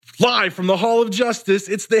Live from the Hall of Justice,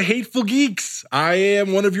 it's the Hateful Geeks. I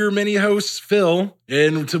am one of your many hosts, Phil,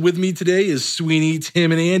 and with me today is Sweeney,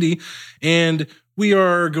 Tim, and Andy, and we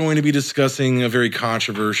are going to be discussing a very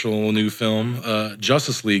controversial new film.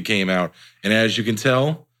 Justice League came out, and as you can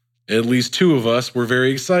tell, at least two of us were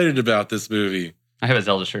very excited about this movie. I have a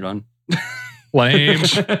Zelda shirt on. Lame.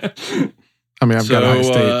 I mean, I've got high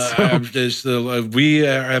states. We,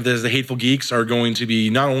 as the Hateful Geeks, are going to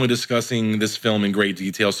be not only discussing this film in great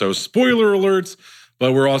detail, so spoiler alerts,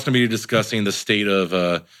 but we're also going to be discussing the state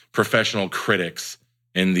of professional critics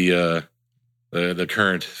in the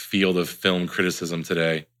current field of film criticism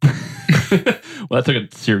today. Well, that took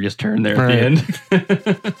a serious turn there at the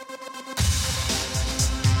end.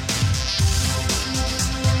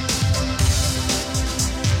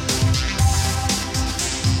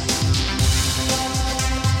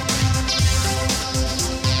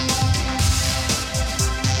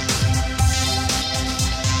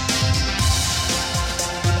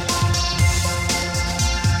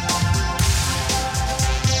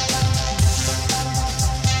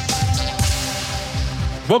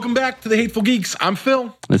 Welcome back to the Hateful Geeks. I'm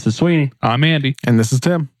Phil. This is Sweeney. I'm Andy. And this is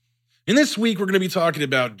Tim. And this week, we're going to be talking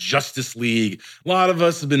about Justice League. A lot of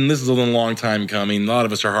us have been, this is a long time coming. A lot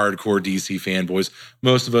of us are hardcore DC fanboys.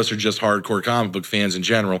 Most of us are just hardcore comic book fans in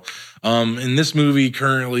general. And this movie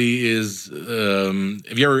currently is,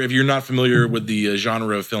 if you're not familiar with the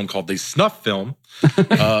genre of film called the snuff film,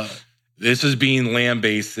 this is being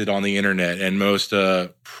lambasted on the internet. And most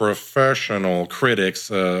professional critics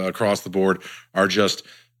across the board are just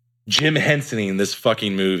Jim Hensoning this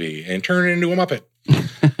fucking movie and turning it into a Muppet.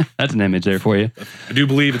 That's an image there for you. I do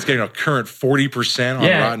believe it's getting a current 40% on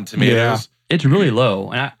Rotten Tomatoes. Yeah. It's really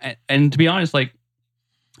low. And to be honest, like,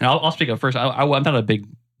 and I'll speak up first. I'm not a big,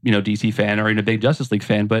 DC fan or even a big Justice League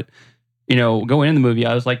fan, but, going in the movie,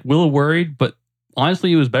 I was like a little worried, but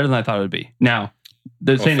honestly, it was better than I thought it would be. Now,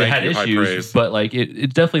 they're saying they had issues, but like,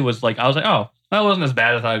 it definitely was like, I was like, oh, that wasn't as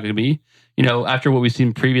bad as I thought it could be. After what we've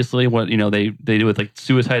seen previously, what, they did with like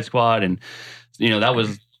Suicide Squad and, that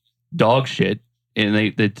was dog shit. And they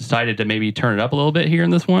decided to maybe turn it up a little bit here in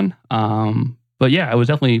this one. But yeah, I was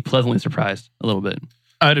definitely pleasantly surprised a little bit.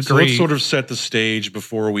 I'd agree. So let's sort of set the stage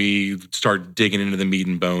before we start digging into the meat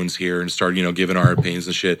and bones here and start, giving our opinions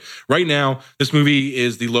and shit. Right now, this movie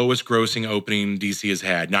is the lowest grossing opening DC has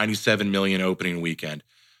had, 97 million opening weekend.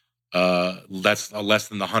 That's less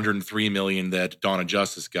than the 103 million that Dawn of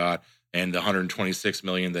Justice got and the 126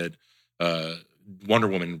 million that Wonder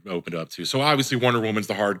Woman opened up to. So obviously Wonder Woman's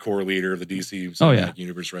the hardcore leader of the DC cinematic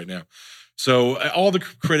universe right now. So all the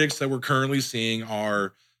critics that we're currently seeing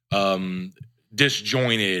are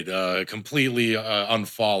disjointed, completely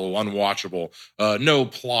unwatchable, no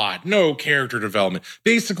plot, no character development.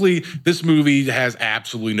 Basically, this movie has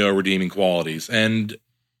absolutely no redeeming qualities. And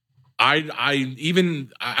I'm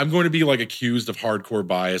going to be like accused of hardcore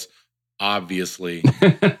bias, obviously.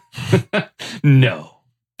 No.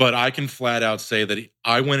 But I can flat out say that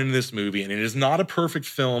I went into this movie, and it is not a perfect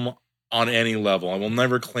film on any level. I will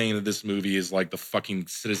never claim that this movie is like the fucking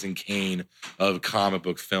Citizen Kane of comic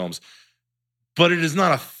book films. But it is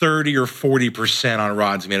not a 30 or 40% on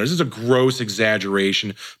Rotten Tomatoes. This is a gross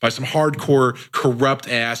exaggeration by some hardcore,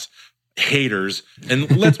 corrupt-ass haters.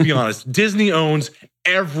 And let's be honest, Disney owns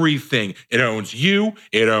everything. It owns you.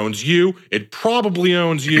 It owns you. It probably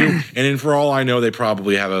owns you. And then for all I know, they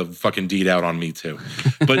probably have a fucking deed out on me too.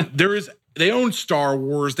 But they own Star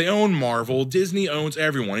Wars. They own Marvel. Disney owns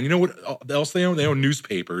everyone. And you know what else they own? They own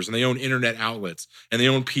newspapers and they own internet outlets and they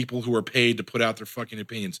own people who are paid to put out their fucking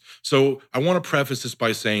opinions. So I want to preface this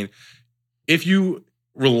by saying, if you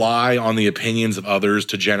rely on the opinions of others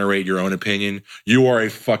to generate your own opinion, you are a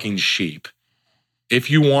fucking sheep. If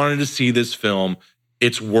you wanted to see this film,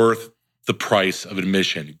 it's worth the price of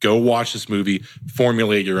admission. Go watch this movie,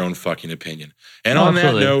 formulate your own fucking opinion. And on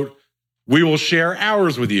that note, we will share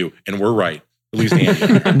ours with you. And we're right. At least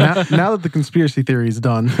Andy. now that the conspiracy theory is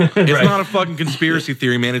done. It's not a fucking conspiracy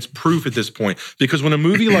theory, man. It's proof at this point. Because when a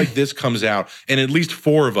movie like this comes out, and at least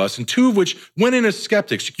four of us, and two of which went in as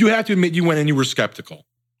skeptics, you have to admit you went in and you were skeptical.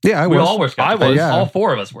 Yeah, we all were skeptical. I was. Yeah. All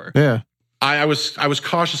four of us were. Yeah. I was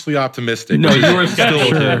cautiously optimistic. No, you were skeptical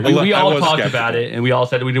too. We all talked about it, and we all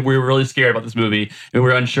said we were really scared about this movie, and we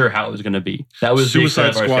were unsure how it was going to be. That was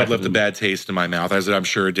Suicide Squad left a bad taste in my mouth, as I'm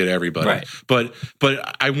sure it did everybody. Right. But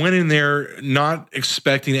I went in there not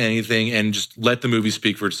expecting anything, and just let the movie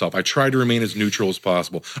speak for itself. I tried to remain as neutral as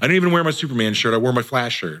possible. I didn't even wear my Superman shirt. I wore my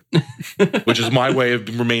Flash shirt, which is my way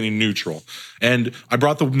of remaining neutral. And I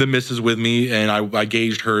brought the missus with me, and I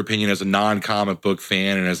gauged her opinion as a non-comic book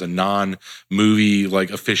fan and as a non movie like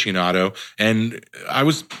aficionado. And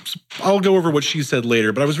I'll go over what she said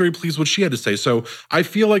later, but I was very pleased with what she had to say. So I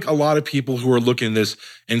feel like a lot of people who are looking at this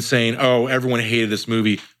and saying, oh, everyone hated this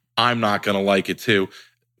movie, I'm not going to like it too.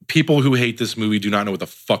 People who hate this movie do not know what the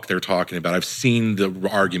fuck they're talking about. I've seen the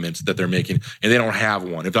arguments that they're making, and they don't have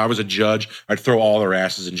one. If I was a judge, I'd throw all their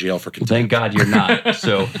asses in jail for contempt. Thank God you're not.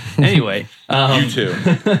 So anyway. You too.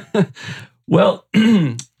 Well,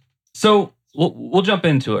 so we'll jump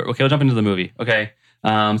into it. Okay, we'll jump into the movie. Okay.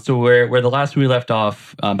 So where the last movie left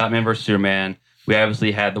off, Batman vs. Superman, we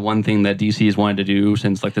obviously had the one thing that DC has wanted to do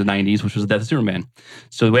since like the 90s, which was the death of Superman.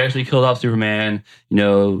 So we actually killed off Superman.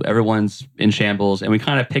 Everyone's in shambles, and we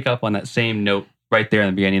kind of pick up on that same note right there in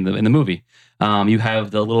the beginning in the movie. You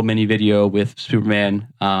have the little mini video with Superman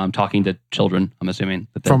talking to children, I'm assuming.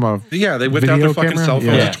 They whipped out their fucking cell phones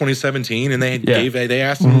in 2017, and they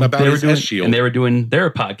asked him about his S-Shield. And they were doing their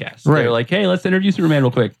podcast. Right. They were like, hey, let's interview Superman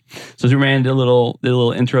real quick. So Superman did a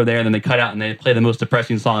little intro there, and then they cut out and they play the most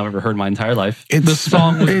depressing song I've ever heard in my entire life. The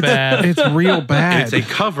song was bad. It's real bad. And it's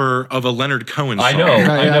a cover of a Leonard Cohen song. I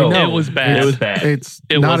know. It was bad. It was bad. It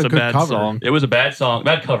not was a a good bad cover. song. It was a bad song,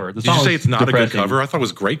 bad cover. Did you say it's not depressing. A good cover? I thought it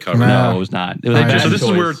was a great cover. No, it was not. It was a bad So this choice.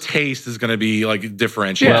 is where taste is going to be like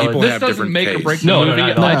differentiated. Yeah, People this have doesn't different make tastes. or break the No, movie. not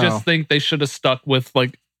at all. I just think they should have stuck with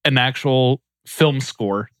like an actual film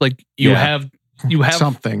score. Like you have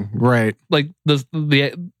something, right? like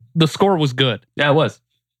the score was good. Yeah, it was.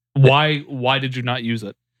 Why did you not use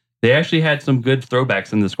it? They actually had some good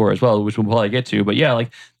throwbacks in the score as well, which we'll probably get to. But yeah,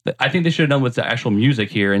 like I think they should have done with the actual music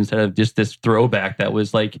here instead of just this throwback that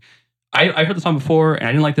was like. I heard the song before, and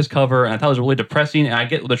I didn't like this cover, and I thought it was really depressing. And I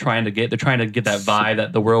get what they're trying to get. They're trying to get that vibe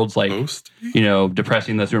that the world's like,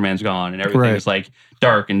 depressing. That Superman's gone, and everything is like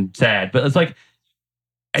dark and sad. But it's like,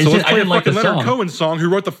 I didn't like the Leonard song. Cohen song, who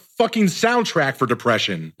wrote the fucking soundtrack for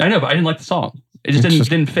Depression. I know, but I didn't like the song. It just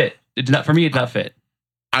didn't fit. It did not for me. It did not fit.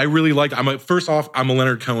 I really liked. First off, I'm a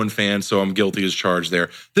Leonard Cohen fan, so I'm guilty as charged there.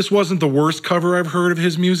 This wasn't the worst cover I've heard of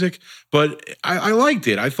his music, but I liked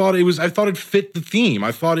it. I thought it fit the theme.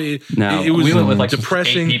 I thought it was we went with like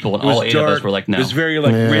depressing. 8 people, and all 8 of us were like, no. It was very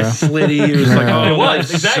like wrist slitty. It was like, it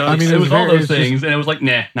was exactly. I mean, it was all those very- things, and it was like,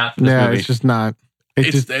 nah, not for this movie. It's just not.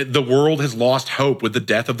 The world has lost hope with the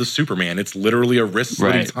death of the Superman. It's literally a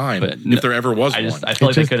wrist-slitting time, if there ever was one. I feel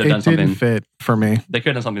like they could have done something. It didn't fit for me. They could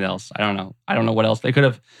have done something else. I don't know what else. They could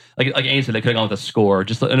have, like Andy said, they could have gone with a score.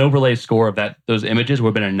 Just an overlay score of those images would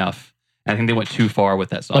have been enough. And I think they went too far with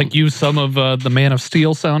that song. Like use some of the Man of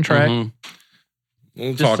Steel soundtrack. Mm-hmm.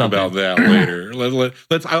 We'll talk about that later.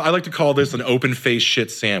 I like to call this an open-faced shit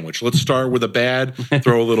sandwich. Let's start with a bad,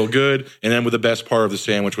 throw a little good, and then with the best part of the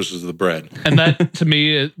sandwich, which is the bread. And that, to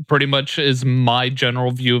me, it pretty much is my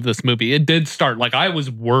general view of this movie. It did start, like, I was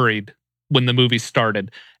worried when the movie started.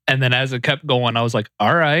 And then as it kept going, I was like,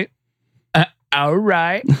 all right. All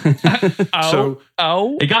right.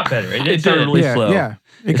 It got better. It started really slow. Yeah,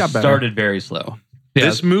 it got better. Started very slow. Yeah.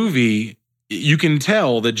 This movie, you can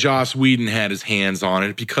tell that Joss Whedon had his hands on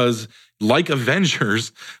it because, like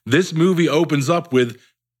Avengers, this movie opens up with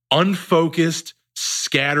unfocused,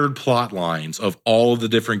 scattered plot lines of all of the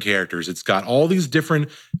different characters. It's got all these different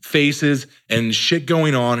faces and shit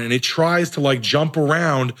going on, and it tries to like jump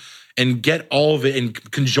around and get all of it and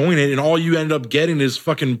conjoin it, and all you end up getting is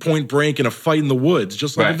fucking Point Break and a fight in the woods,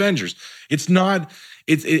 just like Avengers. It's not.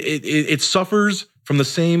 It suffers from the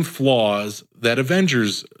same flaws that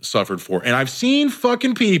Avengers suffered for. And I've seen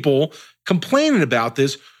fucking people complaining about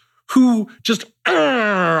this who just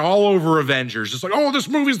all over Avengers. Just like, oh, this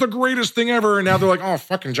movie's the greatest thing ever. And now they're like, oh,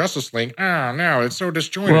 fucking Justice League. Oh, no, it's so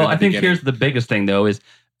disjointed. Well, I think here's the biggest thing, though, is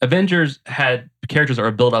Avengers had characters that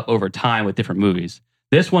are built up over time with different movies.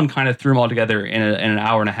 This one kind of threw them all together in an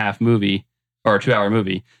hour and a half movie or a 2-hour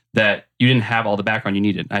movie that you didn't have all the background you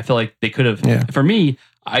needed. I feel like they could have, for me,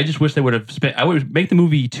 I just wish they would have spent. I would make the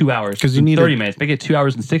movie 2 hours because you need 30 minutes. Make it 2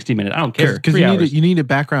 hours and 60 minutes. I don't care because you need a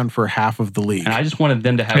background for half of the league. And I just wanted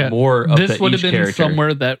them to have more of this would have been character.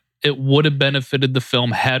 somewhere that it would have benefited the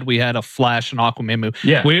film had we had a Flash and Aquaman movie.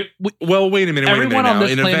 Yeah. Well, wait a minute now. In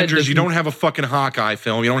planet Avengers, you don't have a fucking Hawkeye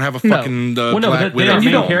film. You don't have a fucking Black Widow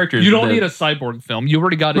you film. Characters. You don't need a Cyborg film. You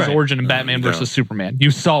already got his origin in Batman versus Superman.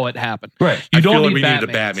 You saw it happen. Right. You don't feel like need we Batman. needed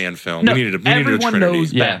a Batman film. No, we needed a everyone Trinity.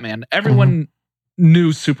 knows Batman. Everyone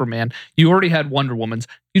knew Superman. You already had Wonder Woman's.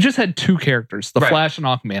 You just had 2 characters, the Flash and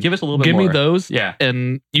Aquaman. Give us a little bit more. Give me those, yeah,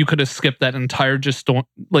 and you could have skipped that entire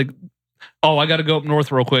Oh, I got to go up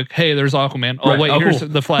north real quick. Hey, there's Aquaman. Oh, Right. wait, Oh, here's cool.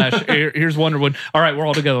 the Flash. Here's Wonder Woman. All right, we're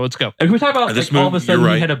all together. Let's go. And can we talk about This like, all of a movie- sudden you're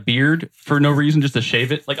he right. had a beard for no reason just to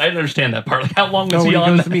shave it? Like I didn't understand that part. Like how long was No, he when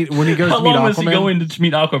on? he goes How to meet long was he Aquaman? going to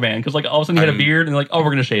meet Aquaman? Because like all of a sudden he had a beard and like, oh, we're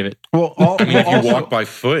gonna shave it. Well, I mean, if you also- walk by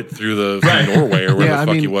foot through the Right. Norway or where Yeah, the I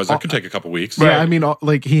fuck mean, he was, that could take a couple weeks. Yeah, Right. I mean,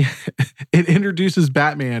 like it introduces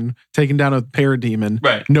Batman taking down a parademon,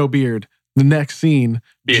 Right. no beard. The next scene,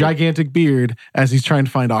 Beard. gigantic beard as he's trying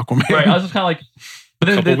to find Aquaman. Right. I was just kind of like, but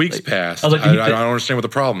A then couple the- weeks like, passed. I was like, I don't understand what the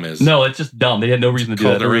problem is. no, it's just dumb. They had no reason to do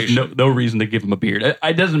that. There was Coloration. no reason to give him a beard.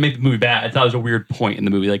 It doesn't make the movie bad. I thought it was a weird point in the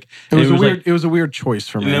movie. Like It was a weird. Like, It was a weird choice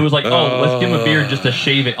for and me. it was like, oh, let's give him a beard just to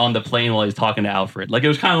shave it on the plane while he's talking to Alfred. Like it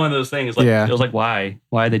was kind of one of those things. Like Yeah. it was like, why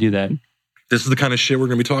did they do that? This is the kind of shit we're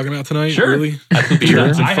going to be talking about tonight? Sure. Really? Sure.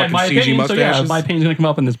 Beards and I had fucking my CG opinion, so yeah, mustaches? my opinion's gonna come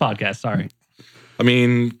up in this podcast. Sorry. I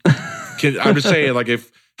mean, I'm just saying, like,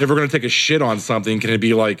 if we're going to take a shit on something, can it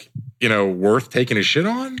be like, worth taking a shit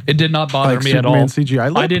on? It did not bother like me Superman at all. CGI. I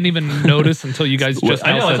Lip. didn't even notice until you guys just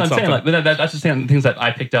I now know said that's what I'm something. saying. Like, but that's just saying things that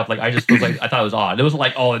I picked up. Like I just was like, I thought it was odd. It wasn't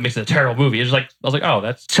like, oh, it makes it a terrible movie. It's just like I was like, oh,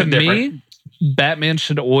 that's To different. me, Batman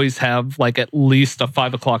should always have like at least a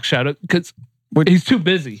 5 o'clock shadow because What- he's too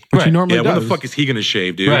busy. Which he Right. normally Yeah, does. when the fuck is he going to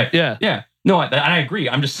shave, dude? Right. Yeah. Yeah. No, I agree.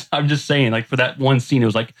 I'm just saying, like for that one scene, it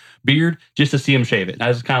was like beard just to see him shave it. And I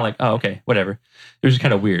was kind of like, oh, okay, whatever. It was just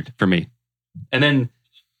kind of weird for me. And then,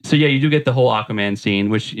 so yeah, you do get the whole Aquaman scene,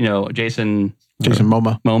 which Jason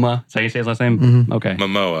Momoa. Momoa. Is that how you say his last name? Mhm. Okay.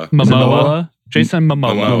 Momoa. Is it Momoa. Jason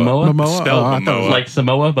Momoa. Momoa. Momoa. Spelled I thought it Momoa. was Like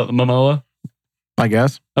Samoa, but Momoa. I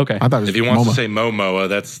guess. Okay. I thought it was If he wants Momoa. to say Momoa,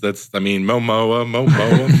 that's I mean,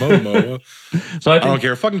 Momoa. So I I don't think,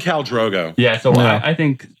 care. Fucking Khal Drogo. yeah. So Yeah. I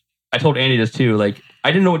think I told Andy this too. Like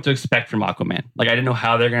I didn't know what to expect from Aquaman. Like I didn't know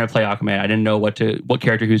how they're going to play Aquaman. I didn't know what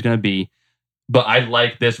character he was going to be. But I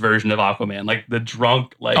like this version of Aquaman, like the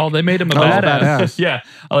drunk, like Oh, they made him a Oh, badass. badass. yeah,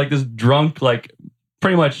 I like this drunk, like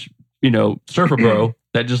pretty much, surfer bro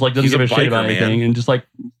that just like doesn't He's give a a shit about biker, anything man. and just like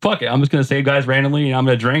fuck it, I'm just gonna save guys randomly and I'm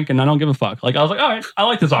gonna drink and I don't give a fuck. Like I was like, all right, I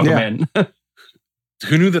like this Aquaman.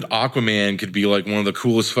 Who knew that Aquaman could be like one of the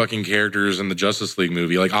coolest fucking characters in the Justice League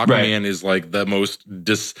movie? Like Aquaman is like the most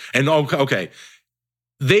okay.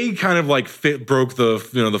 They kind of like broke the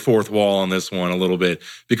the fourth wall on this one a little bit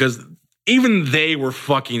because even they were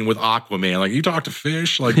fucking with Aquaman. Like you talk to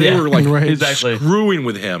Fish, like they Yeah, were like right. Exactly. screwing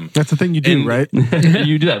with him. That's the thing you do, And- right?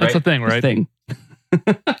 You do that, right? That's the thing, That's right? the thing.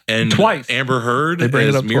 And Twice. Amber Heard They bring it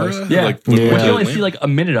as up Mira. twice. Yeah. Like, Yeah. But you only Lamb. see like a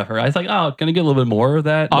minute of her. I was like, oh, gonna get a little bit more of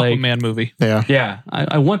that. Like, Aquaman movie. Yeah. yeah,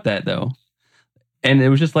 I want that though. And it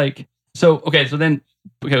was just like, so then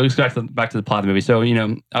let's go back to the plot of the movie. So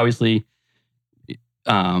obviously,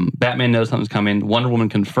 Batman knows something's coming. Wonder Woman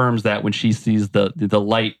confirms that when she sees the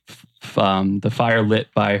light, the fire lit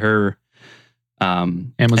by her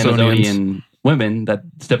Amazonian women, that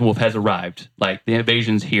Steppenwolf has arrived. Like the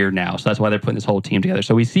invasion's here now, so that's why they're putting this whole team together.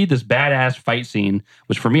 So we see this badass fight scene,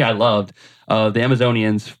 which for me I loved. The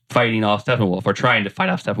Amazonians fighting off Steppenwolf or trying to fight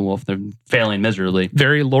off Steppenwolf. They're failing miserably.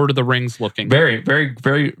 Very Lord of the Rings looking. Very, very,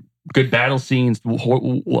 very good battle scenes.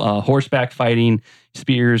 Horseback fighting,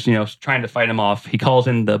 spears. Trying to fight him off. He calls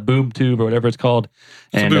in the boom tube or whatever it's called,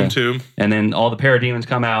 It's a and boom tube. and then all the parademons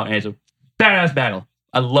come out, and it's a badass battle.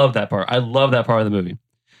 I love that part. I love that part of the movie.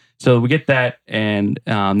 So we get that, and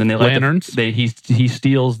then they light Lanterns. he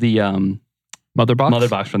steals the Mother box. mother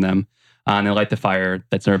box from them, and they light the fire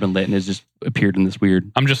that's never been lit, and has just appeared in this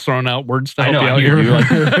weird. I'm just throwing out words to I help know. you I out hear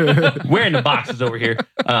here. you. Like, wearing the boxes over here.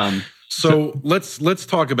 So let's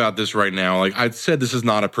talk about this right now. Like I said, this is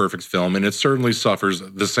not a perfect film, and it certainly suffers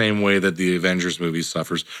the same way that the Avengers movie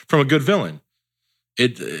suffers from a good villain.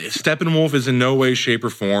 Steppenwolf is in no way, shape, or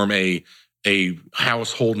form a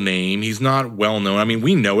household name. He's not well known. I mean,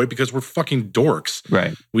 we know it because we're fucking dorks.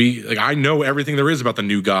 Right. I know everything there is about the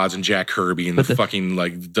New Gods and Jack Kirby and But the fucking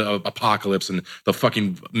like the Apocalypse and the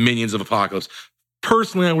fucking minions of Apocalypse.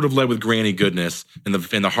 Personally, I would have led with Granny Goodness and the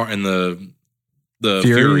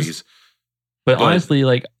Furies. But But- honestly,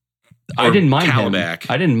 like I or didn't mind him. Calabac.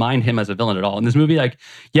 I didn't mind him as a villain at all in this movie. Like,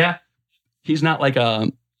 yeah, he's not like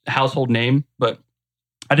a household name, but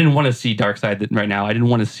I didn't want to see Darkseid right now. I didn't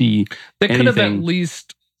want to see. They could have at anything.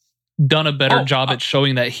 least done a better Oh, job at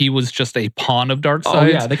showing that he was just a pawn of Darkseid. Oh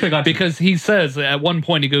yeah, they could have got Because he says at one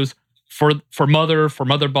point, he goes, for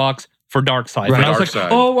Mother box, for Darkseid. Right. And I was Darkseid.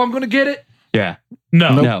 like, oh, I'm going to get it. yeah.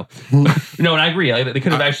 No. Nope. No, and I agree. Like, they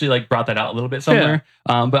could have actually like brought that out a little bit somewhere.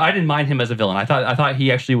 But I didn't mind him as a villain. I thought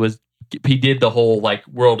he actually was he did the whole like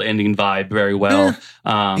world-ending vibe very well.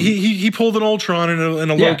 He pulled an Ultron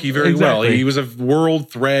and a Loki very well. He was a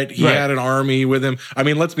world threat. He had an army with him. I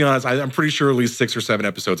mean, let's be honest. I'm pretty sure at least 6 or 7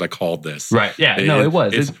 episodes I called this. Right. Yeah. It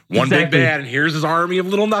was. It's one big bad, and here's his army of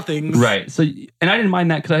little nothings. Right. So, and I didn't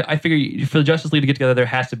mind that because I figure for the Justice League to get together, there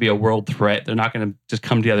has to be a world threat. They're not going to just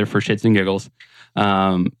come together for shits and giggles.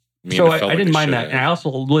 So I didn't mind that. And I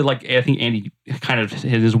also really like, I think Andy kind of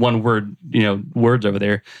his one word, words over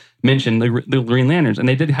there mentioned the Green Lanterns. And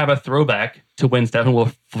they did have a throwback to when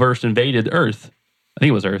Steppenwolf first invaded Earth. I think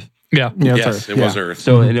it was Earth. Yeah. Yes, it was Earth.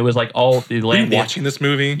 So, and it was like all the Atlanteans. Are you watching this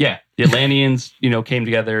movie? Yeah. The Atlanteans, came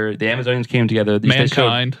together. The Amazonians came together.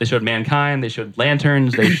 Mankind. They showed mankind. They showed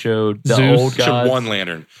lanterns. They showed the Zeus. old gods. Showed one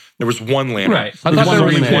lantern. There was one lantern. Right. I thought there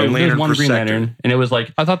was one There was lantern one per Green sector. Lantern. And it was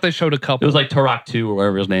like, I thought they showed a couple. it was like Turok 2 or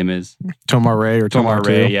whatever his name is. Tomar Ray or Tomar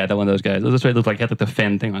Ray. 2. Yeah, that one of those guys. That's what it looked like. He had like the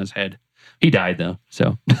fin thing on his head. He died though.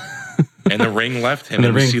 So. And the ring left him.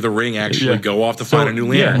 And we see the ring actually go off to find a new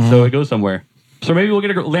lantern. Yeah, so it goes somewhere. So maybe we'll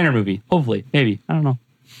get a Lantern movie. Hopefully. Maybe. I don't know.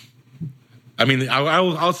 I mean,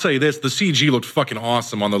 I'll say this: the CG looked fucking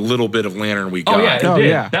awesome on the little bit of lantern we got. Oh yeah, it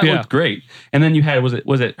did. That looked great. And then you had was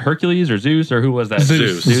it Hercules or Zeus or who was that?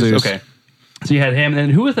 Zeus. Okay. So you had him, and then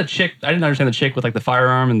who was the chick? I didn't understand the chick with like the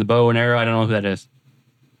firearm and the bow and arrow. I don't know who that is.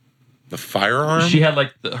 The firearm? She had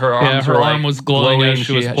like her arms. her were, arm was glowing as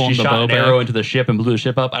she was pulling the shot bow an back. arrow into the ship and blew the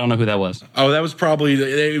ship up. I don't know who that was. Oh, that was probably,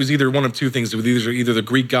 it was either one of two things. It was either the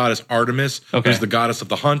Greek goddess Artemis, who's the goddess of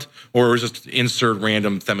the hunt, or it was just insert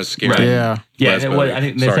random Themyscira. Right. Yeah. And I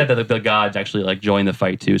think they said that the gods actually like joined the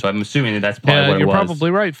fight too. So I'm assuming that's probably what it was. You're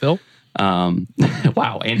probably right, Phil.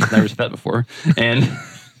 Wow, Andy's never said that before. And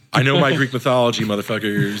I know my Greek mythology,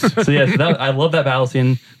 motherfuckers. So yeah, I love that battle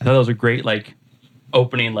scene. I thought that was a great like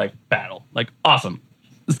opening like battle, like awesome.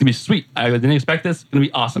 This is gonna be sweet. I didn't expect this. It's gonna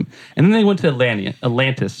be awesome. And then they went to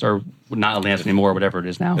Atlantis, or not Atlantis anymore, whatever it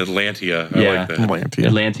is now. Atlantia. I like that.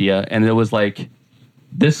 Atlantia, and it was like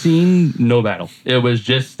this scene, no battle. It was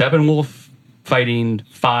just Steppenwolf fighting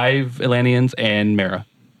 5 Atlanteans and Mera.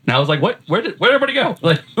 And I was like, what? Where'd everybody go?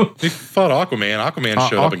 Like, they fought Aquaman. Aquaman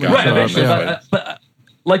showed up and got right, them. eventually, but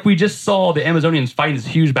like we just saw the Amazonians fighting this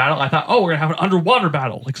huge battle. I thought, we're gonna have an underwater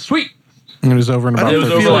battle. Like, sweet. And it was over in about 30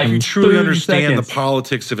 seconds. I feel like you truly 30 understand seconds. the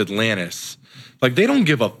politics of Atlantis. Like, they don't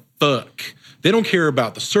give a fuck. They don't care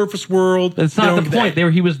about the surface world. That's not the point.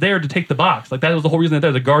 He was there to take the box. Like, that was the whole reason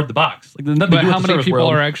they're there, to guard the box. Like, there's nothing But to do how with the many surface people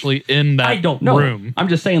world. are actually in that I don't know. room? I'm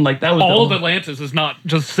just saying, like, that was All of Atlantis is not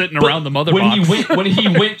just sitting around the mother box. When he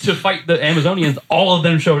went to fight the Amazonians, all of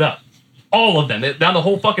them showed up. All of them. Down the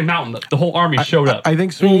whole fucking mountain. The whole army showed up. I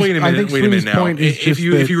think Well, wait a minute now. Point is If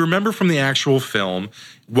you remember from the actual film,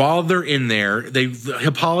 while they're in there,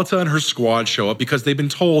 Hippolyta and her squad show up because they've been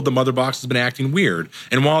told the mother box has been acting weird.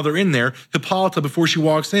 And while they're in there, Hippolyta, before she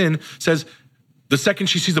walks in, says the second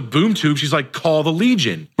she sees a boom tube, she's like, call the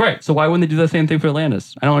Legion. Right. So why wouldn't they do the same thing for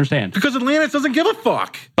Atlantis? I don't understand. Because Atlantis doesn't give a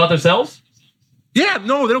fuck. About themselves? Yeah,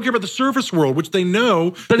 no, they don't care about the surface world, which they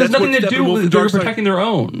know. That has nothing to do Steppenwolf with and they're Darkseid- protecting their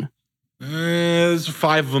own. There's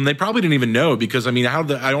 5 of them. They probably didn't even know because I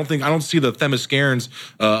don't see the Themyscirans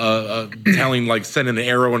sending an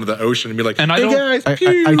arrow into the ocean and be like, And I hey don't- guys, I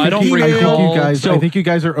think you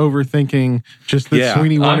guys are overthinking just that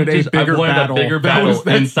Sweeney wanted a bigger battle. A bigger battle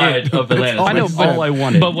inside of Atlantis. all I know, it but said. all I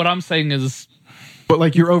wanted. But what I'm saying is, But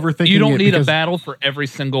like you're overthinking you don't it need a because- battle for every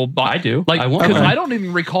single box. I do. Like, I want because one. I don't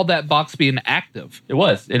even recall that box being active. It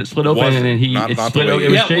was. It split open wasn't. and then Not it the split way open. it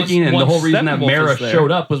It was is. shaking, and the whole reason that Steppenwolf Mera is there.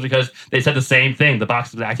 showed up was because they said the same thing. The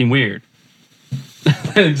box was acting weird.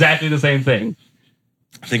 Exactly the same thing.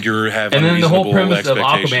 I think you have And then the whole premise of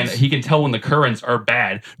expectations. Aquaman, he can tell when the currents are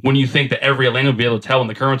bad. When you think that every Atlantean will be able to tell when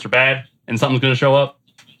the currents are bad and something's going to show up.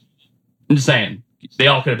 I'm just saying. They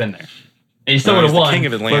all could have been there. And he still would have He's won. the king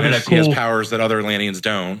of Would've been Atlantis. a He has cool- powers that other Atlanteans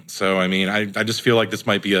don't. So, I mean, I just feel like this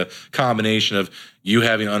might be a combination of you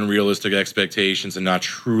having unrealistic expectations and not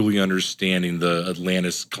truly understanding the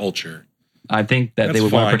Atlantis culture. I think that That's they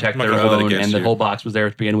would want fine. to protect I'm not their gonna hold it own, against and the you. whole box was there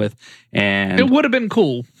to begin with. And It would have been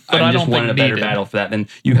cool, but I just don't wanted think a better needed. battle for that. Then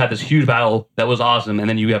you had this huge battle that was awesome, and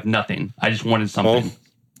then you have nothing. I just wanted something. Well,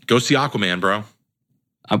 go see Aquaman, bro.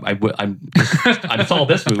 I saw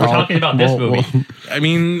this movie. We're talking about this movie. I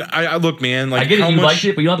mean, I look, man. Like, I get it. how You much? liked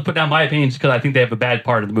it, but you don't have to put down my opinions because I think they have a bad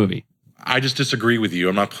part of the movie. I just disagree with you.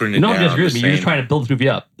 I'm not putting it You down. don't disagree with me. You're just saying- trying to build this movie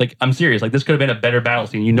up. Like, I'm serious. Like, this could have been a better battle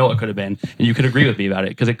scene. You know it could have been, and you could agree with me about it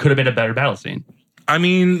because it could have been a better battle scene. I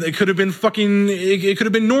mean, it could have been fucking. It could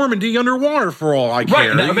have been Normandy underwater for all I care.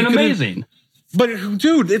 Right, that would have been It could've- amazing. But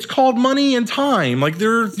dude, it's called money and time. Like,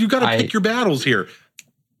 you got to I- pick your battles here.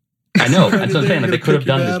 I know. That's what I'm saying. Like, they They're could have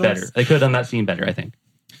gonna done this pick your better. They could have done that scene better, I think.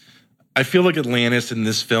 I feel like Atlantis in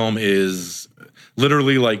this film is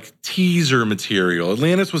literally like teaser material.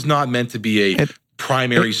 Atlantis was not meant to be a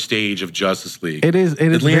primary stage of Justice League. It is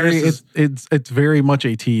it's very much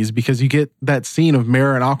a tease because you get that scene of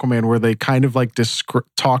Mera and Aquaman where they kind of like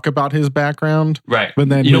talk about his background, right? But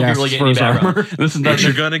then you don't asks really get for any his background. armor. This is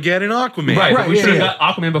you're gonna get an Aquaman, right? We should have got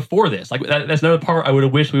Aquaman before this. Like that's another part I would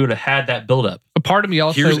have wished we would have had that build up. A part of me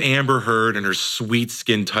also here's Amber Heard and her sweet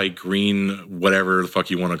skin tight green, whatever the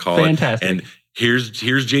fuck you want to call Fantastic. it, and. Here's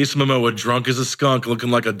Jason Momoa drunk as a skunk looking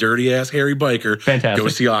like a dirty ass hairy biker. Fantastic. Go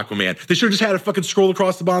see Aquaman. They should have just had a fucking scroll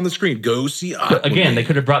across the bottom of the screen. Go see Aquaman. But again, they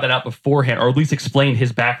could have brought that out beforehand or at least explained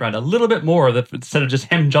his background a little bit more instead of just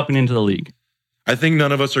him jumping into the league. I think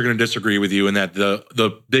none of us are going to disagree with you in that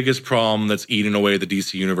the biggest problem that's eating away the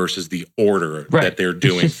DC universe is the order that they're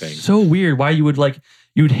doing things. So weird why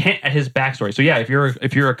you'd hint at his backstory. So yeah, if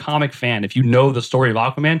you're a comic fan, if you know the story of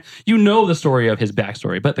Aquaman, you know the story of his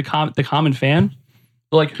backstory. But the common fan,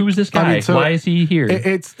 like, who's this guy? Why is he here?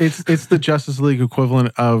 It's the Justice League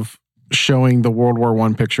equivalent of showing the World War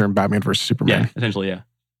I picture in Batman vs Superman. Yeah, essentially, yeah.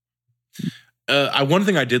 One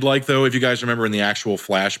thing I did like, though, if you guys remember in the actual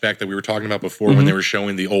flashback that we were talking about before, when they were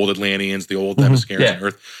showing the old Atlanteans, the old Themysciran on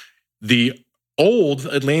Earth, the old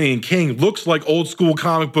Atlantean king looks like old school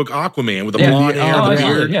comic book Aquaman with the blonde hair and the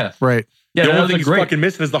beard. Yeah, right. Yeah, the only thing he's fucking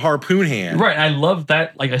missing is the harpoon hand. Right. I love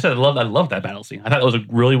that. Like I said, I love that battle scene. I thought it was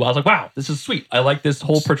I was like, wow, this is sweet. I like this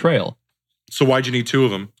whole portrayal. So why'd you need two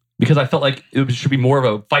of them? Because I felt like it should be more of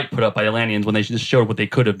a fight put up by the Atlanteans when they just showed what they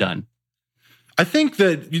could have done. I think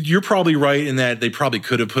that you're probably right in that they probably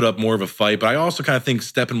could have put up more of a fight, but I also kind of think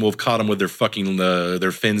Steppenwolf caught them with their fucking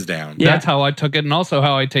their fins down. Yeah. That's how I took it, and also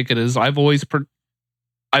how I take it is I've always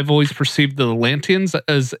perceived the Atlanteans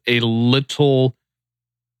as a little.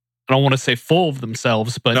 I don't want to say full of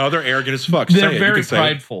themselves, but no, they're arrogant as fuck. They're very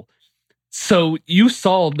prideful. So you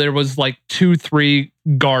saw there was like 2-3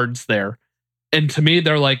 guards there, and to me,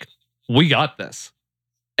 they're like, "We got this."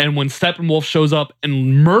 And when Steppenwolf shows up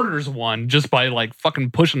and murders one just by like fucking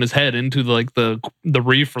pushing his head into the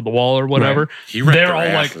reef or the wall or whatever, they're all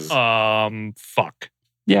asses. Like, fuck.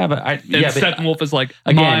 Yeah, but Steppenwolf is like,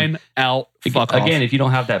 mine out. Fuck off. Again, if you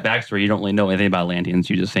don't have that backstory, you don't really know anything about Atlanteans.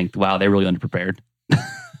 You just think, wow, they're really underprepared.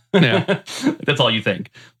 Yeah, that's all you think.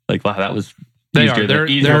 Like, wow, that was easier than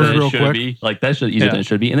it should be. Like, that's easier than it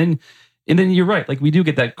should be. And then you're right. Like, we do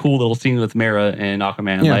get that cool little scene with Mera and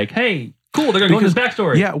Aquaman. Yeah. Like, hey, cool, they're gonna go into his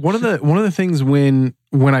backstory. Yeah, one of the things when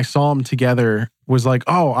I saw them together was like,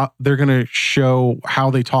 they're gonna show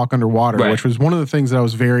how they talk underwater, which was one of the things that I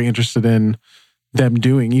was very interested in them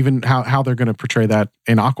doing. Even how they're gonna portray that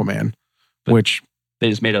in Aquaman, which. They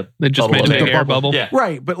just made a air bubble. Yeah.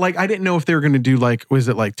 Right. But like, I didn't know if they were going to do like, was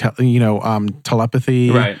it like, telepathy?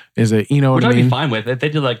 Right. Is it, what Which I I'd mean? be fine with. If they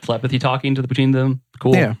did like telepathy talking between them,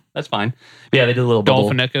 cool. Yeah. That's fine. But yeah, they did a little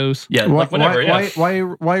dolphin echoes. Yeah. Like whatever. Why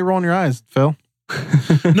are you rolling your eyes, Phil?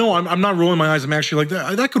 No, I'm not rolling my eyes. I'm actually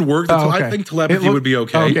like, that could work. Oh, okay. I think telepathy would be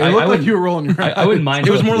okay. It looked like you were rolling your eyes. I wouldn't mind.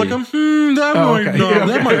 It was more like,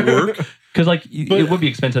 that might work. Because it would be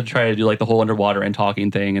expensive to try to do like the whole underwater and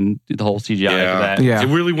talking thing and do the whole CGI for that. Yeah. It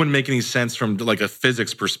really wouldn't make any sense from like a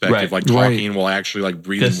physics perspective, like talking while actually like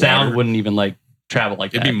breathing. The sound water. wouldn't even like travel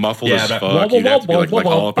like It'd that. be muffled as fuck. You'd have to be like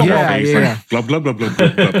all up in your face. Like, blah, blah, blah, blah, blah,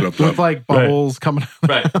 blah, blah, blah. With like bubbles coming out.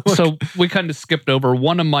 Right. So we kind of skipped over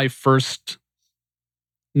one of my first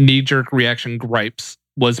knee-jerk reaction gripes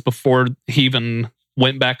was before he even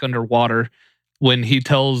went back underwater when he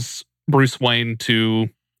tells Bruce Wayne to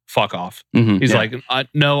fuck off. Mm-hmm, He's like,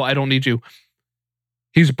 no, I don't need you.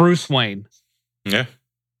 He's Bruce Wayne. Yeah.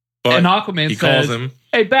 But and Aquaman says,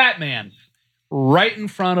 hey, Batman, right in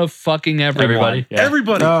front of fucking everybody. Yeah.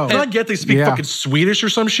 Everybody. Oh. And I get they speak fucking Swedish or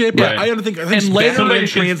some shit, but I don't think later they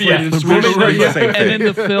translated in Swedish. And in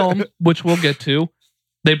the film, which we'll get to,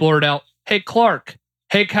 they blurred out, hey, Clark.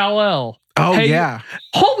 Hey, Kal-El. Oh, hey, yeah.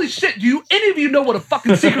 Holy shit. Do any of you know what a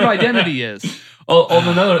fucking secret identity is?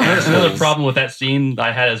 Another problem with that scene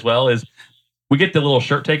I had as well is we get the little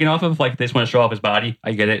shirt taken off of, like they just want to show off his body.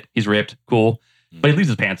 I get it. He's ripped. Cool. But he leaves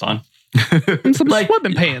his pants on. And some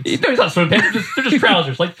swimming pants. No, he's not swimming pants. They're just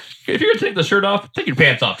trousers. Like, if you're going to take the shirt off, take your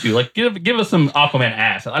pants off too. Like, give us some Aquaman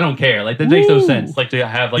ass. I don't care. Like, that makes no sense. Like, to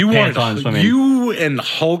have like pants on swimming. You and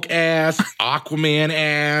Hulk ass, Aquaman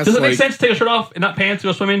ass. Does it make sense to take a shirt off and not pants to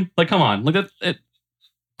go swimming? Like, come on. Look at it.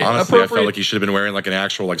 Honestly, I felt like he should have been wearing like an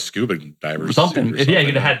actual like scuba diver or something. You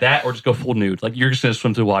could have had that or just go full nude. Like, you're just going to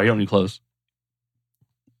swim through the water. You don't need clothes.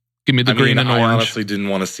 Give me the green and orange. I honestly didn't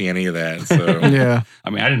want to see any of that. So yeah. I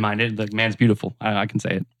mean, I didn't mind it. The man's beautiful. I can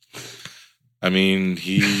say it. I mean,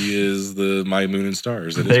 he is the My Moon and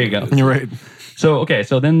Stars. There you go. You're right. So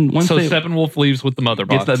then once Steppenwolf leaves with the mother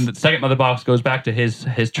box. The second mother box goes back to his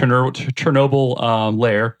Chernobyl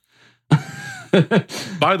lair.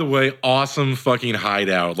 By the way, awesome fucking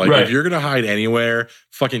hideout. Like, Right. if you're going to hide anywhere,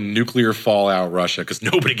 fucking nuclear fallout Russia, because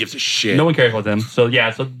nobody gives a shit. No one cares about them. So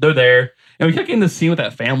they're there. And we kept getting this scene with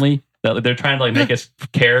that family that they're trying to like make us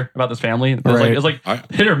care about this family. It was like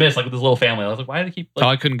hit or miss, like with this little family. I was like, why do they keep like,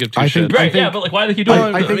 I couldn't give two shits. right, yeah, but like why do they keep doing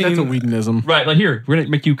it? I think that's a Whedonism. Right, like here, we're gonna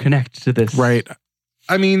make you connect to this. Right.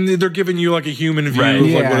 I mean, they're giving you like a human view Right. of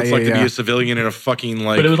like Yeah, what it's like to yeah. be a civilian in a fucking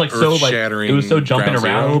like But it was like so like earth-shattering it was so jumping ground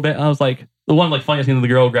around zero. a little bit. I was like the one like funniest thing, the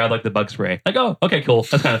girl grabbed like the bug spray. Like, oh, okay, cool.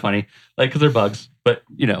 That's kind of funny. Like, because they're bugs. But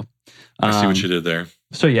I see what you did there.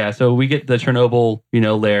 So we get the Chernobyl,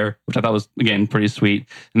 lair, which I thought was again pretty sweet.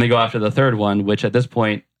 And they go after the third one, which at this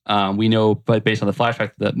point we know, but based on the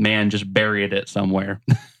flashback, that man just buried it somewhere.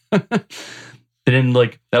 They didn't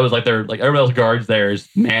that was like they're like everybody else guards theirs.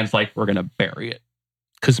 Man's like, we're gonna bury it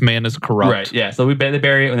Because man is corrupt. right? Yeah. So they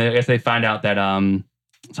bury it, and I guess they find out that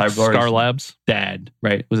Cyborg's Star Labs. dad,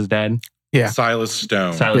 right? Was his dad Yeah. Silas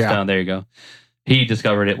Stone. Silas Yeah. Stone? There you go. He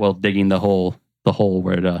discovered it while digging the hole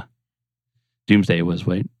where the Doomsday was.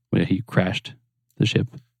 Wait, where he crashed the ship.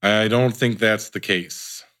 I don't think that's the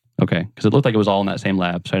case. Okay, because it looked like it was all in that same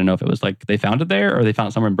lab. So I don't know if it was like they found it there or they found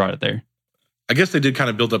it somewhere and brought it there. I guess they did kind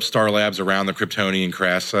of build up Star Labs around the Kryptonian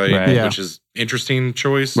crash site, Right. Yeah. which is interesting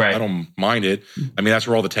choice. Right. I don't mind it. I mean, that's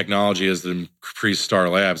where all the technology is, the pre-Star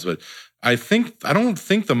Labs. But I don't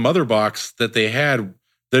think the mother box that they had,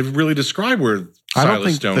 they really described where I don't Silas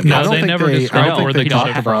think Stone that- got I it. don't they think never they- described I don't where think they they got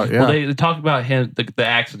talked it about. from. Yeah. Well, they talked about him, the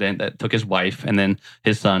accident that took his wife, and then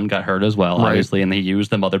his son got hurt as well, Right. obviously, and they used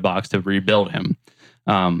the mother box to rebuild him.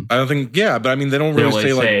 I don't think, but I mean, they don't They really don't say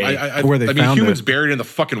really like, say where they I mean, found humans it. buried in the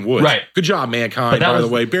fucking woods. Right. Good job, mankind, But that by the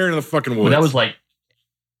was- way. Buried in the fucking woods. But that was like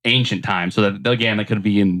ancient times, so that again, that could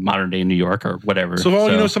be in modern day New York or whatever.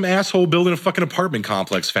 So, some asshole building a fucking apartment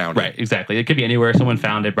complex found right, exactly. It could be anywhere. Someone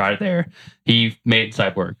found it, brought it there. He made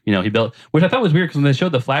Cyborg. He built, which I thought was weird because when they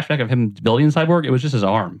showed the flashback of him building Cyborg, it was just his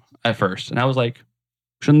arm at first, and I was like,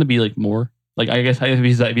 shouldn't it be like more? Like, I guess if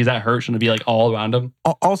he's that hurt, shouldn't it be like all around him?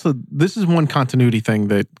 Also, this is one continuity thing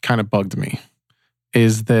that kind of bugged me,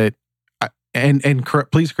 is that,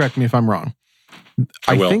 please correct me if I'm wrong.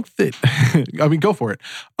 I will. think that, I mean, go for it.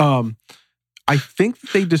 I think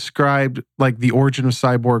that they described like the origin of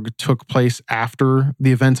Cyborg took place after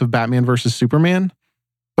the events of Batman versus Superman,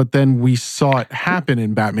 but then we saw it happen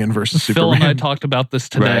in Batman versus Phil Superman. and I talked about this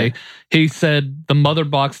today. Right. He said the mother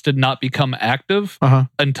box did not become active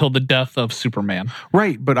until the death of Superman.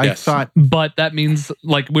 Right, but Yes. I thought, But that means,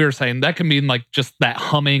 like we were saying, that can mean like just that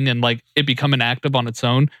humming and like it becoming active on its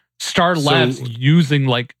own. Star Labs using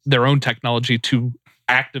like their own technology to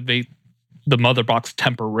activate the mother box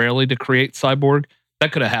temporarily to create Cyborg.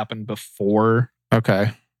 That could have happened before.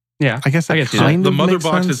 okay. Yeah, I guess that guess kind the of mother makes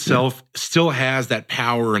box sense. itself still has that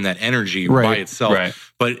power and that energy Right. by itself, right.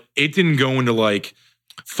 but it didn't go into like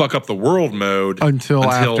fuck up the world mode until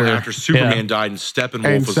after Superman died and Steppenwolf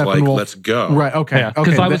And was like, Steppenwolf- let's go. Right, okay. Yeah,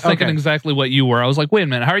 because I was thinking okay. exactly what you were. I was like, wait a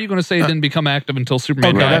minute, how are you going to say it didn't become active until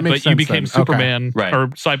Superman Okay, that died, makes but you sense became then. Superman Right. or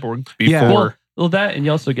Cyborg Yeah. before? Well, that, and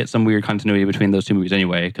you also get some weird continuity between those two movies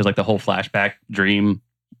anyway, because like the whole flashback dream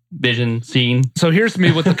vision scene. So here's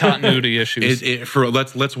me with the continuity issues.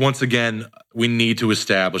 Let's once again, we need to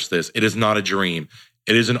establish this. It is not a dream.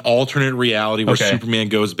 It is an alternate reality where Okay. Superman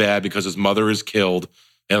goes bad because his mother is killed,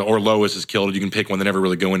 or Lois is killed. You can pick one. They never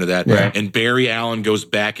really go into that. Right. And Barry Allen goes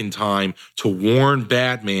back in time to warn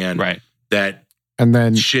Batman Right. that And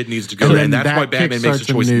then shit needs to go. And And, then that's that why Batman makes kickstarts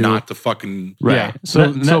the choice a new- not to fucking. Right. yeah.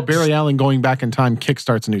 So That- Barry Allen going back in time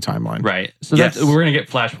kickstarts a new timeline. Right. So Yes. we're gonna get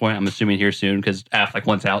Flashpoint, I'm assuming, here soon, because Affleck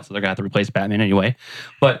wants out, so they're gonna have to replace Batman anyway.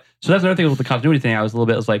 But so that's another thing with the continuity thing. I was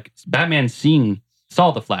like, Batman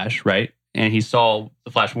saw the Flash, right? And he saw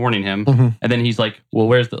the Flash warning him, Mhm. and then he's like, "Well,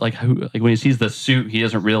 where's the when he sees the suit, he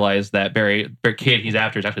doesn't realize that Barry kid he's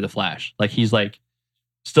after is actually the Flash. Like he's like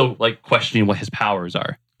still like questioning what his powers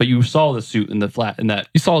are. But you saw the suit in the flat in that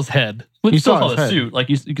You saw his head. you You still saw saw his the head. suit. Like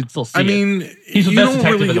you could still see. I it. mean, He's the you best don't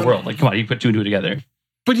detective really in the world. Like, come on, you put two and two together.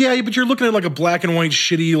 But you're looking at like a black and white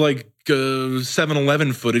shitty like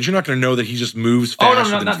 7-Eleven footage. You're not going to know that he just moves Oh, no,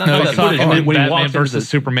 faster no, than not No, that it's not footage. in When he Batman walks into versus the-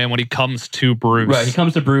 Superman when he comes to Bruce. Right, he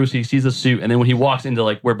comes to Bruce, he sees the suit, and then when he walks into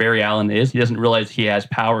like where Barry Allen is, he doesn't realize he has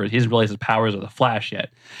powers. He doesn't realize his powers are the Flash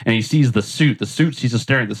yet. And he sees the suit. The suit, he's just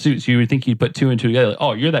staring at the suit. So you would think he'd put two and two together. Like,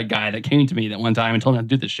 oh, you're that guy that came to me that one time and told me how to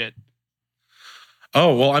do this shit.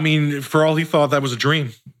 Oh, well, I mean, for all he thought, that was a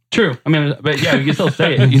dream. True. I mean, but yeah, you can still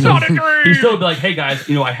say it. You still be like, hey guys,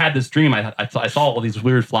 I had this dream. I saw all these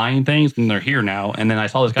weird flying things, and they're here now. And then I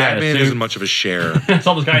saw this guy Batman in a suit. isn't much of a share. I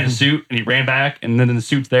saw this guy in a suit, and he ran back, and then the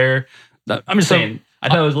suit's there. I'm just saying. I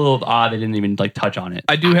thought it was a little odd they didn't even touch on it.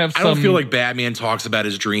 I don't feel like Batman talks about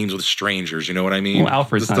his dreams with strangers. You know what I mean? Well,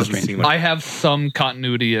 Alfred's not a stranger. I have some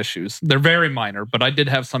continuity issues. They're very minor, but I did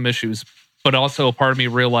have some issues. But also, a part of me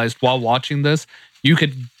realized while watching this, you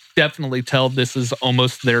could definitely tell this is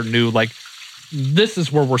almost their new, this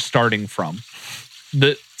is where we're starting from.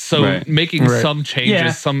 Making some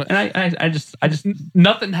changes, and I just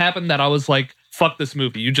nothing happened that I was like, fuck this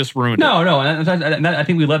movie, you just ruined it. No, and I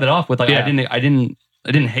think we led it off with I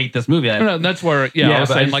didn't hate this movie. No, that's where I was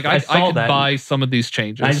saying I could buy some of these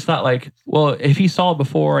changes. I just thought if he saw it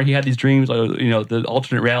before and he had these dreams, the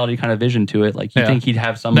alternate reality kind of vision to it, you think he'd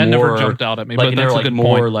have some that more. Never jumped out at me, but that's a good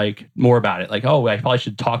more point. More about it. I probably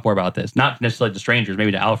should talk more about this. Not necessarily to strangers,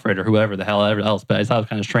 maybe to Alfred or whoever the hell else. But I thought it was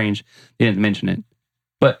kind of strange they didn't mention it.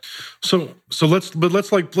 But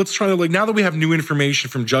let's try to now that we have new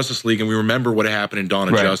information from Justice League and we remember what happened in Dawn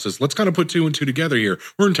of Justice, let's kind of put 2 and 2 together here.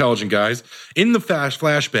 We're intelligent guys. In the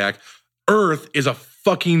flashback, Earth is a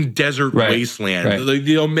fucking desert wasteland. Right.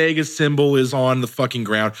 The Omega symbol is on the fucking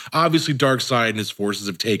ground. Obviously, Darkseid and his forces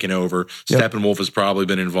have taken over. Yep. Steppenwolf has probably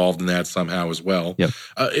been involved in that somehow as well. Yep.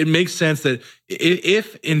 It makes sense that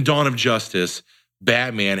if in Dawn of Justice,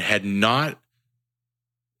 Batman had not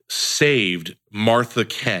saved Martha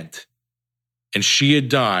Kent and she had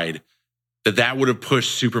died, that would have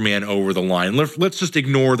pushed Superman over the line. Let's just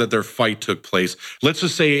ignore that their fight took place. Let's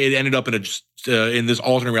just say it ended up in this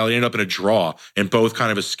alternate reality, ended up in a draw and both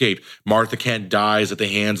kind of escaped. Martha Kent dies at the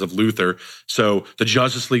hands of Luthor. So the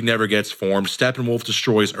Justice League never gets formed. Steppenwolf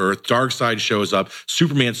destroys Earth. Darkseid shows up.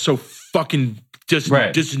 Superman's so fucking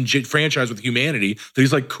disenfranchised with humanity that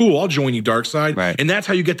he's like, cool, I'll join you, Darkseid. Right. And that's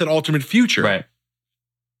how you get that ultimate future. Right.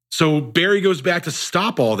 So Barry goes back to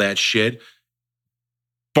stop all that shit.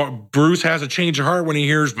 But Bruce has a change of heart when he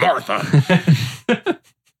hears Martha.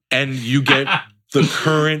 And you get the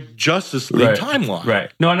current Justice League timeline.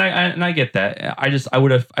 Right. No, and I get that. I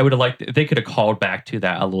would have liked if they could have called back to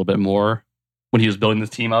that a little bit more when he was building this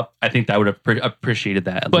team up. I think that would have appreciated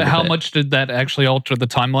that. But how much did that actually alter the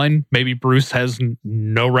timeline? Maybe Bruce has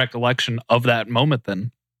no recollection of that moment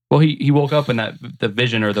then. Well, he woke up in the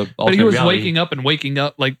vision or the alternate but he was reality. waking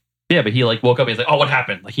up like. Yeah, but he woke up and he's like, oh, what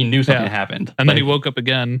happened? He knew something happened. And then he woke up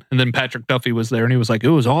again, and then Patrick Duffy was there, and he was like, it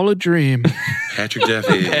was all a dream. Patrick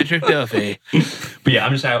Duffy. But yeah,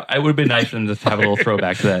 it would have been nice for them to have a little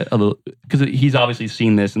throwback to that, because he's obviously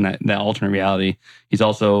seen this in that alternate reality. He's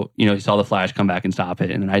also, he saw the Flash come back and stop it,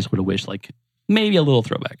 and I just would have wished maybe a little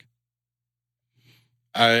throwback.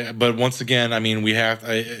 But once again, I mean, we have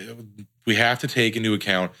to take into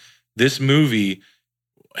account this movie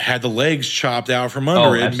had the legs chopped out from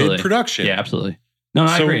under it mid-production. Yeah, absolutely. No,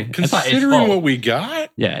 I agree. Considering what we got,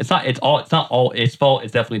 yeah, it's not all its fault.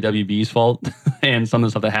 It's definitely WB's fault, and some of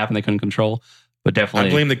the stuff that happened they couldn't control. But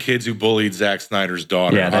definitely, I blame the kids who bullied Zack Snyder's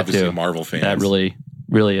daughter. Yeah, obviously too. Marvel fans. That really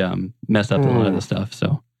messed up a lot of the stuff.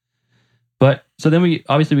 So then we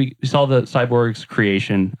saw the Cyborg's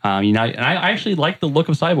creation. And I actually liked the look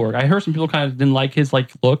of Cyborg. I heard some people kind of didn't like his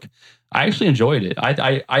look. I actually enjoyed it.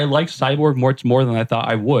 I liked Cyborg more than I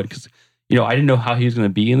thought I would, because I didn't know how he was going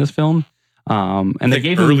to be in this film. And they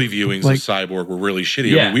gave early viewings of Cyborg were really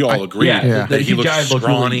shitty. Yeah, I mean, we all agreed that he looked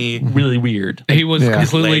scrawny, really weird. He was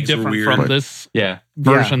completely different from this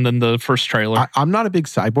version than the first trailer. I'm not a big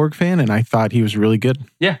Cyborg fan, and I thought he was really good.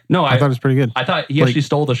 Yeah, no, I thought it was pretty good. I thought he actually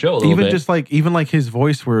stole the show a little bit. Even his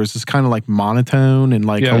voice, where it was just kind of monotone and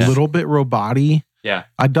a little bit robot-y. Yeah,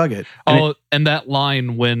 I dug it. And that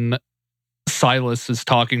line when Silas is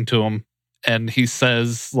talking to him, and he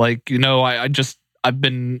says, I've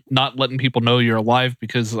been not letting people know you're alive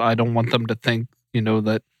because I don't want them to think,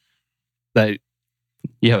 that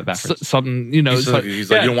you have it backwards. Something, he's like, you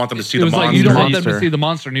don't want them to see the monster. You don't want them to see the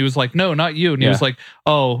monster. And he was like, no, not you. And he was like,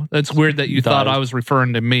 oh, that's weird that you thought I was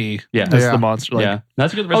referring to me as the monster.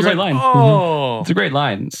 That's a great line. Oh, it's a great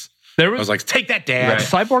line. I was like, take that, Dad. Right.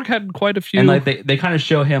 Cyborg had quite a few. And they kind of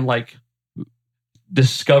show him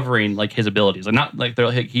discovering his abilities.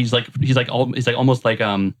 He's almost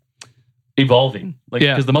evolving,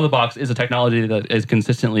 because the mother box is a technology that is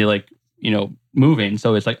consistently moving,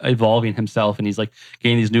 so it's evolving himself, and he's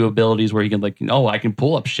gaining these new abilities where he can I can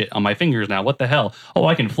pull up shit on my fingers now, what the hell,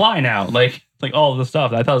 I can fly now, all of the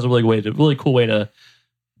stuff. I thought it was a really cool way to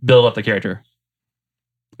build up the character.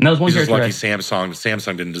 And that was one character. Lucky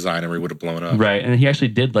Samsung didn't design him, or he would have blown up. Right, and he actually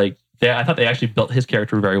did I thought they actually built his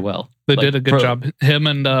character very well. They did a good job. Him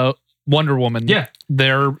and Wonder Woman. Yeah,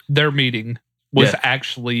 their meeting. was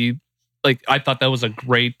actually like, I thought that was a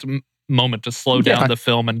great moment to slow down the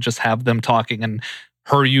film and just have them talking and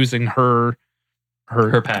her using her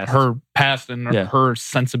past and her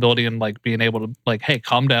sensibility and like being able to like, hey,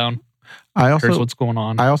 calm down. Here's what's going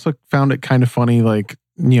on. I also found it kind of funny, like,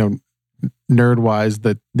 nerd wise,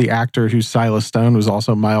 that the actor who's Silas Stone was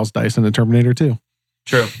also Miles Dyson in Terminator 2.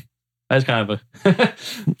 True. That's kind of a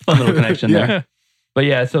fun little connection there. But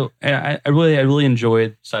yeah, so I really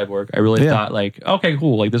enjoyed Cyborg. I really thought like, okay,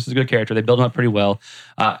 cool. Like this is a good character. They built him up pretty well.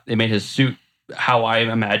 They made his suit how I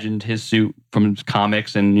imagined his suit from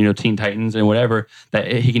comics and Teen Titans and whatever,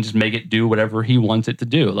 that he can just make it do whatever he wants it to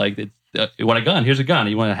do. Like you want a gun? Here's a gun.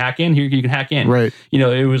 You want to hack in? Here you can hack in. Right.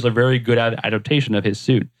 It was a very good adaptation of his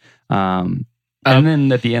suit. And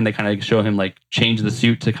then at the end, they kind of show him like change the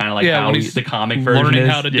suit to kind of like how the comic version learning is.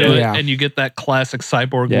 How to do it, and you get that classic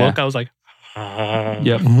Cyborg look. I was like,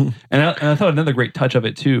 yep. And I thought another great touch of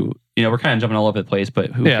it too. We're kind of jumping all over the place,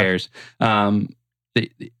 but who cares?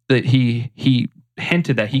 That he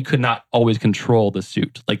hinted that he could not always control the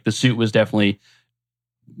suit. Like the suit was definitely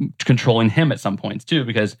controlling him at some points too,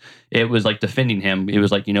 because it was like defending him. It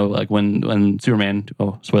was like like when Superman,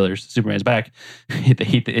 spoilers, Superman's back.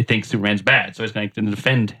 It thinks Superman's bad, so it's going to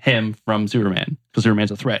defend him from Superman because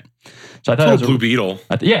Superman's a threat. So I thought it was Blue Beetle.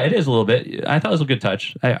 It is a little bit. I thought it was a good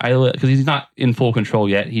touch. Because he's not in full control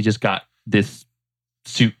yet. He just got this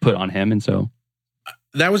suit put on him, and so.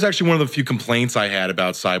 That was actually one of the few complaints I had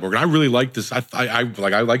about Cyborg. And I really like this. I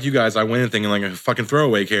like you guys. I went in thinking like a fucking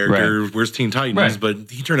throwaway character. Right. Where's Teen Titans? Right.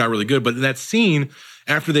 But he turned out really good. But in that scene,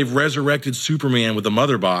 after they've resurrected Superman with the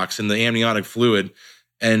mother box and the amniotic fluid,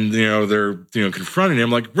 and they're confronting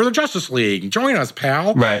him like, we're the Justice League. Join us,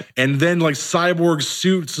 pal. Right. And then like Cyborg's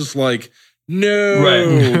suit's just like,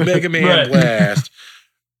 no, Mega Man blast.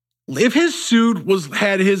 If his suit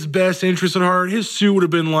had his best interest at heart, his suit would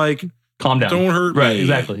have been like, calm down. Don't hurt me. Right,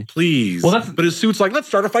 exactly. Please. But his suit's like, let's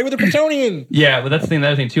start a fight with a Kryptonian. Yeah, but that's the thing. The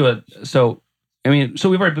other thing too. So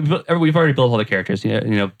we've already built all the characters.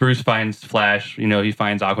 Bruce finds Flash. He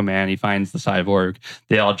finds Aquaman. He finds the Cyborg.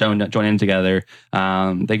 They all join in together.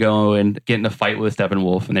 They go and get in a fight with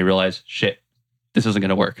Steppenwolf, and they realize, shit, this isn't going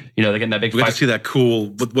to work. They get in that big fight. We get to see that cool.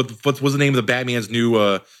 What was the name of the Batman's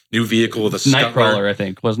new vehicle? The Nightcrawler, I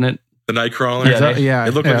think, wasn't it? The Nightcrawler? Yeah,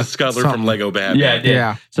 it looked like a scuttler from Lego Batman. Yeah, it did.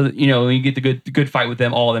 Yeah. So, when you get the good fight with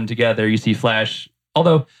them, all of them together, you see Flash.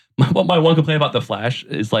 Although, my one complaint about the Flash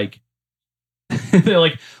is like, they're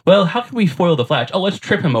like, well, how can we foil the Flash? Oh, let's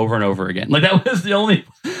trip him over and over again. Like, that was the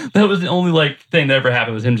only like thing that ever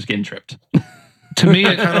happened was him just getting tripped. To me,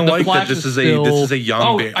 I kind of like that this is a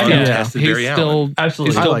young, untested Barry Allen.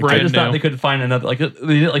 Absolutely. He's still I just thought they could find another, like, they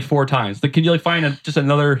did it like 4 times. Like, can you like find just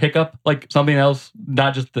another hiccup, like something else,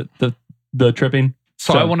 not just the tripping?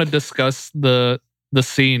 So I want to discuss the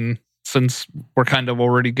scene, since we're kind of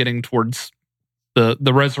already getting towards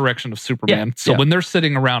the resurrection of Superman. When they're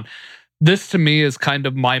sitting around, this to me is kind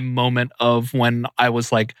of my moment of when I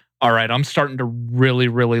was like, all right, I'm starting to really,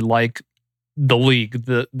 really like the League,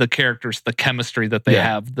 the characters, the chemistry that they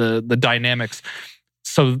have, the dynamics.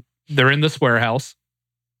 So they're in this warehouse.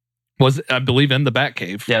 I believe in the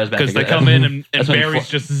Batcave. Yeah, because they come in and Barry's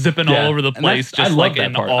just zipping all over the place. Just I like that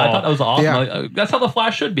in part. awe. I thought that was awesome. Yeah. That's how the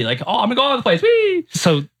Flash should be. Like, I'm gonna go all over the place. Whee!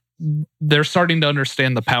 So they're starting to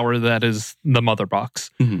understand the power that is the mother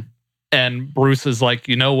box. Mm-hmm. And Bruce is like,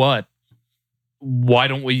 you know what? Why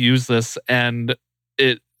don't we use this? And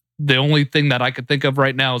the only thing that I could think of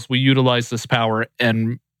right now is we utilize this power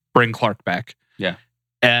and bring Clark back. Yeah.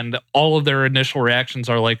 And all of their initial reactions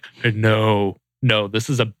are like, no, this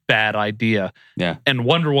is a bad idea. Yeah. And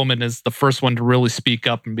Wonder Woman is the first one to really speak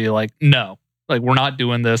up and be like, no, like, we're not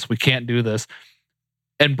doing this. We can't do this.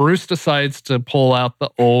 And Bruce decides to pull out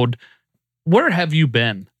the old, where have you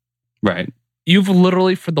been? Right. You've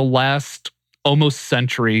literally, for the last almost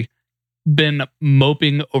century, been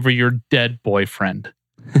moping over your dead boyfriend.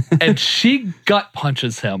 And she gut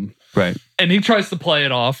punches him. Right. And he tries to play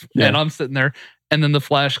it off. Yeah. And I'm sitting there. And then the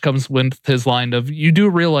Flash comes with his line of, you do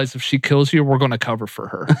realize if she kills you, we're going to cover for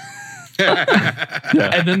her.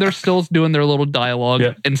 And then they're still doing their little dialogue.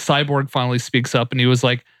 Yeah. And Cyborg finally speaks up and he was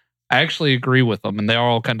like, I actually agree with them. And they're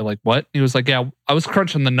all kind of like, what? He was like, yeah, I was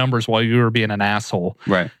crunching the numbers while you were being an asshole.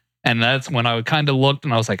 Right. And that's when I kind of looked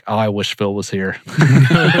and I was like, oh, I wish Phil was here.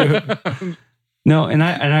 No, and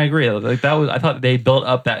I agree. Like that was, I thought they built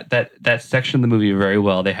up that section of the movie very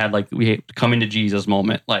well. They had like we coming to Jesus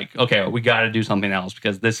moment. Like, okay, we got to do something else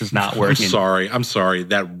because this is not working. I'm sorry.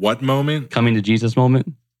 That what moment? Coming to Jesus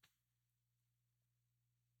moment.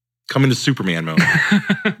 Coming to Superman moment.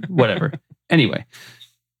 Whatever. Anyway,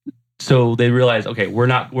 so they realize, okay, we're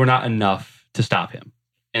not enough to stop him.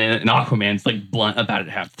 And Aquaman's like blunt about it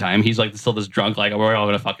half the time. He's like still this drunk, like we're all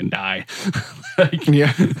gonna fucking die. Like,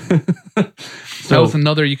 Yeah. That was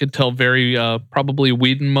another, you could tell, very probably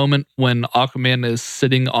Whedon moment when Aquaman is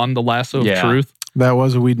sitting on the lasso of truth. That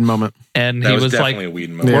was a Whedon moment. And That he was was like, definitely a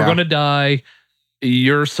Whedon moment. we're going to die.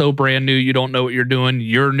 You're so brand new. You don't know what you're doing.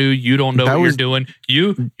 You're new. You don't know what you're doing.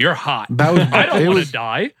 You're hot. That was, I don't want to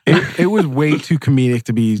die. It was way too comedic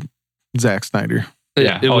to be Zack Snyder.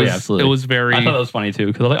 Yeah. It was, absolutely. It was very... I thought that was funny too.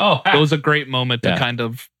 Because I was like, it was a great moment to kind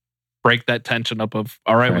of break that tension up of,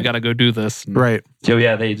 all right, we got to go do this. And right. So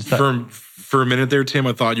yeah, they just... For a minute there, Tim,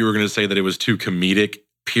 I thought you were going to say that it was too comedic,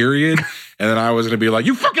 period. And then I was going to be like,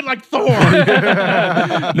 you fucking like Thor.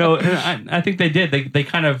 No, I think they did. They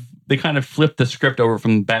kind of flipped the script over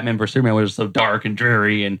from Batman vs Superman, which was so dark and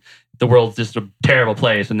dreary, and the world's just a terrible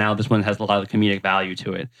place. And now this one has a lot of comedic value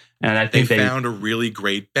to it. And I think they found a really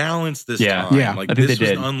great balance this time. Yeah, like I think this they was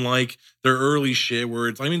did. unlike their early shit where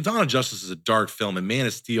it's. I mean, Dawn of Justice is a dark film, and Man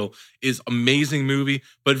of Steel is amazing movie,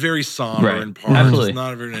 but very somber and parts. Absolutely. It's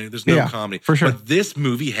not very. There's no comedy for sure. But this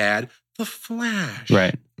movie had The Flash.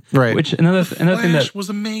 right. Which another thing that was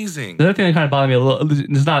amazing. The other thing that kind of bothered me a little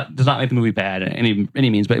does not make the movie bad at any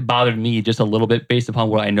means, but it bothered me just a little bit based upon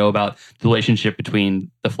what I know about the relationship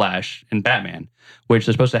between the Flash and Batman, which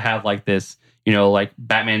they're supposed to have like this, like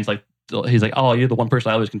Batman's like he's like, oh, you're the one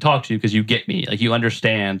person I always can talk to because you get me, like you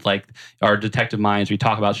understand, like our detective minds. We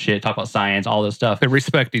talk about shit, talk about science, all this stuff. They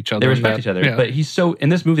respect each other. They respect each other. Yeah. But he's so in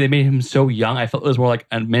this movie they made him so young. I felt it was more like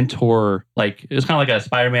a mentor, like it was kind of like a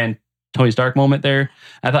Spider-Man Tony Stark moment there.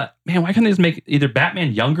 I thought, man, why can't they just make either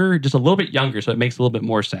Batman younger, just a little bit younger, so it makes a little bit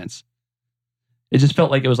more sense? It just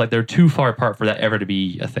felt like it was like they're too far apart for that ever to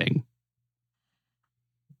be a thing.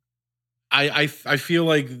 I feel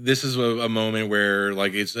like this is a moment where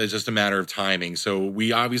like it's just a matter of timing. So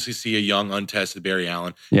we obviously see a young, untested Barry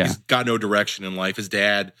Allen. Yeah. He's got no direction in life. His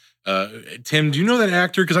dad, Tim, do you know that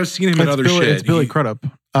actor? Because I've seen him in other shit. It's Billy Crudup.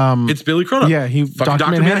 It's Billy Crudup. Yeah, he fucking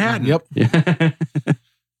Dr. Manhattan. Yep. Yeah.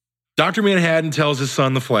 Dr. Manhattan tells his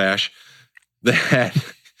son, the Flash, that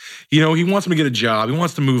he wants him to get a job. He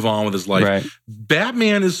wants to move on with his life. Right.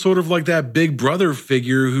 Batman is sort of like that big brother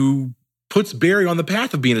figure who puts Barry on the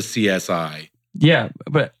path of being a CSI. Yeah,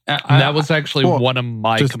 but that was actually one of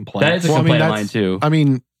my complaints. That is a complaint of mine too. I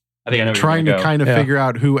mean, I think I know trying to kind of figure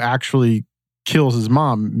out who actually kills his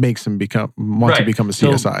mom makes him want to become a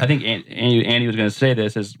CSI. So I think Andy was going to say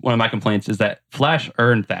this as one of my complaints is that Flash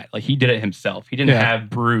earned that. Like he did it himself. He didn't have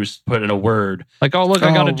Bruce put in a word. Like, oh look,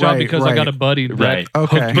 I got a job because I got a buddy that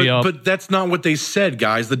hooked me up. But that's not what they said,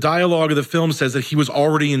 guys. The dialogue of the film says that he was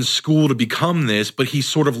already in school to become this, but he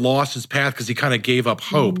sort of lost his path because he kind of gave up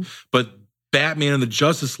hope. But Batman and the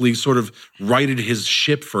Justice League sort of righted his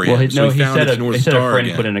ship for him. Well, he found his North Star a friend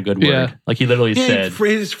again. put in a good word. Yeah. Like he literally said.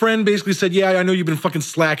 His friend basically said, yeah, I know you've been fucking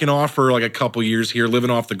slacking off for like a couple years here, living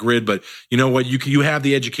off the grid, but you know what? You have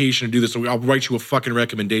the education to do this, so I'll write you a fucking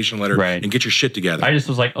recommendation letter and get your shit together. I just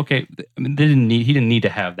was like, okay, I mean, he didn't need to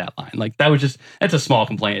have that line. Like that was that's a small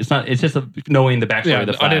complaint. It's just knowing the backstory of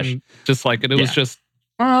the Flash. I didn't dislike it. It was just,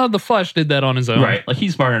 the Flash did that on his own. Right. Like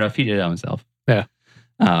he's smart enough. He did it on himself. Yeah.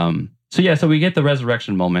 So we get the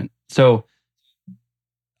resurrection moment. So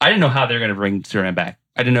I didn't know how they're going to bring Superman back.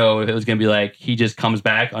 I didn't know if it was going to be like he just comes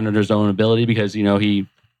back under his own ability because they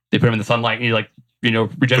put him in the sunlight and he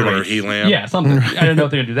regenerates. Heat lamp. Yeah, something. I didn't know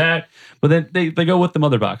if they're going to do that, but then they go with the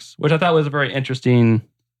mother box, which I thought was a very interesting.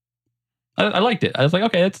 I liked it. I was like,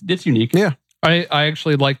 okay, it's unique. Yeah, I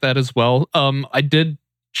actually like that as well. I did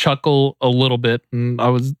chuckle a little bit, and I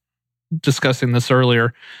was discussing this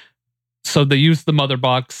earlier. So they use the mother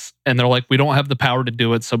box and they're like, we don't have the power to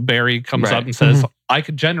do it. So Barry comes up and says, I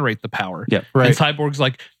could generate the power. Yeah, right. And Cyborg's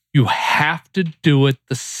like, you have to do it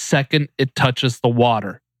the second it touches the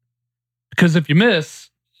water. Because if you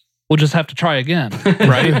miss, we'll just have to try again.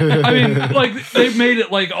 Right? I mean, like they made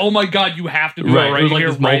it like, oh my God, you have to do it right like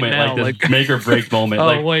here, this right moment, now. like this make or break moment.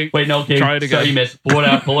 Oh, wait, no, okay, try it again. Sorry, you missed. Pull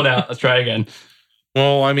it out. Let's try again.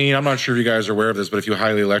 Well, I mean, I'm not sure if you guys are aware of this, but if you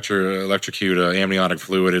highly electrocute amniotic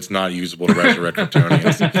fluid, it's not usable to resurrect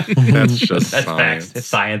Kryptonians. That's just That's science. facts. It's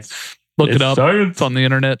science. Look it's it up. Science. It's on the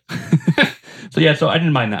internet. So I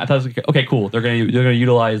didn't mind that. I thought it was okay, cool. They're gonna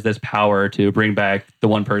utilize this power to bring back the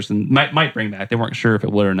one person. Might bring back. They weren't sure if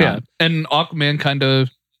it would or not. Yeah, and Aquaman kind of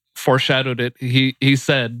foreshadowed it. He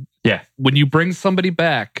said, yeah, when you bring somebody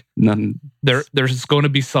back, there's going to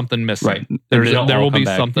be something missing. Right. There will be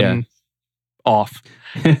something off.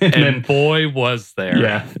 And then boy was there.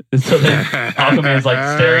 Yeah. So then Aquaman's like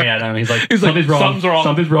staring at him. He's like, something's wrong. Something's wrong.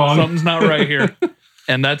 Something's wrong. Something's not right here.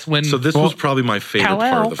 And that's when... So this was probably my favorite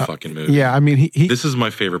part of the fucking movie. Yeah, I mean, this is my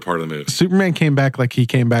favorite part of the movie. Superman came back like he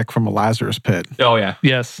came back from a Lazarus pit. Oh, yeah.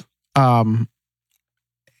 Yes. And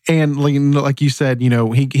like you said,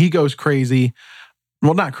 he goes crazy.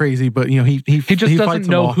 Well, not crazy, but he just doesn't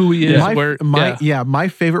know who he is. My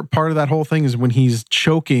favorite part of that whole thing is when he's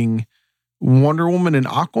choking Wonder Woman and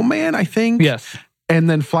Aquaman, I think. Yes. And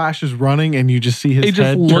then Flash is running, and you just see his head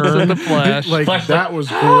just looks turn. at the Flash. That was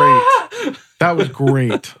great. That was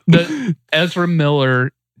great. Ezra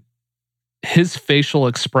Miller, his facial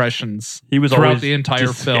expressions he was throughout the entire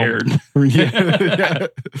film.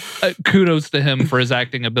 Kudos to him for his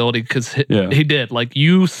acting ability, because he did. Like,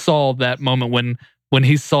 you saw that moment when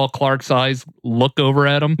he saw Clark's eyes look over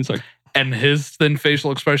at him, and his then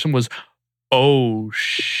facial expression was, oh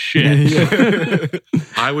shit.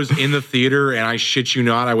 I was in the theater, and I shit you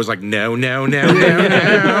not, I was like, no.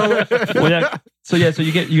 So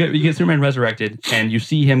you get Superman resurrected, and you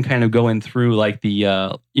see him kind of going through like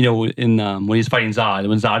the when he's fighting Zod.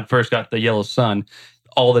 When Zod first got the yellow sun,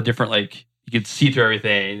 all the different you could see through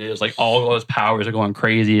everything. It was like all his powers are going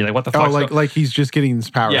crazy. Like, what the fuck? Like he's just getting his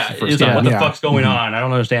powers. Yeah, it's like, what the fuck's going on? I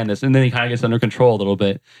don't understand this. And then he kind of gets under control a little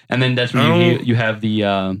bit, and then that's when you have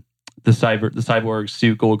the cyborg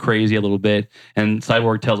suit go crazy a little bit, and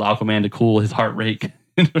Cyborg tells Aquaman to cool his heart rate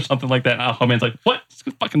or something like that. Aquaman's like, what?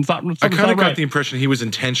 Fucking something. I kind of got the impression he was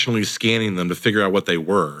intentionally scanning them to figure out what they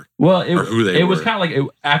were. Well, or who they were. It was kind of like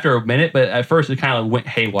after a minute, but at first it kind of went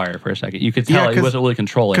haywire for a second. You could tell he wasn't really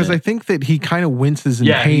controlling it. Because I think that he kind of winces in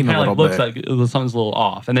pain a little bit. Looks like something's a little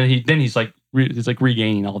off, and then he's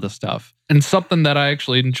regaining all this stuff. And something that I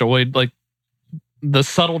actually enjoyed, like the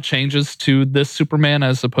subtle changes to this Superman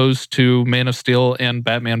as opposed to Man of Steel and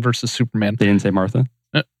Batman versus Superman. They didn't say Martha?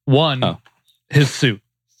 His suit.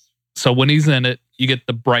 So when he's in it, you get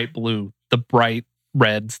the bright blue, the bright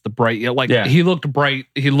reds, the bright he looked bright.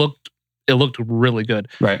 It looked really good.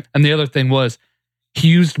 Right. And the other thing was he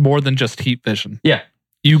used more than just heat vision. Yeah.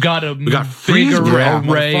 You got a bigger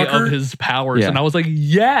array of his powers. Yeah. And I was like,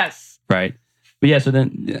 yes. Right. But yeah, so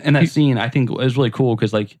then in that scene, I think it was really cool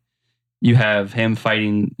because you have him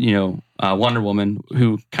fighting, Wonder Woman,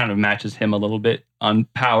 who kind of matches him a little bit on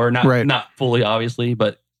power. Not fully, obviously,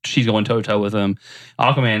 but she's going toe-to-toe with him.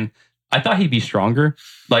 Aquaman, I thought he'd be stronger.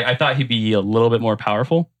 I thought he'd be a little bit more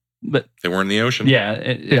powerful. But they were in the ocean. Yeah.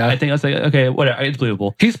 I think I was like, okay, whatever. It's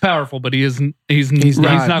believable. He's powerful, but he's not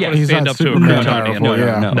going to stand up to a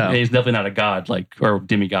Kryptonian. No. He's definitely not a god, or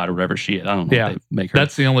demigod or whatever she is. I don't know what they make her.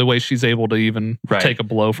 That's the only way she's able to even take a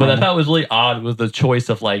blow from him. But I thought it was really odd was the choice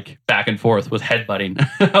of back and forth with headbutting.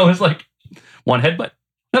 I was like, one headbutt,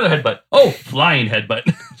 another headbutt. Oh, flying headbutt.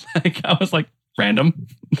 I was like, random.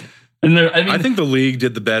 And I think the League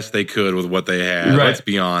did the best they could with what they had. Right. Let's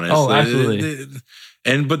be honest. Oh, absolutely.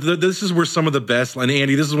 This is where some of the best, and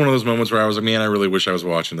Andy, this is one of those moments where I was like, man, I really wish I was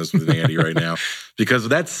watching this with Andy right now, because of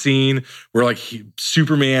that scene where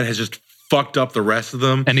Superman has just fucked up the rest of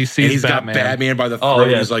them, and he's got Batman by the throat.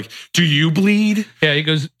 And he's like, "Do you bleed?" Yeah, he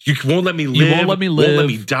goes, "You won't let me live. You won't let me live. Won't let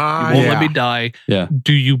me die. You won't let me die. Yeah.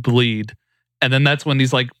 Do you bleed?" And then that's when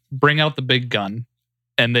he's like, "Bring out the big gun,"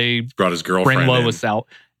 and they brought his girlfriend. Bring Lois out,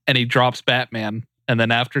 and he drops Batman, and then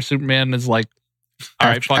after Superman is like, all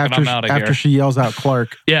right, fucking, I'm out of here. After she yells out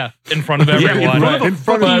Clark. Yeah, in front of everyone. in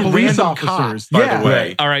front of police officers. By the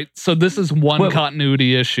way. All right, so this is one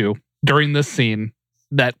continuity issue during this scene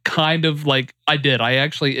that kind of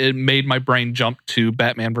it made my brain jump to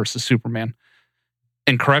Batman versus Superman.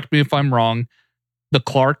 And correct me if I'm wrong, the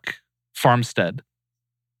Clark farmstead.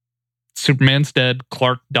 Superman's dead,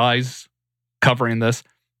 Clark dies covering this.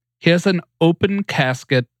 He has an open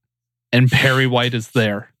casket and Perry White is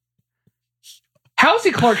there. How is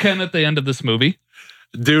he Clark Kent at the end of this movie?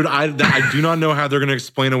 Dude, I do not know how they're going to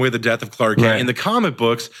explain away the death of Clark Kent. Right. In the comic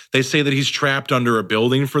books, they say that he's trapped under a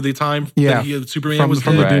building for the time that Superman was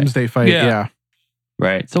from the Doomsday fight. Yeah.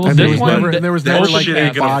 Right. So there was never a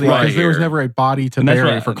body because there was never a body to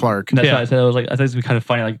bury for Clark. That's why I said I thought it was kind of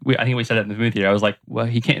funny. I think we said it in the movie theater. I was like, well,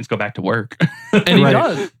 he can't just go back to work, and he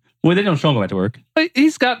does. Well, they don't show him go back to work.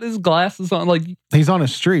 He's got his glasses on, he's on a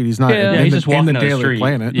street. He's not. He's just walking in the down the Daily street.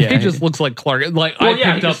 Planet. Yeah, he just looks like Clark. I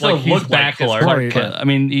picked up he's back as Clark Kent. I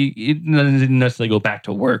mean, he doesn't necessarily go back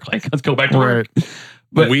to work. Let's go back to work.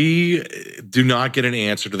 But we do not get an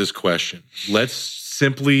answer to this question. Let's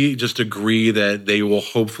simply just agree that they will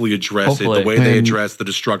hopefully address it the way they address the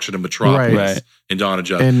destruction of Metropolis in Dawn of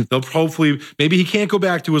Justice. And they'll hopefully, maybe he can't go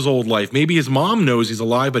back to his old life. Maybe his mom knows he's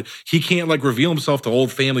alive, but he can't reveal himself to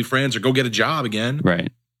old family friends or go get a job again.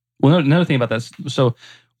 Right. Well, another thing about that. So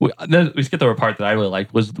Then we skipped over a part that I really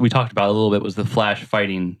liked. Was we talked about a little bit was the Flash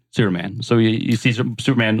fighting Superman. So you see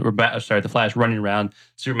Superman the Flash running around,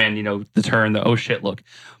 Superman, the turn, the oh shit look.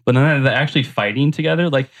 But then they're actually fighting together.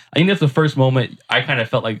 Like I think that's the first moment I kind of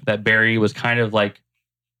felt like that Barry was kind of like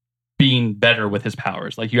being better with his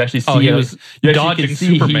powers. Like you actually see he was dodging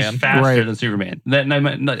Superman he's faster than Superman.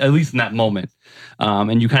 At least in that moment.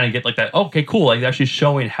 And you kind of get like that, okay, cool. Like actually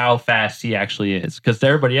showing how fast he actually is. Because to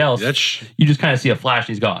everybody else, you just kind of see a flash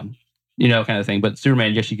and he's gone. Kind of thing. But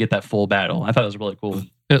Superman, you actually get that full battle. I thought it was really cool.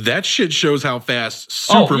 That shit shows how fast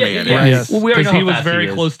Superman is. Yes. Well, because he was very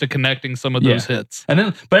close to connecting some of those hits. And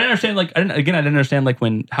then, but I understand, like, I didn't understand, like,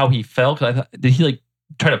 how he fell. Because I thought, did he, like,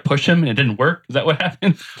 try to push him and it didn't work? Is that what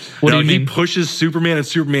happened? What do you mean? He pushes Superman and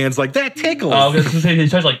Superman's like, that tickles. Oh, he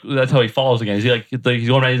tries, like, that's how he falls again. He's like, he's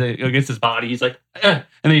going around, he's like, against his body. He's like, and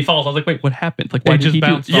then he falls. I was like, wait, what happened? Like, why did he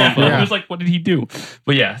bounce off? Yeah, I was like, what did he do?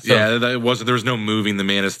 But yeah. So. Yeah, there was no moving the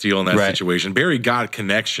Man of Steel in that situation. Barry got a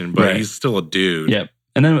connection, but he's still a dude. Yep.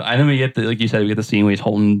 And then we get like you said, we get the scene where he's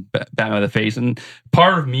holding Batman by the face, and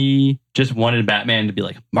part of me just wanted Batman to be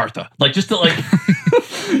like Martha, like just to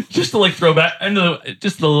throw back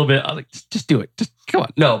just a little bit. I was like, just do it, just come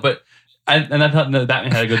on. No, but I thought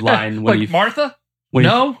Batman had a good line when like Martha.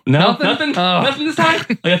 Nothing this time.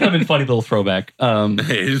 Like I thought it'd been a funny little throwback.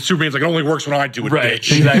 Superman's like, it only works when I do it,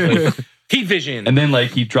 bitch. Exactly. Heat vision. And then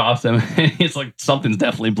like he drops him and it's like something's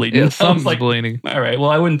definitely bleeding. Yeah, something's like bleeding. All right. Well,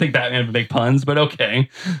 I wouldn't think Batman would make puns, but okay.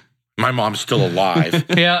 My mom's still alive.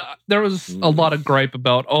 Yeah, there was a lot of gripe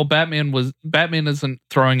about, Batman isn't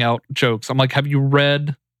throwing out jokes. I'm like, have you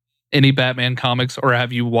read any Batman comics or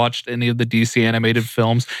have you watched any of the DC animated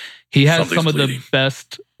films? He has some of the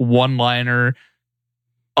best one-liner.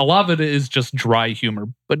 A lot of it is just dry humor,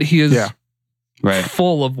 but he is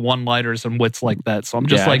full of one-liners and wits like that. So I'm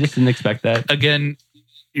just like, I just didn't expect that. Again,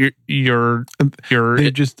 your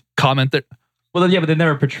just comment that. Well, yeah, but they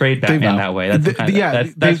never portrayed Batman that way.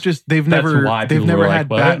 They've never had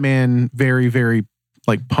Batman very, very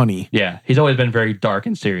like punny. Yeah, he's always been very dark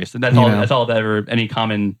and serious, and that's all that ever any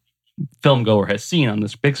common film goer has seen on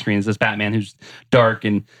this big screen is this Batman who's dark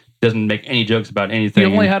and doesn't make any jokes about anything.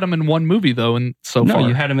 You only had him in one movie though, and so far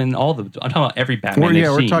you had him in all the. I'm talking about every Batman.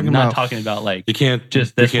 We're talking talking about like you can't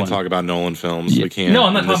just this. We can't talk about Nolan films. Yeah. We can't. No,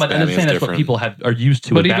 I'm not talking about. I'm saying that's what people are used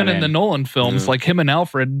to. But even in the Nolan films, like him and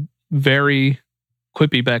Alfred, very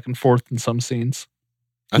quippy back and forth in some scenes.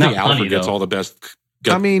 I think Alfred gets all the best.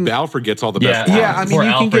 Alfred gets all the best. Yeah, I mean, or you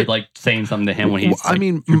Alfred can get like saying something to him when he's.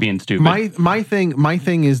 You're being stupid. My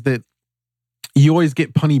thing is that you always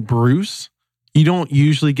get punny Bruce. You don't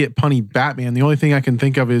usually get punny Batman. The only thing I can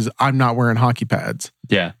think of is I'm not wearing hockey pads.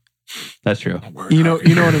 Yeah, that's true. You know what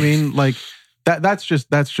I mean? Like that's just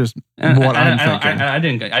what I'm thinking. I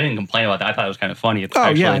didn't complain about that. I thought it was kind of funny.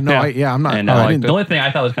 I'm not. And the only thing I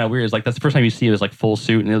thought was kind of weird is like that's the first time you see it was like full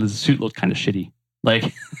suit, and the suit looked kind of shitty. Like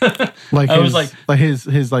I was like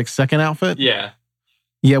his like second outfit.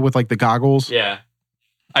 Yeah, with like the goggles. Yeah.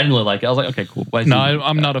 I didn't really like it. I was like, okay, cool.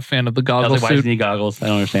 I'm not a fan of the goggles. I was like, why does he need goggles? I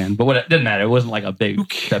don't understand. But it didn't matter. It wasn't like a big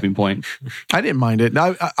stepping point. I didn't mind it.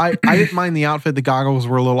 I didn't mind the outfit. The goggles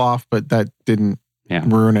were a little off, but that didn't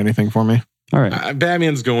ruin anything for me. All right.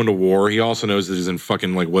 Batman's going to war. He also knows that he's in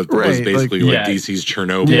fucking like what was basically like DC's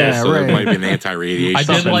Chernobyl. Yeah, so it might be an anti-radiation I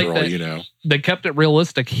did like syndrome, that they kept it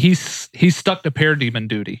realistic. He's stuck to parademon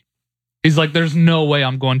duty. He's like, there's no way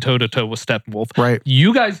I'm going toe-to-toe with Steppenwolf. Right.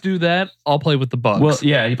 You guys do that, I'll play with the bugs. Well,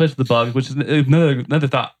 yeah, he plays with the bugs, which is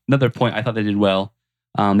another point I thought they did well.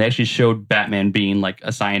 They actually showed Batman being like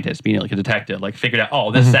a scientist, being like a detective, like figured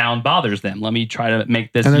out, this sound bothers them. Let me try to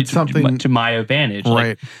make this to my advantage. Right.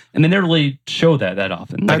 Like, and they never really show that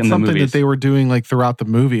often. That's like in something the movies. that they were doing like throughout the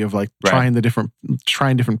movie of like trying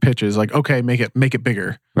different pitches. Like, okay, make it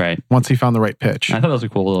bigger. Right. Once he found the right pitch. I thought that was a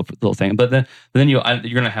cool little thing. But then you're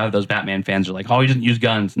going to have those Batman fans who are like, he doesn't use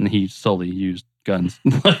guns. And he solely used guns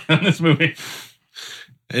in this movie.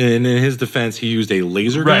 And in his defense, he used a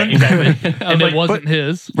laser gun. Right, exactly. And it wasn't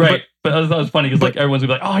his. Right. But I thought it was funny because like everyone's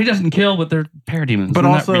gonna be like, he doesn't kill, but they're parademons. But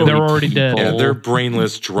also, they're already dead. Yeah, they're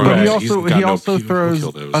brainless drones. But he also throws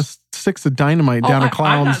a sticks of dynamite down a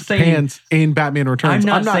clown's pants in Batman Returns.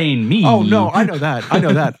 I'm not saying me. Oh no, I know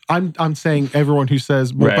that. I'm saying everyone who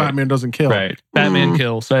says Batman doesn't kill. Right. Batman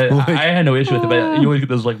kills. But I had no issue with it. But you always get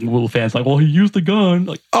those like little fans like, he used the gun.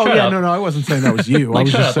 Like, no, I wasn't saying that was you. I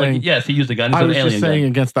was just saying, like, yes, he used the gun. I was just saying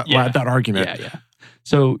against that argument. Yeah.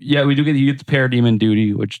 So we do get the parademon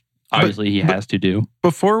duty, which obviously he has to do.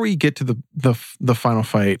 Before we get to the final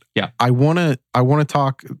fight, I want to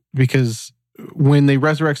talk because when they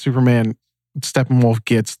resurrect Superman, Steppenwolf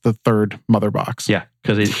gets the third mother box. Yeah,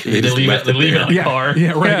 because they leave it in the car.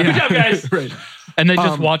 Yeah, right. Good job, guys. Right. And they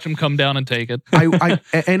just watch him come down and take it.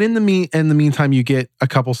 And in the meantime, you get a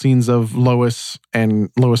couple scenes of Lois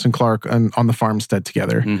and Clark on the farmstead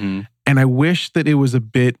together. Mm-hmm. And I wish that it was a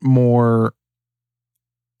bit more.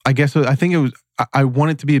 I think it was. I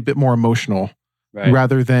want it to be a bit more emotional,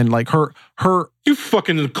 rather than like her. You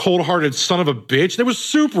fucking cold-hearted son of a bitch. That was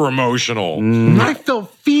super emotional. I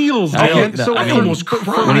felt feels. I almost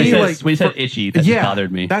cried. When he said itchy, that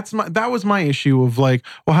bothered me. That was my issue of like,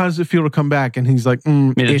 well, how does it feel to come back? And he's like,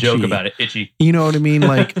 made a itchy. joke about it, itchy. You know what I mean?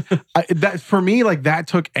 Like that for me, like that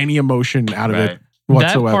took any emotion out of it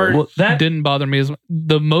whatsoever. That part didn't bother me as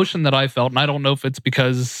the emotion that I felt, and I don't know if it's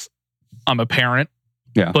because I'm a parent.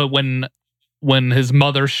 Yeah. But when his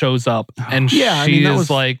mother shows up and she is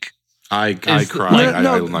like. I cried.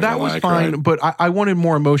 That was fine, but I wanted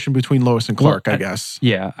more emotion between Lois and Clark, I guess.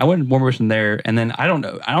 Yeah, I wanted more emotion there. And then I don't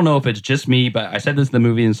know if it's just me, but I said this in the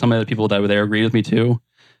movie and some of the people that were there agreed with me too.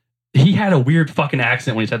 He had a weird fucking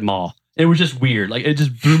accent when he said "ma." It was just weird. Like, it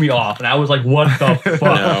just threw me off. And I was like, what the fuck?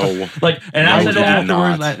 No. Like, and I said it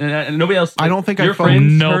afterwards, and nobody else. I don't think your I felt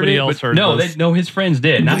friends nobody heard else it, heard but no, his friends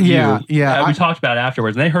did, not you. Yeah. We talked about it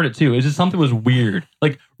afterwards, and they heard it too. It was just something was weird.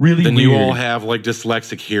 Like, really then weird. You all have, like,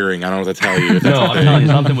 dyslexic hearing. I don't know what to tell you. No, I'm telling you,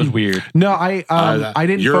 something was weird. No, I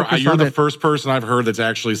didn't focus You're on the it. first person I've heard that's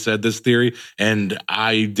actually said this theory, and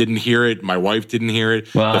I didn't hear it. My wife didn't hear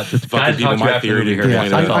it. Well, the fucking people in my theory didn't hear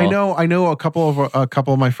it. I know a couple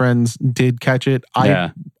of my friends did catch it.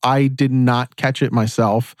 I did not catch it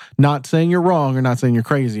myself. Not saying you're wrong or not saying you're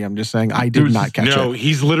crazy. I'm just saying I did not catch it. No,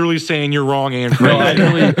 he's literally saying you're wrong and crazy. No, I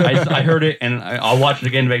heard it, and I'll watch it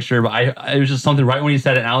again to make sure, but it was just something right when he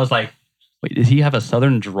said it, and I was like, wait, did he have a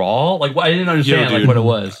southern drawl? Like, I didn't understand what it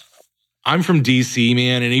was. I'm from DC,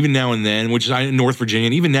 man, and even now and then, which is in North Virginia,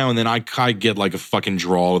 and even now and then I get like a fucking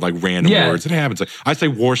drawl with like random words. It happens. Like, I say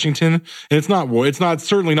Washington, and it's not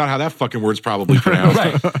certainly not how that fucking word's probably pronounced.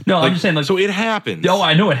 Right. No, I'm just saying, like, so it happens. Oh,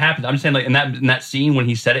 I know it happens. I'm just saying, like, in that scene when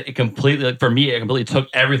he said it, it completely, like, for me, it completely took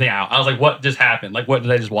everything out. I was like, what just happened? Like, what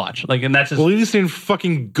did I just watch? Like, and that's just. Well, he was saying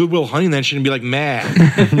fucking Goodwill Hunting that shouldn't be like mad.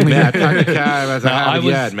 I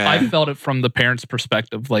felt it from the parents'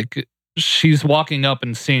 perspective. Like, she's walking up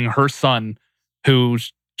and seeing her son who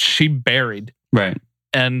she buried. Right.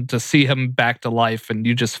 And to see him back to life, and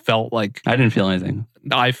you just felt like... I didn't feel anything.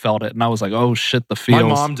 I felt it, and I was like, oh shit, the feels. My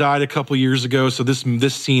mom died a couple years ago, so this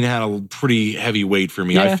scene had a pretty heavy weight for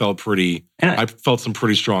me. Yeah. I felt some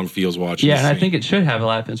pretty strong feels watching this and scene. I think it should have a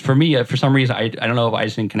lot of things. For me, for some reason, I don't know if I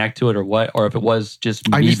just didn't connect to it or what, or if it was just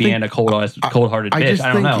me being a cold-hearted bitch.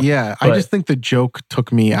 I don't know. Yeah, I just think the joke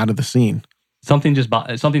took me out of the scene. Something I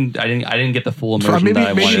didn't get the full immersion that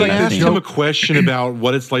I wanted. Maybe I asked him a question about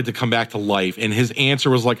what it's like to come back to life, and his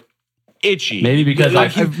answer was like, itchy. Maybe because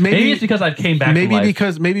maybe it's because I came back. Maybe to life.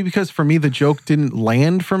 because for me the joke didn't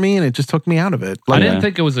land for me, and it just took me out of it. Like, I didn't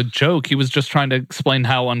think it was a joke. He was just trying to explain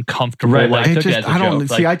how uncomfortable. Right, like, I took it as a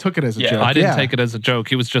joke. I took it as a joke. I didn't take it as a joke.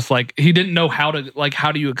 He was just like, he didn't know how to, like,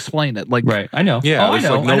 how do you explain it? Like, right, I know. Yeah, I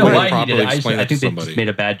know why he did it. I think they just made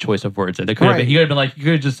a bad choice of words. They could have been, you could have been like, you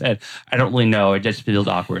could have just said, I don't really know. It just feels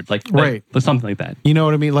awkward. Like something like that. You know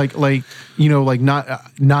what I mean? Like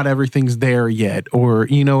not everything's there yet, or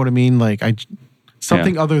you know what I mean? Like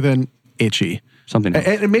something other than itchy. Something else.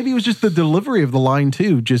 And maybe it was just the delivery of the line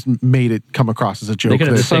too, just made it come across as a joke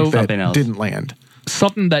that didn't land.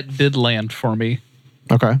 Something that did land for me.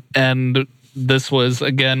 Okay. And this was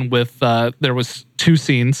again with there was two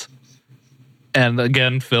scenes. And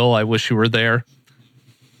again, Phil, I wish you were there.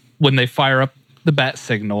 When they fire up the bat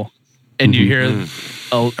signal and you hear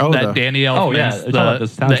that Danny Elfman's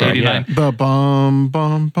the 89. The bum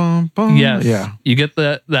bum bum bum. Yes. Yeah. You get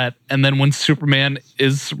that, and then when Superman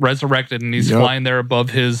is resurrected and he's flying there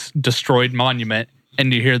above his destroyed monument,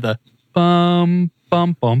 and you hear the bum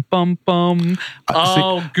bum bum bum bum.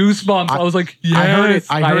 Goosebumps! I was like, yes,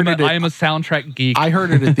 I heard it. I am a soundtrack geek. I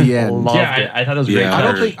heard it at the end. I thought it was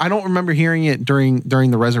great. I don't remember hearing it during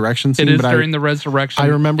the resurrection scene. It is during the resurrection. I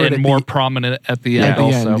remember it more prominent at the end.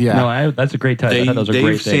 Also, no, that's a great touch. I thought that was a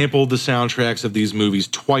great thing. They sampled the soundtracks of these movies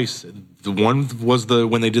twice. The one was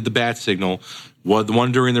when they did the bat signal, the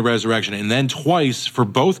one during the resurrection, and then twice for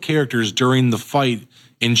both characters during the fight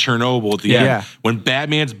in Chernobyl at the end. When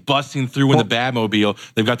Batman's busting through in the Batmobile,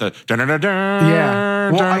 they've got the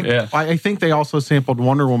I think they also sampled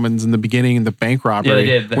Wonder Woman's in the beginning in the bank robbery. Yeah, they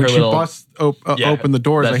did. When she busts open the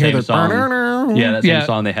doors, I hear the song. Yeah, that same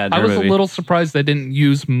song they had. I was a little surprised they didn't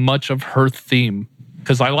use much of her theme,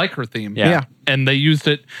 because I like her theme. Yeah. And they used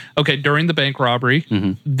it, during the bank robbery.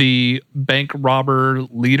 Mm-hmm. The bank robber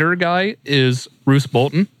leader guy is Bruce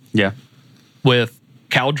Bolton. Yeah. With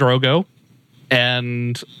Khal Drogo.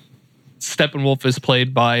 And Steppenwolf is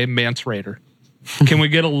played by Mance Rayder. Can we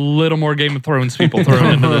get a little more Game of Thrones people thrown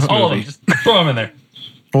into this All of them, movie? just throw them in there.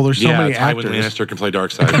 Well, there's so many Tywin actors. Lannister can play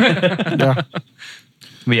Darkseid. Yeah.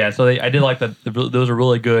 But yeah, so I did like that. Those are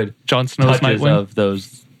really good Jon Snow's touches Nightwing. of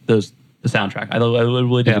the soundtrack. I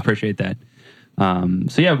really did appreciate that.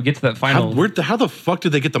 So yeah, we get to that final. How the fuck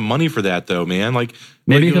did they get the money for that though, man? Like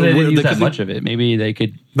Maybe like, because they didn't use that because much of it. Maybe they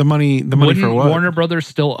could. The money Wouldn't for what? Warner Brothers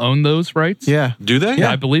still own those rights? Yeah. Do they?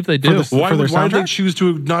 Yeah, I believe they do. For Why their did they soundtrack? choose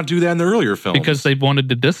to not do that in the earlier films? Because they wanted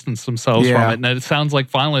to distance themselves Yeah. from it. And it sounds like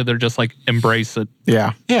finally they're just like, embrace it.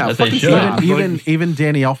 Yeah. yeah, As they fucking should. stop. Even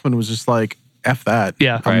Danny Elfman was just like, F that.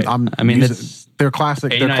 Yeah. Right. I mean, it's they're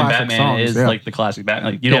classic. They're 89 classic Batman songs. is yeah. like the classic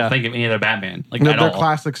Batman. Like, you don't think of any other Batman like No, at they're all.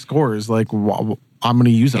 classic scores. Like I'm going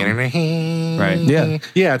to use them. Right. Yeah.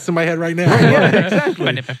 Yeah, it's in my head right now.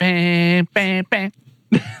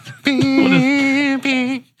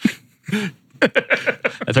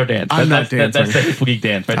 That's our dance. I'm not That's dancing. that geek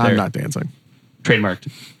dance right there. I'm not dancing.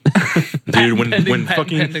 Trademarked. Dude, when Patent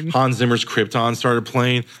fucking pending. Hans Zimmer's Krypton started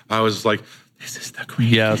playing, I was like, this is the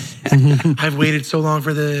greatest. Yes. I've waited so long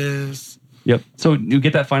for this. Yep. So you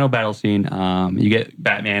get that final battle scene. You get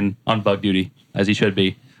Batman on bug duty, as he should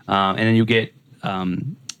be. And then you get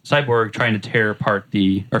Cyborg trying to tear apart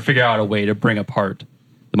or figure out a way to bring apart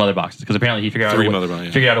the mother boxes. Because apparently he figured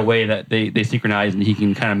out a way that they synchronize and he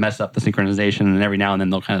can kind of mess up the synchronization, and every now and then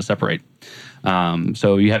they'll kind of separate.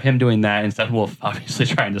 So you have him doing that, and Steppenwolf obviously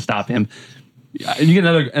trying to stop him. You get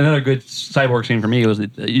another good Cyborg scene for me. Was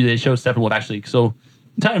that they show Steppenwolf actually. So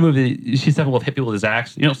the entire movie, you see Steppenwolf hit people with his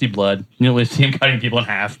axe. You don't see blood. You don't really see him cutting people in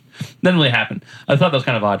half. Doesn't really happen. I thought that was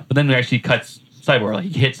kind of odd. But then he actually cuts Cyborg. Like,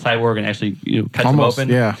 he hits Cyborg and actually cuts Almost, him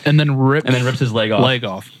open. yeah. And then rips his leg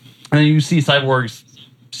off. And then you see Cyborg's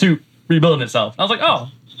suit rebuilding itself. I was like, oh,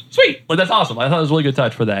 sweet. Like, that's awesome. I thought it was a really good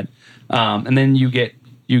touch for that. And then you get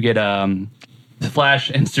Flash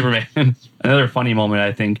and Superman. Another funny moment,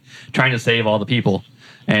 I think, trying to save all the people.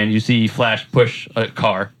 And you see Flash push a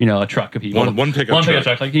car, a truck of people. One pickup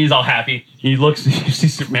truck. Like, he's all happy. He looks, you see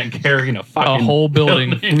Superman carrying a fucking whole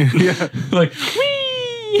building. Yeah. Like,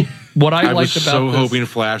 whee! What I I was liked about so this, hoping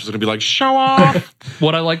Flash was going to be like, show off.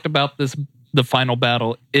 what I liked about the final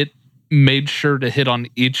battle, it made sure to hit on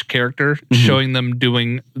each character, showing them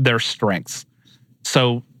doing their strengths.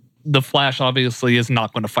 So the Flash obviously is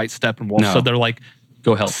not going to fight Steppenwolf. No. So they're like,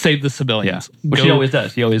 Go help. save the civilians. Which he always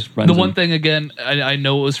does. He always runs. The one thing, again, I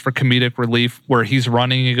know it was for comedic relief, where he's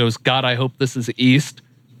running, he goes, God, I hope this is east.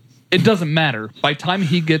 It doesn't matter. By the time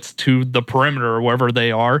he gets to the perimeter or wherever they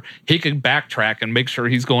are, he can backtrack and make sure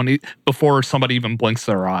he's going before somebody even blinks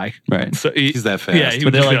their eye. Right. So He's that fast. Yeah, he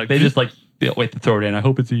But would they just be just wait to throw it in. I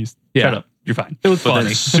hope it's east. Yeah. Shut up. You're fine. it was But funny.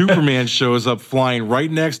 then Superman shows up flying right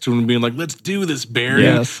next to him and being like, let's do this, Barry.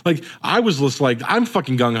 Yes. Like, I was just like, I'm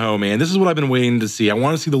fucking gung-ho, man. This is what I've been waiting to see. I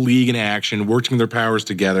want to see the League in action, working their powers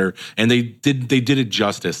together. And they did it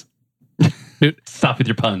justice. Stop with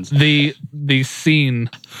your puns. The scene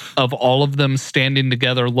of all of them standing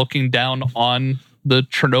together, looking down on the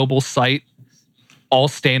Chernobyl site, all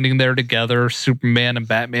standing there together. Superman and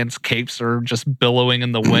Batman's capes are just billowing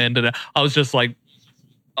in the wind, and I was just like,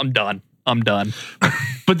 I'm done.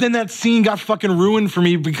 But then that scene got fucking ruined for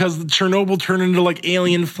me because Chernobyl turned into like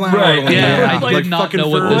alien flower. Right, land. yeah, I did not know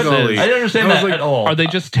what this Ferngully. is. I didn't understand I was that like, at all. Are they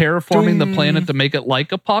just terraforming the planet to make it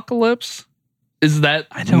like Apocalypse? Is that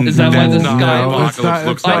don't is that why That's this not guy? what it's not- Apocalypse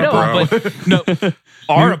looks it's I like, know, bro. but no,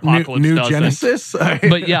 our Apocalypse New doesn't. Genesis.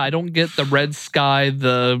 But yeah, I don't get the red sky,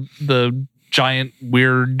 the giant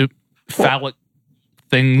weird phallic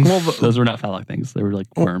things. Those were not phallic things. They were like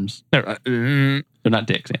worms. They're not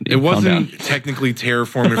dicks, Andy. It Calm wasn't down. technically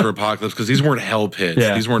terraforming for Apocalypse because these weren't hell pits.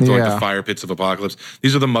 Yeah. These weren't like Yeah. the fire pits of Apocalypse.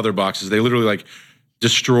 These are the mother boxes. They literally like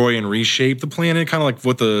destroy and reshape the planet, kind of like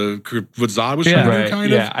what Zod was trying to Right. do,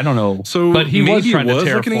 kind Yeah, of. I don't know. So But he was maybe trying it to was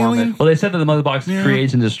like an terraform alien. it. Well, they said that the mother box Yeah.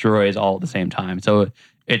 creates and destroys all at the same time. So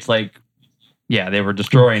it's like, yeah, they were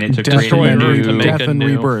destroying it to Death create Destroy a and, Earth new. to make death a and new-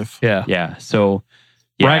 rebirth. Yeah. Yeah. So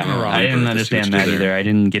yeah, Ragnarok. I didn't Rebirth, understand I see that what you did either. I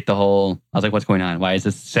didn't get the whole. I was like, what's going on? Why is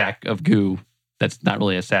this sack of goo that's not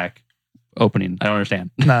really a sack opening? I don't understand.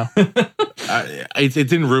 No. It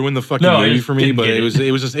didn't ruin the fucking No, I movie just for me, didn't but get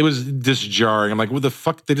it was just jarring. I'm like, what the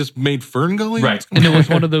fuck? They just made Ferngully? Right. And it was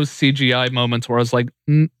one of those CGI moments where I was like,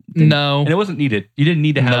 no. And it wasn't needed. You didn't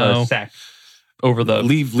need to have No. a sack over the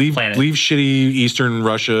leave planet. shitty Eastern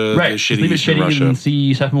Russia, right. the Just shitty leave it Eastern shitty Russia. and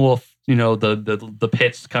see Steppenwolf. The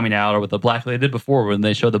pits coming out, or with the black they did before when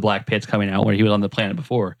they showed the black pits coming out where he was on the planet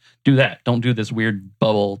before. Do that. Don't do this weird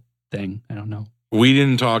bubble thing. I don't know. We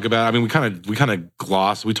didn't talk about. I mean, we kind of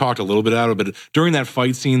glossed. We talked a little bit about it, but during that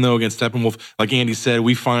fight scene though against Steppenwolf, like Andy said,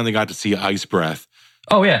 we finally got to see Ice Breath.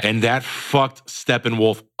 Oh yeah. And that fucked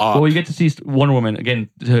Steppenwolf up. Well, you get to see Wonder Woman again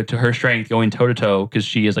to her strength going toe to toe because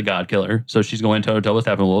she is a god killer. So she's going toe to toe with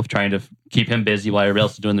Steppenwolf, trying to keep him busy while everybody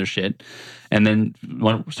else is doing their shit. And then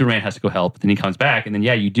Superman has to go help. Then he comes back, and then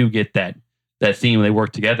you do get that scene where they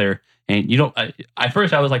work together. And you don't. At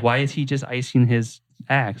first, I was like, why is he just icing his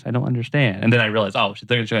axe? I don't understand. And then I realized,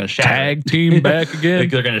 they're going to shatter Tag team back again. Like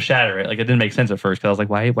they're going to shatter it. Like it didn't make sense at first because I was like,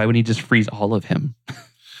 why wouldn't he just freeze all of him?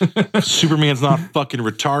 Superman's not fucking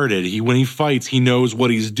retarded. When he fights, he knows what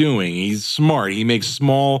he's doing. He's smart. He makes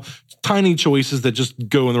small, tiny choices that just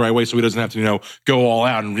go in the right way, so he doesn't have to, go all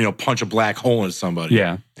out and punch a black hole into somebody.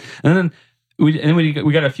 Yeah, and then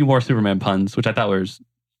we got a few more Superman puns, which I thought was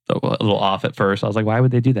a little off at first. I was like, why would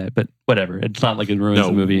they do that? But whatever. It's not like it ruins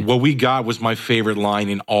the movie. What we got was my favorite line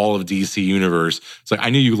in all of DC Universe. It's like, I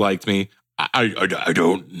knew you liked me. I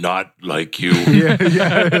don't not like you. Yeah.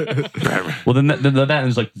 Well, then that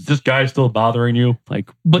is like, is this guy still bothering you? Like,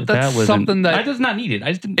 but that's something that does not need it. I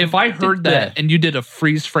just didn't. If I heard that and you did a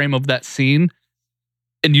freeze frame of that scene,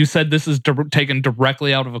 and you said this is taken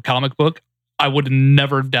directly out of a comic book, I would have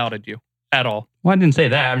never doubted you at all. Well, I didn't say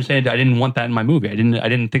that. I'm just saying I didn't want that in my movie. I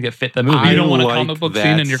didn't think it fit the movie. You don't want a comic book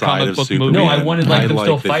scene in your comic book movie. No, I wanted them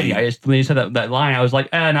still fighting. When you said that line, I was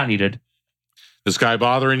like, not needed. This guy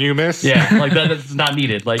bothering you, miss? Yeah, like that's not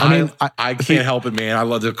needed. Like I can't help it, man. I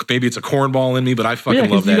love it. Maybe it's a cornball in me, but I fucking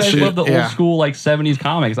love that shit. You guys love the old school 70s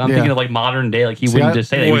comics. I'm thinking of modern day. Like he wouldn't just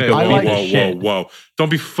say that. Whoa. Don't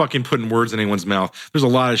be fucking putting words in anyone's mouth. There's a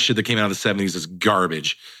lot of shit that came out of the 70s that's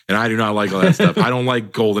garbage, and I do not like all that stuff. I don't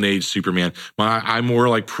like Golden Age Superman. I'm more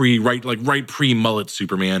like pre-mullet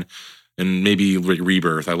Superman. And maybe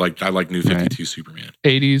Rebirth. I like New 52 Superman.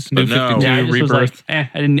 80s, New 52, Rebirth.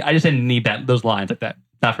 I just didn't need those lines like that.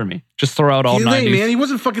 Not for me. Just throw out all 90s. Man, he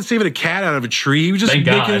wasn't fucking saving a cat out of a tree. He was just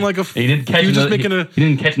making like a... He didn't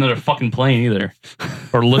catch another fucking plane either.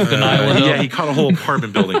 Or lift an island up. Yeah, he caught a whole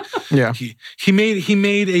apartment building. Yeah. He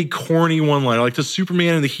made a corny one-liner. Like to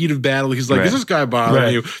Superman in the heat of battle, he's like, is this guy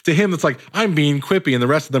bothering you? To him, it's like, I'm being quippy. And the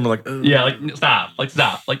rest of them are like... Yeah, stop.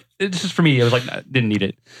 Like, it's just for me, it was like, I didn't need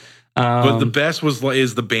it. But the best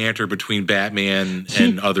is the banter between Batman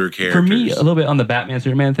and other characters. For me, a little bit on the Batman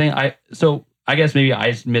Superman thing. I guess maybe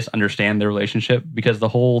I misunderstand the relationship because the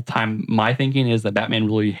whole time my thinking is that Batman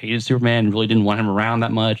really hated Superman, really didn't want him around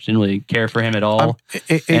that much, didn't really care for him at all.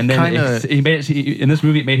 And then in this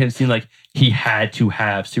movie, it made him seem like he had to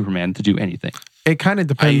have Superman to do anything. It kind of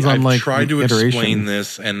depends on I've tried to explain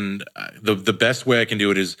this, and the best way I can do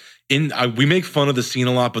it is we make fun of the scene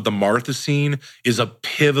a lot, but the Martha scene is a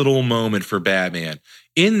pivotal moment for Batman.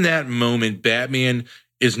 In that moment, Batman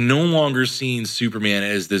is no longer seeing Superman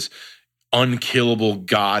as this unkillable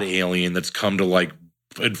god alien that's come to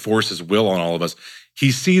enforce his will on all of us. He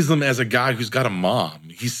sees them as a guy who's got a mom.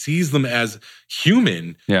 He sees them as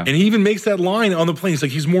human. Yeah. And he even makes that line on the plane. He's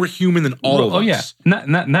like, he's more human than all of us. Oh, yeah.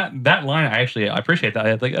 That line, I appreciate that.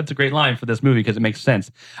 I think that's a great line for this movie because it makes sense.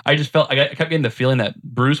 I just felt, I kept getting the feeling that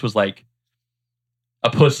Bruce was like a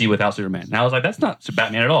pussy without Superman. And I was like, that's not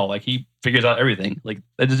Batman at all. Like, he figures out everything. Like,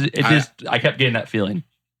 I kept getting that feeling.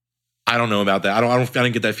 I don't know about that. I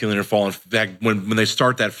didn't get that feeling at all. In fact, when they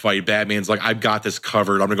start that fight, Batman's like, I've got this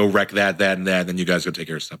covered. I'm gonna go wreck that, and that, and then you guys go take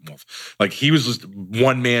care of Steppenwolf. Like, he was just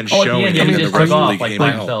one man showing it, and the rest of the league came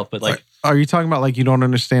out. Himself, but like, are you talking about you don't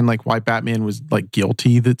understand why Batman was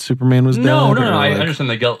guilty that Superman was dead? No. I understand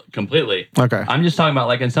the guilt completely. Okay, I'm just talking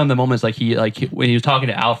about in some of the moments when he was talking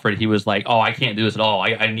to Alfred, he was like, oh, I can't do this at all.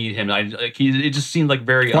 I need him. It just seemed like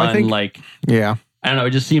very yeah. I don't know.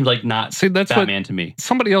 It just seems like not Batman to me.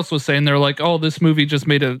 Somebody else was saying they're like, oh, this movie just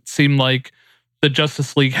made it seem like the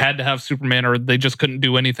Justice League had to have Superman or they just couldn't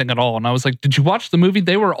do anything at all. And I was like, did you watch the movie?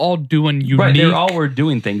 They were all doing unique. Right, they all were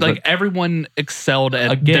doing things. Everyone excelled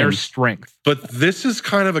at their strength. But this is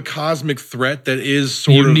kind of a cosmic threat that is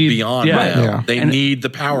sort of beyond them. Yeah. They need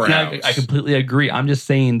the powerhouse. I completely agree. I'm just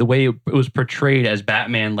saying the way it was portrayed as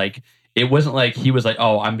Batman, it wasn't like he was like,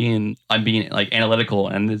 oh, I'm being analytical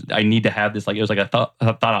and I need to have this. It was like a thought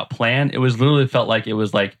out plan. It was literally felt like it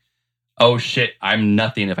was like, oh shit, I'm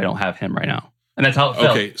nothing if I don't have him right now. And that's how it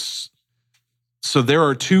felt. Okay. So there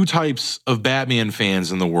are two types of Batman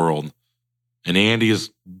fans in the world. And Andy has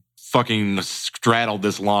fucking straddled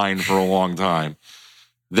this line for a long time.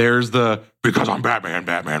 There's the, because I'm Batman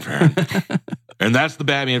fan. And that's the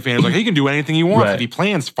Batman fan. It's like, he can do anything he wants. Right. If he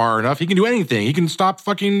plans far enough, he can do anything. He can stop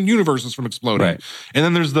fucking universes from exploding. Right. And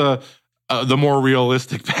then there's the, the more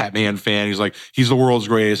realistic Batman fan. He's like, he's the world's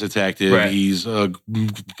greatest detective. Right. He's a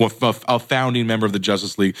founding member of the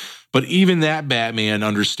Justice League. But even that Batman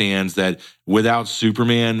understands that without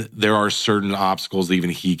Superman, there are certain obstacles that even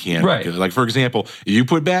he can't. Right. Like, for example, if you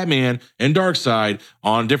put Batman and Darkseid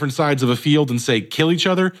on different sides of a field and say, kill each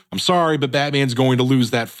other, I'm sorry, but Batman's going to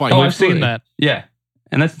lose that fight. Oh, I've seen that. Yeah.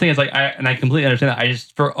 And that's the thing, is like, I completely understand that. I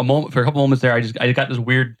just, for a couple moments there, I got this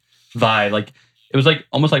weird vibe. Like, it was like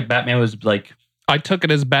almost like Batman was like, I took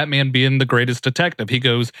it as Batman being the greatest detective. He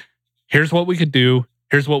goes, here's what we could do.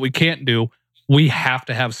 Here's what we can't do. We have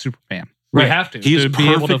to have Superman. We have to. He has be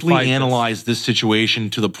able to perfectly fight analyzed this situation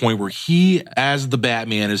to the point where he, as the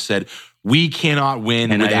Batman, has said, we cannot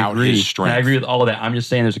win without his strength. And I agree with all of that. I'm just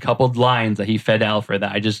saying there's a couple of lines that he fed Alfred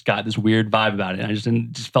that I just got this weird vibe about it. I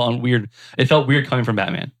just felt weird. It felt weird coming from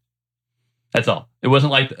Batman. That's all. It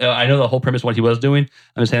wasn't like, I know the whole premise of what he was doing.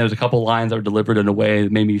 I'm just saying there's a couple of lines that were delivered in a way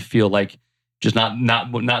that made me feel like just not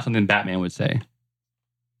something Batman would say.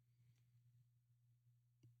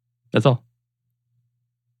 That's all.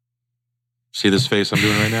 See this face I'm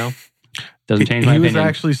doing right now? Doesn't change my opinion. opinion. He was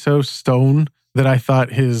actually so stoned that I thought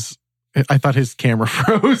his camera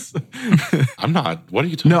froze. I'm not. What are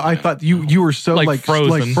you talking about? No, I thought you were so Like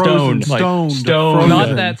frozen. stoned, Stoned. frozen.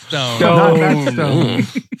 Not that stone. Not that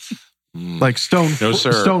stone. Like stone. No,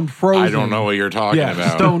 sir. Stone frozen. I don't know what you're talking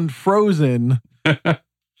about. Stone frozen.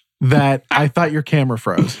 That I thought your camera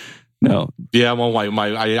froze. No. Yeah, well,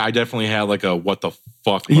 I definitely had like a what the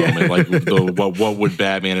fuck moment. Yeah. Like what would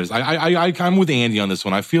Batman is? I'm with Andy on this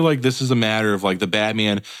one. I feel like this is a matter of like the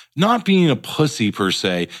Batman not being a pussy per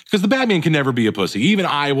se, because the Batman can never be a pussy. Even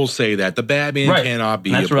I will say that the Batman cannot be.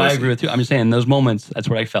 And that's a what pussy. I agree with too. I'm just saying in those moments, that's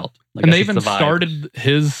what I felt. Like, And that's they just even the vibe. started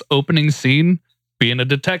his opening scene being a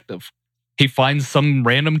detective. He finds some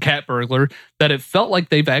random cat burglar that it felt like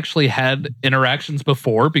they've actually had interactions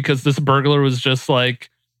before, because this burglar was just like,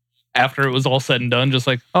 after it was all said and done, just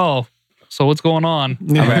like, oh, so what's going on?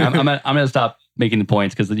 Okay, I'm gonna stop making the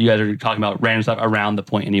points because you guys are talking about random stuff around the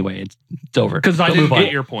point anyway. It's over. Because I Don't didn't move on.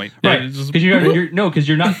 get your point. Right. It's just- Because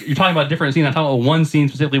you're talking about different scenes. I'm talking about one scene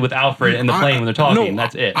specifically with Alfred and the plane when they're talking.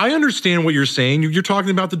 That's it. I understand what you're saying. You're talking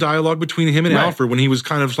about the dialogue between him and Right. Alfred when he was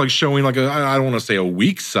kind of like showing like I don't want to say a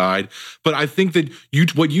weak side, but I think that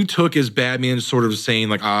what you took as Batman sort of saying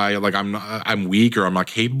like I'm weak or I'm not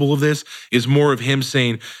capable of this is more of him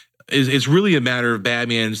saying. It's really a matter of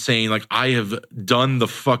Batman saying, like, I have done the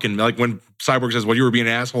fucking, like when Cyborg says, well, you were being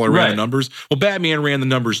an asshole, I ran the numbers. Well, Batman ran the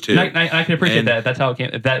numbers too. And I can appreciate that. That's how it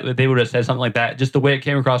came. If they would have said something like that, just the way it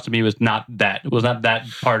came across to me was not that. It was not that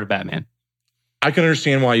part of Batman. I can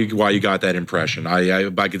understand why you got that impression. I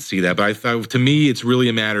could see that. But I thought, to me, it's really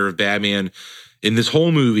a matter of Batman in this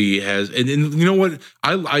whole movie has, and you know what?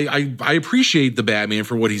 I appreciate the Batman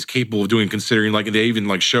for what he's capable of doing, considering like they even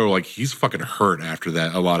like show like he's fucking hurt after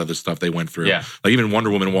that. A lot of the stuff they went through. Yeah. Like even Wonder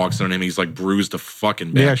Woman walks in on him, he's like bruised to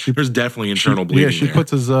fucking bad. Yeah, there's definitely internal bleeding. Yeah, she there. puts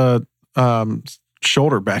his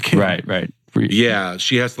shoulder back in. Right. Yeah,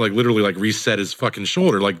 she has to like literally like reset his fucking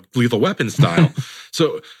shoulder, like Lethal Weapon style.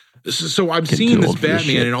 So I'm seeing this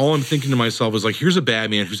Batman, and all I'm thinking to myself is like, here's a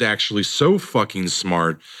Batman who's actually so fucking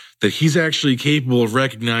smart that he's actually capable of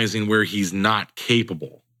recognizing where he's not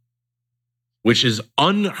capable, which is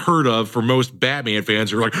unheard of for most Batman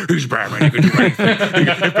fans who are like, he's Batman, he can do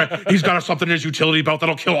anything. He's got something in his utility belt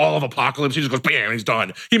that'll kill all of Apocalypse. He just goes, bam, he's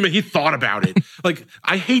done. He thought about it. Like,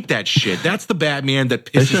 I hate that shit. That's the Batman that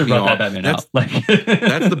pisses me off. That's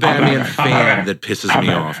the Batman fan that pisses me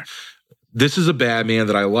off. This is a Batman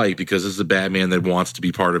that I like because this is a Batman that wants to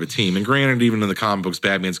be part of a team. And granted, even in the comic books,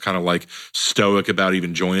 Batman's kind of like stoic about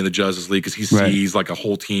even joining the Justice League because he sees like a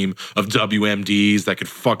whole team of WMDs that could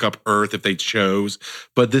fuck up Earth if they chose.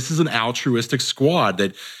 But this is an altruistic squad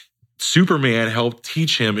that Superman helped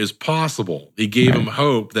teach him is possible. He gave him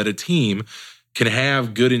hope that a team can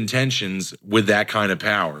have good intentions with that kind of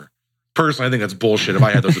power. Personally, I think that's bullshit. If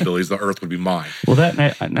I had those abilities, the Earth would be mine. Well,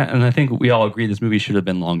 and I think we all agree this movie should have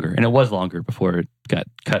been longer, and it was longer before it got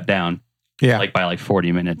cut down. Yeah, like by like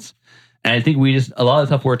 40 minutes. And I think a lot of the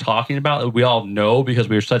stuff we're talking about, we all know because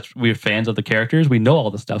we're fans of the characters. We know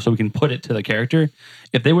all the stuff, so we can put it to the character.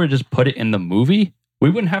 If they were to just put it in the movie, we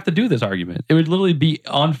wouldn't have to do this argument. It would literally be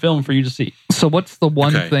on film for you to see. So, what's the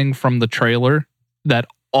one thing from the trailer that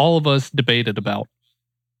all of us debated about?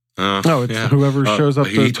 Whoever shows up.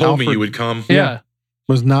 He told me you would come. Yeah.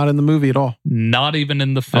 Was not in the movie at all. Not even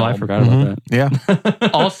in the film. Oh, I forgot about that. Yeah.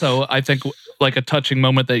 Also, I think like a touching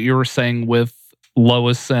moment that you were saying with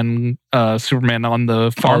Lois and Superman on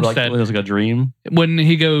the farmstead. It was like a dream. When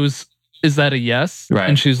he goes, is that a yes? Right.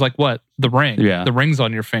 And she's like, what? The ring. Yeah. The ring's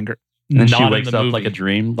on your finger. And then Not she in wakes the up movie. like a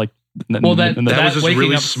dream. Like Well, that was just waking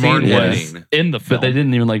really up smart scene was editing. in the film. But they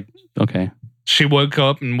didn't even like. Okay. She woke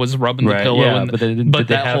up and was rubbing the pillow. Yeah, and but they didn't. but Did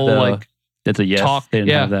they that have whole the, like that's a yes. talk. They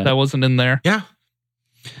didn't have that wasn't in there. Yeah.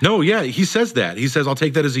 No, yeah, he says that. He says, "I'll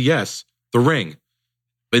take that as a yes." The ring.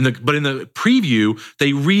 But in the preview,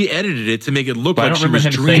 they re-edited it to make it look But like she was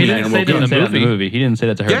dreaming. He didn't say that in the movie. He didn't say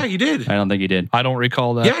that to her. Yeah, he did. I don't think he did. I don't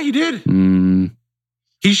recall that. Yeah, he did.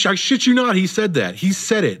 I shit you not. He said that. He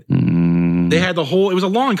said it. They had the whole. It was a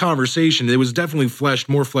long conversation. It was definitely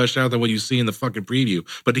more fleshed out than what you see in the fucking preview.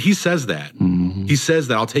 But he says that. He says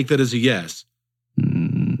that. I'll take that as a yes.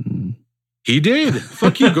 He did.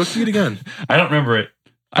 Fuck you. Go see it again. I don't remember it.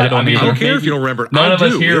 I don't care if you don't remember it. None I of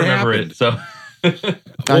us do. here remember it. So I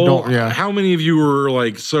don't. Yeah. How many of you were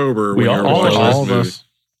like sober? We when you were watching this all of movie? us.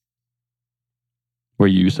 Were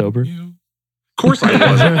you sober? Of course I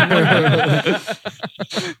was.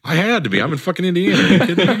 I had to be. I'm in fucking Indiana. Are you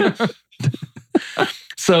kidding me?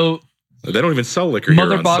 So They don't even sell liquor here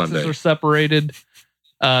mother on boxes Sunday. are separated.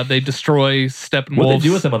 They destroy What Steppenwolf's did they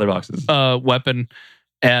do with the mother boxes? weapon,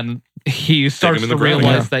 and he starts in to the ground,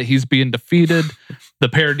 realize yeah. that he's being defeated. The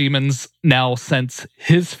parademons now sense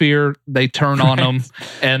his fear. They turn on him.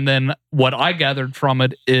 And then what I gathered from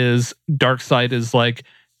it is Darkseid is like,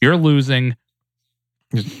 you're losing.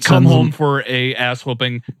 Come home for a ass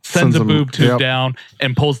whooping, sends a boob tube down,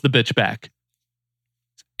 and pulls the bitch back.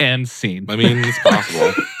 And scene. I mean, it's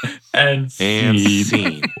possible. and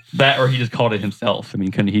scene. That, or he just called it himself. I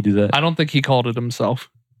mean, couldn't he do that? I don't think he called it himself.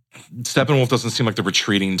 Steppenwolf doesn't seem like the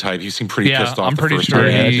retreating type. He seemed pretty pissed off. I'm pretty the first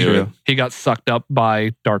sure time he got sucked up by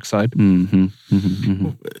Darkseid.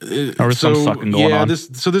 There was some sucking going on.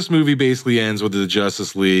 This movie basically ends with the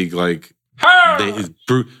Justice League like.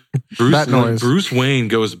 Bruce Wayne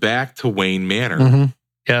goes back to Wayne Manor.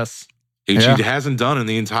 Yes. Which he hasn't done in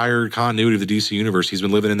the entire continuity of the DC universe. He's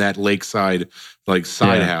been living in that lakeside, like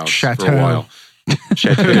side house Chateau. for a while.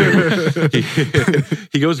 Chateau.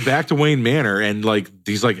 He goes back to Wayne Manor and like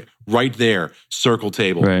he's like right there, circle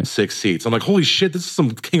table, 6 seats. I'm like, holy shit, this is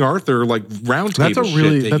some King Arthur like round table.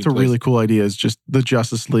 That's a really cool idea. Is just the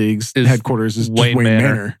Justice League's headquarters is Wayne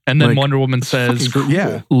Manor. And then like, Wonder Woman says,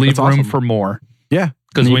 leave room for more. Yeah.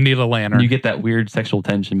 Because we need a lantern. You get that weird sexual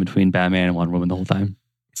tension between Batman and Wonder Woman the whole time.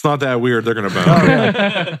 It's not that weird. They're gonna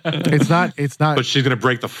bone. It's not. But she's gonna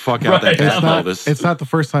break the fuck out that Elvis. It's not the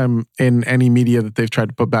first time in any media that they've tried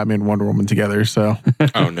to put Batman and Wonder Woman together. So.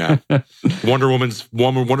 Oh no. Wonder Woman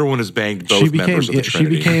has banged both members of the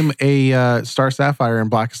Trinity. She became a Star Sapphire in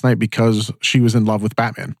Blackest Night because she was in love with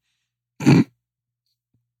Batman.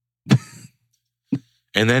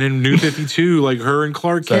 And then in New 52, like her and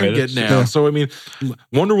Clark Kent get now. Yeah. So, I mean,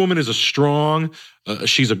 Wonder Woman is a strong,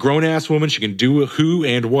 she's a grown-ass woman. She can do who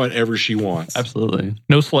and whatever she wants. Absolutely.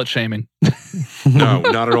 No slut shaming. No,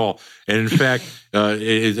 not at all. And in fact,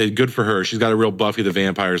 it's good for her. She's got a real Buffy the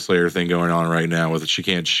Vampire Slayer thing going on right now with it. She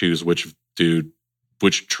can't choose which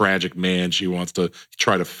tragic man she wants to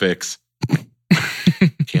try to fix.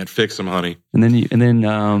 Can't fix him, honey. And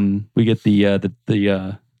then we get the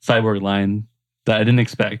Cyborg line that I didn't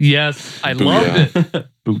expect. Yes, I loved it.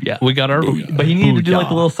 Booyah. We got our booyah. But he needed to do like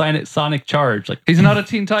a little sonic charge. Like he's not a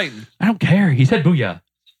Teen Titan. I don't care. He said booyah.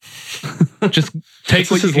 Just take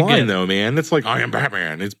what his you can line get. though, man. It's like I am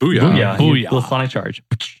Batman. It's booyah. Booyah. Little sonic charge.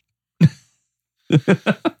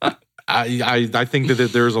 I think that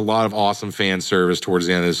there's a lot of awesome fan service towards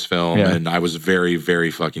the end of this film, and I was very, very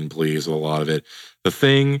fucking pleased with a lot of it. The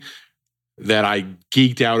thing that I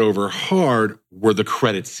geeked out over hard were the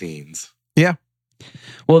credit scenes. Yeah.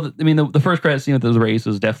 Well, I mean, the first credit scene with those race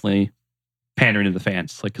was definitely pandering to the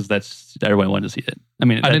fans, like because that's everybody wanted to see it. I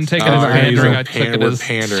mean, I didn't take it as pandering. I took it as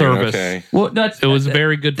service. Okay. Well, it was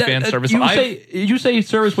very good fan service. You say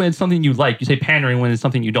service when it's something you like. You say pandering when it's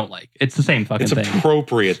something you don't like. It's the same fucking thing. It's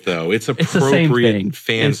appropriate though. It's appropriate the same thing.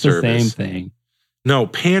 Fan service. It's the same thing. No,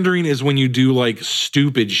 pandering is when you do like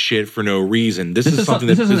stupid shit for no reason. This is something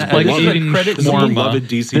that is like a credit scene. Beloved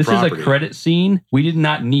DC this property. Is a credit scene we did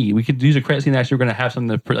not need. We could use a credit scene that actually we're going to have something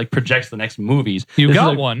that like projects the next movies. You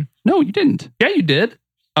got one. No, you didn't. Yeah, you did.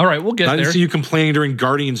 All right, we'll get there. I didn't see you complaining during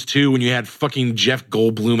Guardians 2 when you had fucking Jeff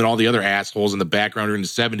Goldblum and all the other assholes in the background during the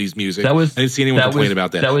 70s music. I didn't see anyone complain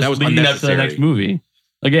about that. That was leading unnecessary. up to the next movie.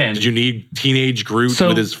 Again, did you need teenage Groot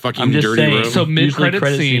with his fucking dirty room? So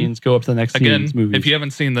mid-credit scenes go up to the next again. movies. If you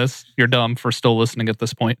haven't seen this, you're dumb for still listening at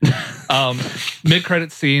this point.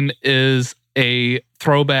 Mid-credit scene is a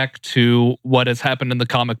throwback to what has happened in the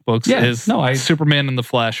comic books. Superman and the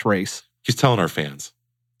Flash race. He's telling our fans.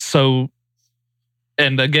 So,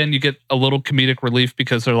 and again, you get a little comedic relief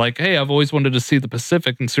because they're like, "Hey, I've always wanted to see the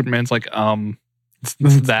Pacific," and Superman's like,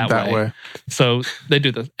 It's that way. So they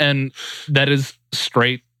do this. And that is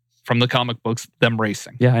straight from the comic books, them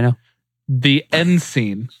racing. Yeah, I know. The end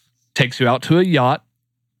scene takes you out to a yacht,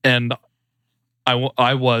 and I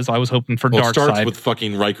was hoping for Well, it Dark starts Side. with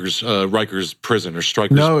fucking Riker's prison or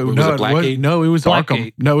Striker's. No, was no, it Blackgate? no, it was Blackgate.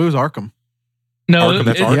 Arkham. No, it was Arkham. No, Arkham,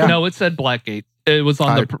 that's it, Arkham? no, it said Blackgate. It was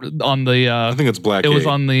on the. I think it's Blackgate. It was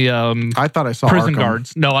on the I thought I saw prison Arkham.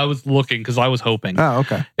 guards. No, I was looking because I was hoping. Oh,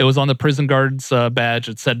 okay. It was on the prison guards badge.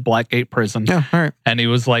 It said Blackgate Prison. Yeah, all right. And he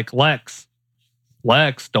was like, Lex,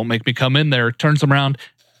 don't make me come in there. Turns him around.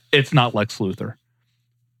 It's not Lex Luthor.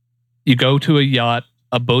 You go to a yacht,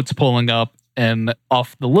 a boat's pulling up, and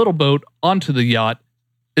off the little boat onto the yacht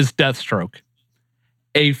is Deathstroke.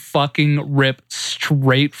 A fucking rip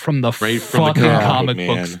straight from the fucking comic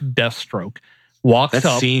book, books, Deathstroke. Walks that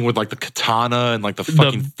up. scene with like the katana and like the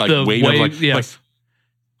fucking wave of like, yes.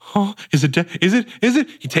 oh, is it? Is it?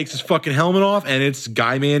 He takes his fucking helmet off, and it's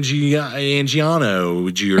Guy Mangiano.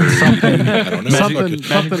 I don't know.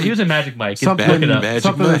 Something. He was in Magic Mike. Something Magic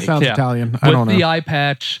that Mike. sounds Yeah. Italian. I don't With know. the eye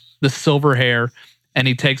patch, the silver hair, and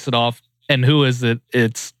he takes it off. And who is it?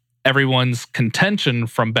 It's everyone's contention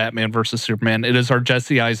from Batman versus Superman. It is our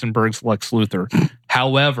Jesse Eisenberg's Lex Luthor.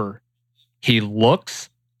 However, he looks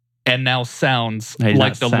and now sounds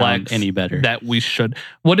like the Lex any better. that we should.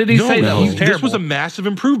 What did he say? That was terrible. This was a massive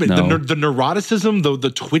improvement. No. The neuroticism, the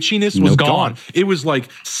twitchiness was gone. It was like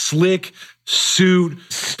slick, suit,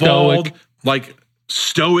 bald, like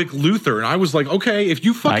stoic Luthor. And I was like, okay, if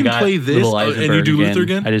you fucking play this and you do Luthor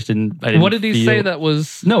again. I didn't what did he say that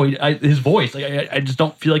was? No, his voice. Like, I just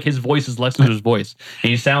don't feel like his voice is Lex Luthor's voice.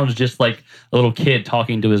 And he sounds just like a little kid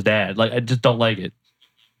talking to his dad. Like, I just don't like it.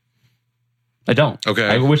 I don't. Okay.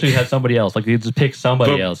 I wish he had somebody else. Like, he just pick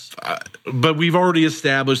somebody else. But we've already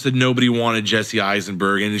established that nobody wanted Jesse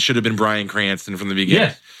Eisenberg, and it should have been Bryan Cranston from the beginning.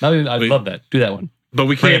 Yes. I'd love that. Do that one. But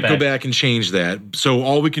we Bring can't it go back. back and change that. So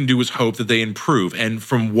all we can do is hope that they improve. And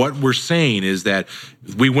from what we're saying is that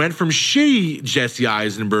we went from shitty Jesse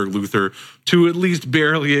Eisenberg Luthor to at least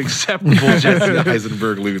barely acceptable Jesse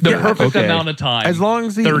Eisenberg Luthor. The perfect amount of time. As long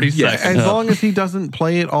as he, 30 seconds. as long as he doesn't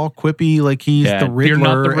play it all quippy like he's the Riddler. You're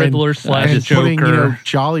not the Riddler and slash putting Joker.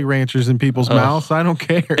 Jolly Ranchers in people's mouths. I don't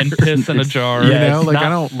care. And piss in a jar. Yeah, know, it's like, not I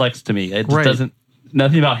don't- Lex to me. It just doesn't.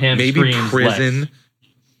 Nothing about him Maybe screams prison Lex.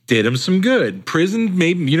 did him some good. Prison,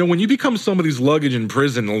 maybe, when you become somebody's luggage in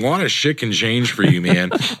prison, a lot of shit can change for you,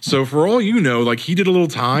 man. So for all you know, like, he did a little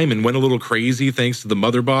time and went a little crazy thanks to the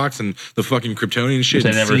mother box and the fucking Kryptonian shit.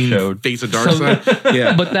 Which they never showed. Face of Darkseid.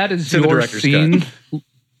 Yeah. But that is It's in the your director's scene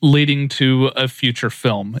leading to a future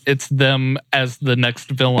film. It's them as the next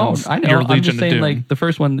villains. I know. Your I'm Legion just saying, of Doom. like, the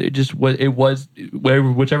first one, it was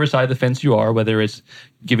whichever side of the fence you are, whether it's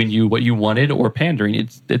giving you what you wanted or pandering,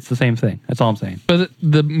 it's the same thing. That's all I'm saying. But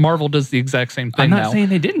the Marvel does the exact same thing I'm not now. saying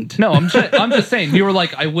they didn't. No, I'm just saying. You were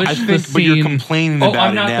like, I wish I the think, scene. but you're complaining about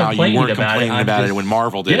I'm it not now. You complaining weren't about it. complaining I'm about it just- when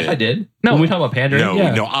Marvel did Yes, it. I did. No. When we talk about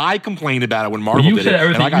pandering, No, I complained about it when Marvel you did said it.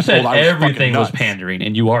 everything. And I got You said told I was everything fucking was nuts. pandering,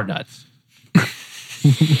 and you are nuts.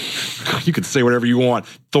 You could say whatever you want.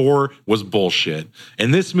 Thor was bullshit.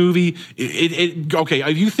 And this movie, okay,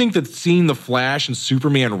 if you think that seeing the Flash and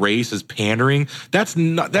Superman race is pandering, that's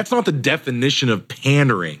not the definition of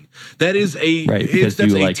pandering. That is that's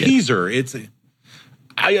a teaser.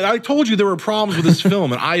 I told you there were problems with this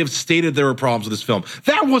film, and I have stated there were problems with this film.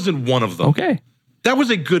 That wasn't one of them. Okay. That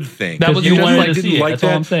was a good thing. That was you just wanted like to didn't see it. like That's all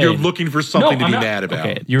I'm that. saying. You're looking for something to be mad about.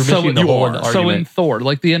 Okay, you're missing the whole argument. So in Thor,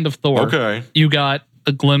 like the end of Thor, Okay. you got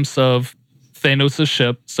a glimpse of Thanos'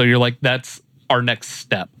 ship. So you're like, that's our next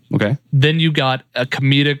step. Okay. Then you got a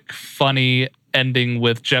comedic, funny ending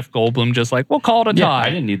with Jeff Goldblum, just like, we'll call it a Yeah, tie. I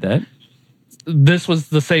didn't need that. This was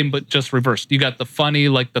the same, but just reversed. You got the funny,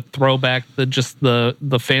 like the throwback,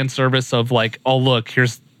 the fan service of like, oh look,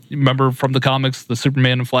 remember from the comics, the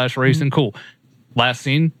Superman and Flash racing, cool. Last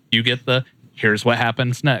scene, you get here's what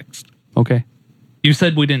happens next. Okay. You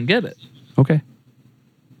said we didn't get it. Okay.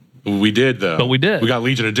 We did, though. But we did. We got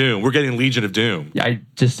Legion of Doom. We're getting Legion of Doom. Yeah, I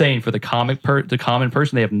just saying for the common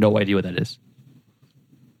person, they have no idea what that is.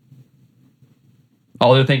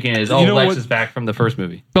 All they're thinking is, Lex is back from the first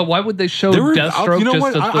movie. But why would they show You know Deathstroke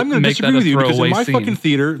what? just I'm going to make that disagree a with you because in throwaway my scene? fucking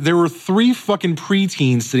theater, there were 3 fucking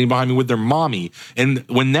preteens sitting behind me with their mommy. And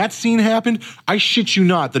when that scene happened, I shit you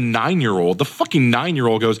not, the fucking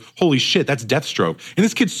 9-year-old goes, holy shit, that's Deathstroke. And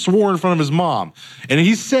this kid swore in front of his mom. And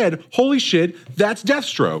he said, holy shit, that's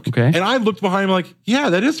Deathstroke. Okay. And I looked behind him like, yeah,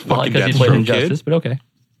 that is fucking Because he played Deathstroke, Injustice, kid. but okay.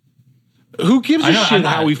 Who gives a I know, shit I'm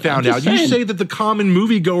how not- we found I'm out? just You saying. say that the common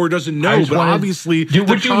moviegoer doesn't know, but obviously the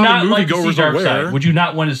would you common not like to see moviegoers are aware. Darkseid? Would you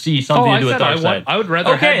not want to see something to do with Darkseid? I would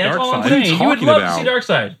rather Okay, have that's all I'm Darkseid. saying. You would talking love about? to see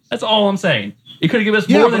Darkseid. That's all I'm saying. It could have given us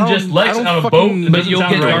Yeah, more but than I just don't- legs I on don't a boat. fucking- That But doesn't you'll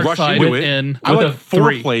sound get right. Rush Darkseid into it. in I with like a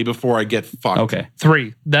 3. foreplay before I get fucked. Okay.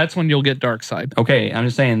 3. That's when you'll get Darkseid. Okay, I'm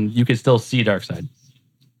just saying you could still see Darkseid.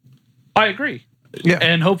 I agree. Yeah.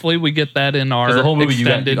 And hopefully we get that in our Because the whole movie, you got,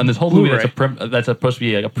 extended on this whole movie Blu-ray. that's supposed to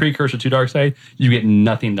be like a precursor to Darkseid, you get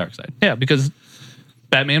nothing Darkseid. Yeah, because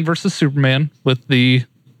Batman versus Superman with the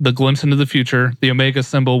glimpse into the future, the Omega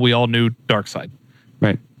symbol, we all knew Darkseid.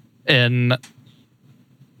 Right. And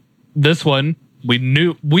this one, we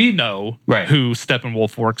know Right. who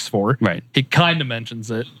Steppenwolf works for. Right. He kind of mentions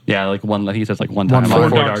it. Yeah, like one. Like he says like one time for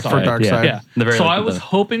Darkseid. For Darkseid. Yeah. The very, So like, I was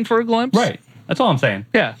hoping for a glimpse. right. That's all I'm saying.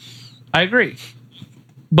 Yeah, I agree.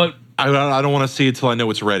 But I don't want to see it till I know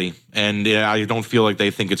it's ready, and I don't feel like they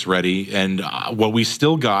think it's ready. And what we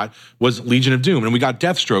still got was Legion of Doom, and we got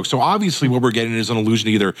Deathstroke. So obviously, what we're getting is an allusion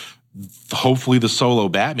to either, hopefully, the solo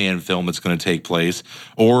Batman film that's going to take place,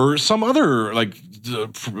 or some other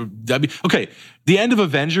okay. The end of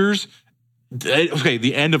Avengers. Okay,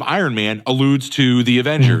 the end of Iron Man alludes to the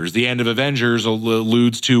Avengers. The end of Avengers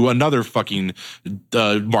alludes to another fucking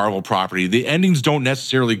Marvel property. The endings don't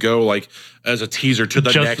necessarily go like as a teaser to the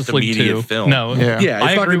Justice next League immediate 2. film. No, Yeah. Yeah, it's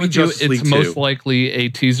I not agree gonna be with you. Justice It's League 2. most likely a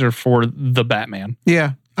teaser for the Batman.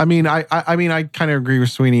 Yeah. I mean, I kind of agree with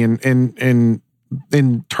Sweeney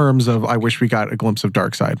in terms of I wish we got a glimpse of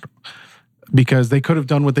Darkseid, because they could have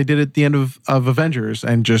done what they did at the end of Avengers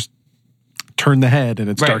and just turned the head and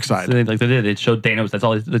it's Darkseid. So like they did. It showed Thanos. That's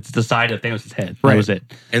all. It's the side of Thanos' head. Right. That was it.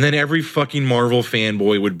 And then every fucking Marvel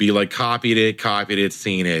fanboy would be like, copied it,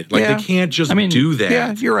 seen it. Like, Yeah. they can't just I mean, do that.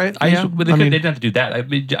 Yeah, you're right. But they mean, didn't have to do that.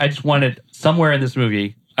 I just wanted somewhere in this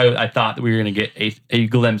movie. I thought that we were going to get a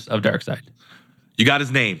glimpse of Darkseid. You got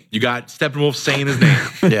his name. You got Steppenwolf saying his name.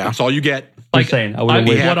 Yeah. That's all you get. Like saying, I would have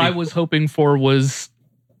be waited. What happy. I was hoping for was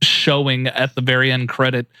showing at the very end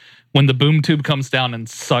credit when the boom tube comes down and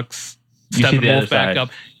sucks You see the other Steppenwolf back side. up.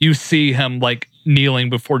 You see him like kneeling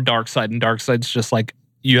before Darkseid, and Darkseid's just like,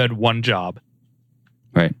 "You had one job,"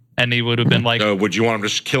 Right. and he would have been like, Would you want him to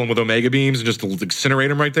just kill him with Omega beams and just incinerate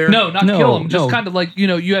him right there? "No, not No, kill him. Just no. kind of like,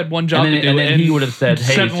 you had one job And then- to do." and then he would have said,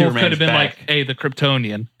 "Hey, Steppenwolf Superman's could have been back." like, "Hey, the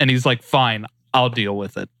Kryptonian," and he's like, "Fine, I'll deal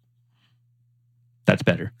with it." That's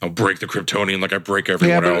better. I'll break the Kryptonian like I break Yeah,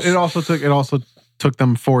 everyone but else. it also took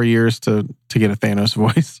them 4 years to get a Thanos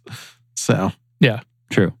voice. So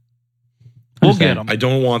True. We'll I'm get saying. him. I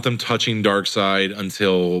don't want them touching Darkseid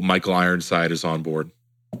until Michael Ironside is on board.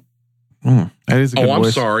 that is a good I'm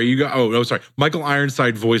voice. sorry. Sorry. Michael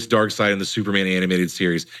Ironside voiced Darkseid in the Superman animated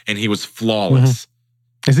series, and he was flawless.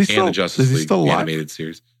 Is he And still? the Is Justice he League still alive? animated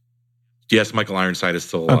series. Yes, Michael Ironside is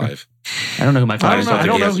still Okay. alive. I don't know who my I father don't is. know. I think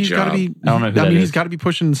don't he know. has a He's got to job. be. I don't know who that he's is. got to be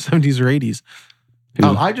pushing the 70s or 80s. Who?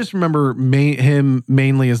 I just remember him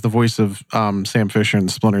mainly as the voice of Sam Fisher in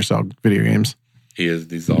the Splinter Cell video games.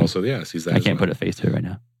 He's also, yes, he's that. I as can't well. put a face to it right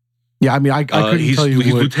now. Yeah, I mean, I couldn't he's tell you.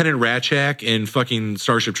 he's what, Lieutenant Ratchak in fucking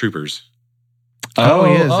Starship Troopers. Oh,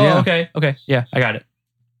 he is, yeah. Okay. Yeah, I got it.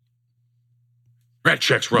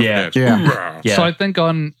 Ratchak's Roughnecks. Yeah. Hoorah. Yeah. So I think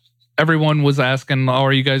everyone was asking, "Oh,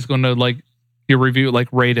 are you guys going to like your review, like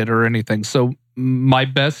rate it or anything?" So my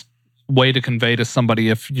best way to convey to somebody,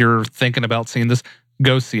 if you're thinking about seeing this,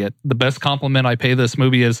 go see it. The best compliment I pay this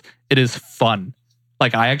movie is it is fun.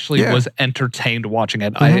 Like I actually Yeah. was entertained watching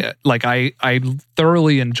it. Mhm. I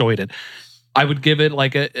thoroughly enjoyed it. I would give it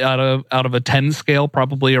like out of a 10 scale,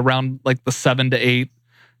 probably around like the 7 to 8,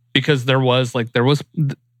 because there was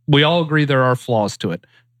we all agree there are flaws to it,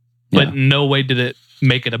 but Yeah. no way did it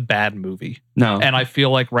make it a bad movie. No. And I feel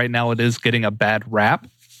like right now it is getting a bad rap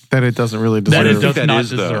that it doesn't really that deserve. it does that not is,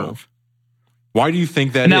 though? deserve. Why do you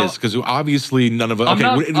think that is? Now- Because obviously none of us. I'm Okay,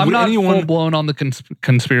 not, would I'm not anyone? full blown on the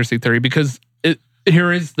conspiracy theory, because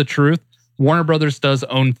here is the truth. Warner Brothers does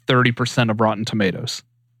own 30% of Rotten Tomatoes.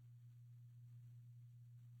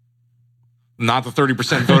 Not the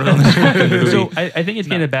 30% voted on this fucking movie. So I think it's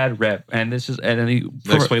getting a bad rep, and this is that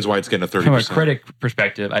explains why it's getting a 30%. from a critic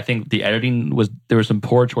perspective, I think the editing there were some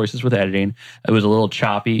poor choices with editing. It was a little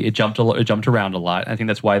choppy. It jumped around a lot. I think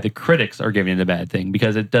that's why the critics are giving it a bad thing,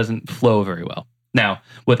 because it doesn't flow very well. Now,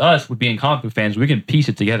 with us, with being comic book fans, we can piece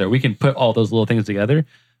it together. We can put all those little things together.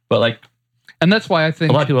 But like And that's why I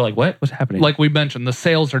think a lot of people are like, "What? What's happening?" like we mentioned, the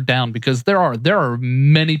sales are down because there are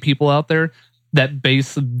many people out there that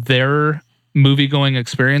base their movie going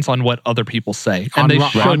experience on what other people say, and they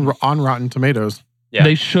should on Rotten Tomatoes. Yeah.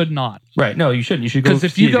 they should not. right? No, you shouldn't. You should go Because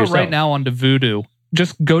if see you it go yourself. right now onto Vudu,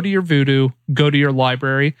 just go to your Vudu, go to your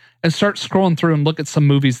library, and start scrolling through and look at some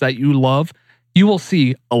movies that you love. You will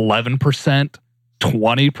see 11%,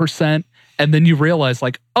 20%, and then you realize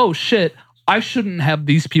like, oh shit, I shouldn't have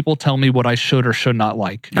these people tell me what I should or should not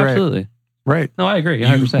like. Right. Absolutely. Right. No, I agree.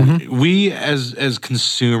 100%. We as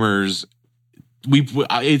consumers,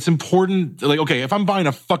 it's important. Like, okay, if I'm buying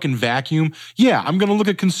a fucking vacuum, yeah, I'm gonna look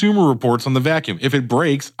at consumer reports on the vacuum. If it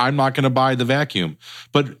breaks, I'm not gonna buy the vacuum.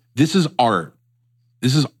 But this is art.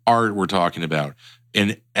 This is art we're talking about.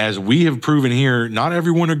 And as we have proven here, not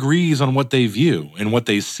everyone agrees on what they view and what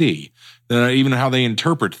they see, even how they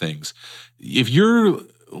interpret things. If you're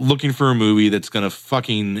looking for a movie that's gonna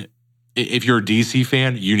fucking, if you're a DC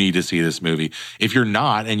fan, you need to see this movie. If you're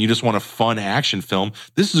not and you just want a fun action film,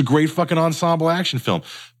 this is a great fucking ensemble action film.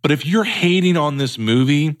 But if you're hating on this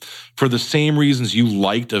movie for the same reasons you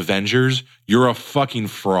liked Avengers, you're a fucking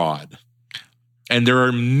fraud. And there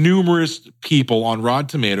are numerous people on Rotten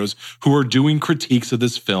Tomatoes who are doing critiques of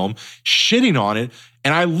this film, shitting on it.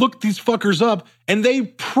 And I looked these fuckers up and they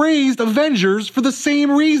praised Avengers for the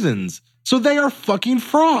same reasons. So they are fucking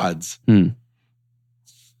frauds.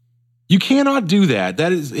 You cannot do that.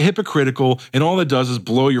 That is hypocritical, and all it does is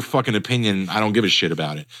blow your fucking opinion. I don't give a shit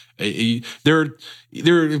about it. There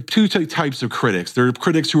are two types of critics. There are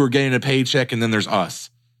critics who are getting a paycheck, and then there's us.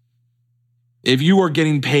 If you are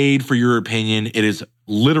getting paid for your opinion, it is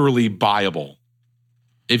literally buyable.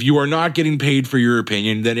 If you are not getting paid for your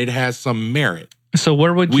opinion, then it has some merit. So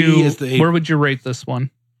where would you rate this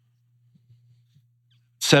one?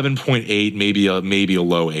 7.8, maybe a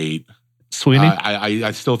low 8. Sweeney?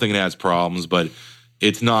 I still think it has problems, but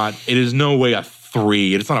it's not. It is no way a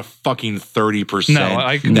 3. It's not a fucking 30%. No,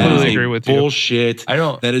 I completely agree with you. Bullshit.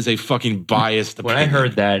 That is a fucking biased opinion. When I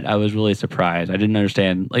heard that, I was really surprised. I didn't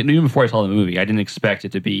understand. Like, even before I saw the movie, I didn't expect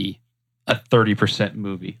it to be a 30%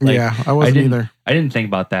 movie. Like, yeah, I wasn't either. I didn't think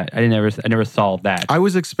about that. I never saw that. I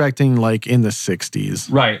was expecting like in the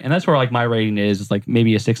 60s. Right, and that's where like my rating is like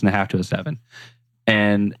maybe a 6.5 to a 7,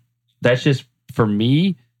 and that's just for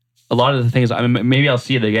me. A lot of the things, I mean, maybe I'll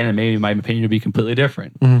see it again and maybe my opinion will be completely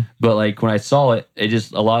different. But like when I saw it,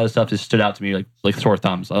 a lot of stuff just stood out to me like sore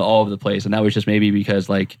thumbs all over the place. And that was just maybe because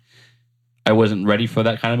like I wasn't ready for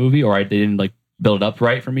that kind of movie, or they didn't like build it up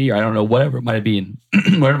right for me, or I don't know, whatever it might have been.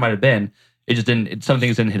 Whatever it might have been, it just didn't, some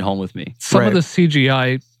things didn't hit home with me. Some of the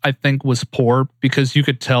CGI I think was poor because you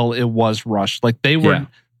could tell it was rushed. Like they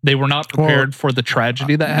were not prepared for the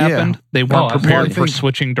tragedy that happened. Yeah. They weren't prepared for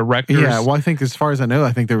switching directors. Yeah, well, I think as far as I know,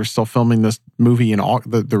 I think they were still filming this movie in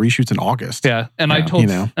the reshoots in August. Yeah, and I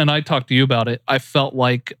talked to you about it. I felt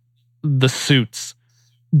like the suits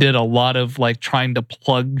did a lot of like trying to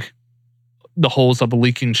plug the holes of a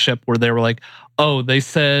leaking ship where they were like, oh, they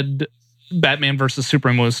said Batman versus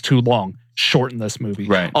Superman was too long. Shorten this movie.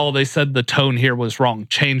 Right. Oh, they said the tone here was wrong.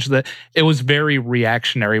 Change that. It was very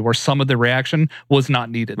reactionary where some of the reaction was not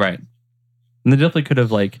needed. Right. And they definitely could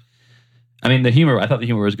have like, I mean, the humor, I thought the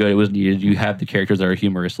humor was good. It was needed. You have the characters that are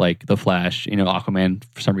humorous, like The Flash, Aquaman,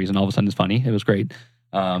 for some reason, all of a sudden is funny. It was great.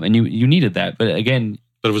 And you needed that. But again,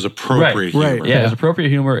 but it was appropriate humor. Right. Yeah, it was appropriate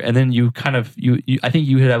humor. And then you kind of, I think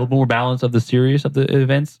you had a little more balance of the series of the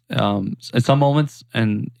events at some moments.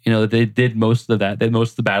 And, they did most of that.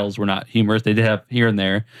 Most of the battles were not humorous. They did have here and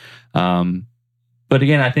there. But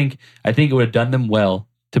again, I think it would have done them well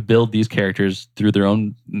to build these characters through their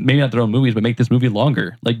own, maybe not their own movies, but make this movie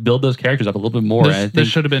longer. Like build those characters up a little bit more. This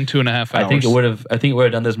should have been 2.5 hours. I think it would have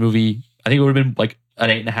done this movie. I think it would have been like an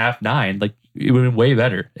 8.5, 9. Like it would have been way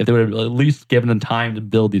better if they would have at least given them time to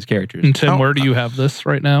build these characters. And Tim, where do you have this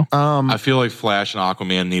right now? I feel like Flash and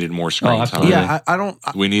Aquaman needed more screen time. Yeah, I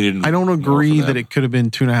don't agree that it could have been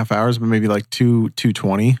 2.5 hours, but maybe like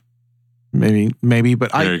 2:20. Maybe,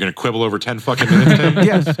 but you're going to quibble over 10 fucking minutes,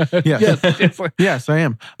 Tim? Yes. Yes, I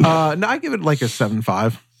am. No, I give it like a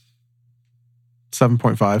 7.5.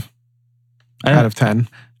 7.5 out of 10.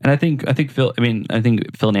 And I think Phil and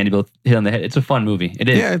Andy both hit on the head. It's a fun movie. It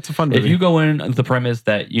is. Yeah, it's a fun movie. If you go in with the premise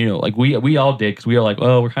that, like we all did, because we were like,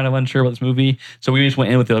 oh, we're kind of unsure about this movie. So we just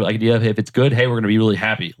went in with the idea of if it's good, hey, we're going to be really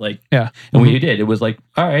happy. Like, yeah. And we did. It was like,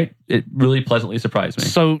 all right, it really pleasantly surprised me.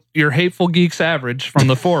 So your Hateful Geeks average from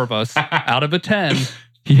the four of us out of a 10.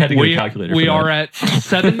 He had to get a calculator. We are at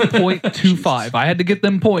 7.25. I had to get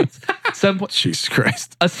them points. Jesus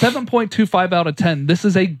Christ. A 7.25 out of 10. This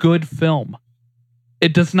is a good film.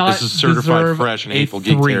 It does not. This is certified fresh and Hateful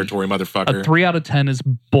Geek territory, motherfucker. A 3 out of 10 is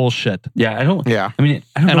bullshit. Yeah, I don't. Yeah, I mean,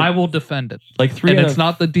 I don't know. I will defend it. Like 3. And it's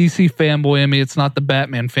not the DC fanboy in me. It's not the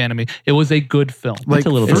Batman fan in me. It was a good film. Like it's a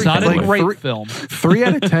little. It's not a great film. 3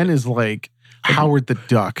 out of 10 is like Howard the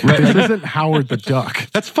Duck. Right. This isn't Howard the Duck.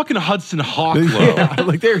 That's fucking Hudson Hawk. I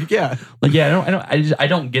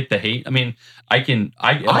don't get the hate. I mean, I can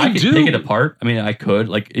pick it apart. I mean, I could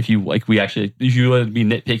if you let me be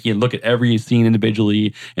nitpicky and look at every scene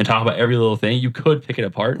individually and talk about every little thing, you could pick it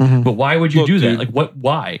apart. Mm-hmm. But why would you do that? Like what?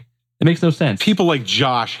 Why? It makes no sense. People like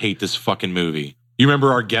Josh hate this fucking movie. You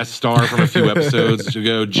remember our guest star from a few episodes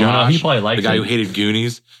ago, Josh? Well, no, he probably likes the guy it. who hated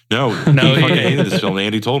Goonies. No, No, he fucking he- hated this film.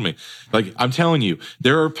 Andy told me. Like, I'm telling you,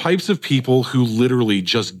 there are types of people who literally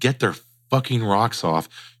just get their fucking rocks off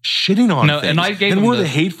shitting on things. And I gave him we're the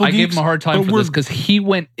hateful I gave geeks, him a hard time but for we're- this because he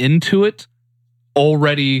went into it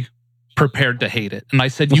already prepared to hate it, and I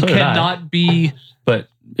said, Well, "You so did I. cannot be. But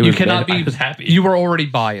You cannot be. I was happy. You were already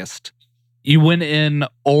biased. You went in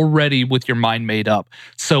already with your mind made up.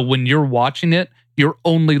 So when you're watching it, you're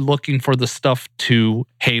only looking for the stuff to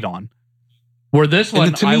hate on. Where this one,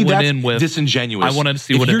 And to I me, went that's in with disingenuous. I wanted to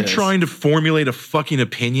see if what you're it is. trying to formulate a fucking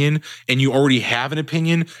opinion and you already have an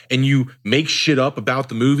opinion and you make shit up about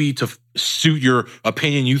the movie to suit your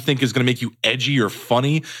opinion you think is going to make you edgy or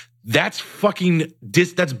funny, that's fucking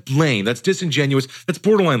that's lame. That's disingenuous. That's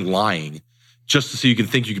borderline lying just so you can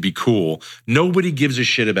think you could be cool. Nobody gives a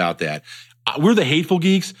shit about that. We're the hateful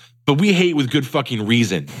geeks, but we hate with good fucking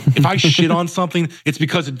reason. If I shit on something, it's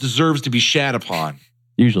because it deserves to be shat upon.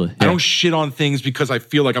 Usually. I don't shit on things because I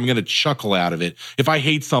feel like I'm going to chuckle out of it. If I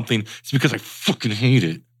hate something, it's because I fucking hate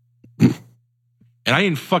it. And I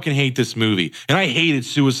didn't fucking hate this movie. And I hated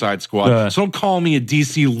Suicide Squad. So don't call me a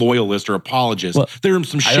DC loyalist or apologist. Well, there are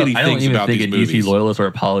some shitty I don't things even about think these a movies. DC loyalist or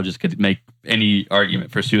apologist could make any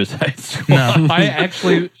argument for Suicide Squad. No, I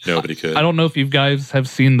actually, Nobody could. I don't know if you guys have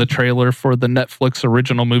seen the trailer for the Netflix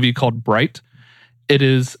original movie called Bright. It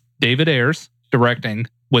is David Ayers directing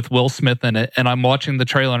with Will Smith in it. And I'm watching the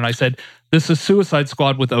trailer and I said, this is Suicide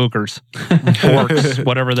Squad with ogres, orcs,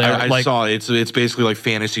 whatever they are. I saw it. It's basically like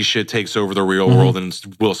fantasy shit takes over the real world, and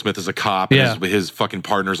Will Smith is a cop, and Yeah. his fucking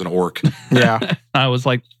partner's an orc. Yeah. I was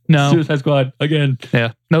like, no, Suicide Squad again.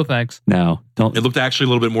 yeah, no thanks. No, don't. It looked actually a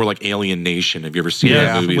little bit more like Alien Nation. Have you ever seen Yeah,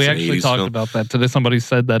 that movie? we It's an actually 80s talked film. about that today. Somebody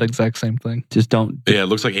said that exact same thing. Just don't. Yeah, it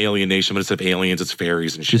looks like Alien Nation, but instead of aliens, it's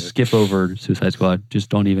fairies and shit. Just skip over Suicide Squad. Just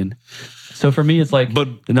don't even. So for me, it's like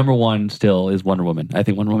But- the number one still is Wonder Woman. I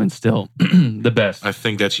think Wonder Woman's still the best. I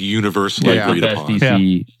think that's universally Yeah. the agreed best upon.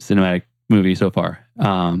 DC cinematic movie so far.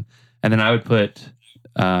 And then I would put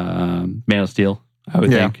Man of Steel. I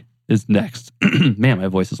would Yeah. think is next. Man, my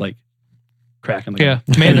voice is like cracking. Like Yeah,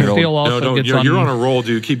 a Man of 10-year-old. Steel also No, don't. gets You're on a roll,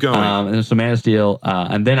 dude. Keep going. And so Man of Steel,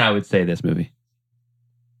 and then I would say this movie.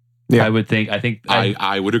 Yeah. I would think. I think.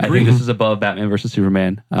 I would I agree. think this is above Batman versus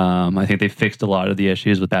Superman. I think they fixed a lot of the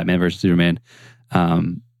issues with Batman versus Superman.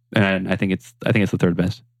 And I think it's the third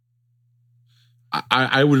best.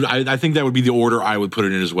 I think that would be the order I would put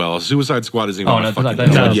it in as well. Suicide Squad isn't even Oh on no, a fucking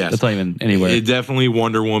that's not, yes. that's not even anywhere It definitely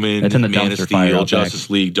Wonder Woman, It's in the Man of dumpster fire Steel, out back. Justice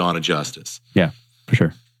League, Dawn of Justice. for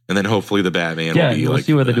sure. And then hopefully the Batman Yeah, will be we'll like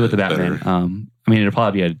see what they do with the better. Batman. I mean, it'll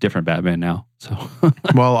probably be a different Batman now. So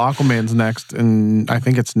Well, Aquaman's next, and I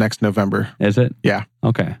think it's next November. is it? Yeah.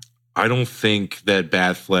 Okay. I don't think that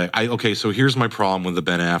okay, so here's my problem with the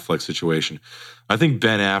Ben Affleck situation. I think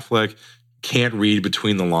Ben Affleck can't read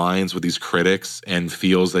between the lines with these critics and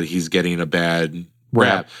feels that he's getting a bad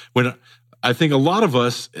rap. When I think a lot of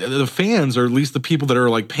us, the fans, or at least the people that are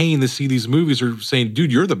like paying to see these movies, are saying,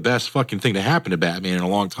 dude, you're the best fucking thing to happen to Batman in a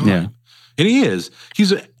long time. Yeah. And he is.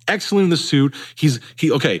 He's excellent in the suit.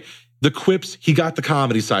 Okay. The quips, he got the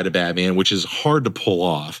comedy side of Batman, which is hard to pull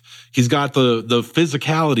off. He's got the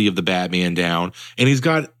physicality of the Batman down, and he's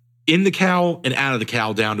got in the cowl and out of the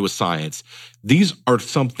cowl down to a science. These are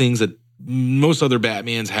some things that most other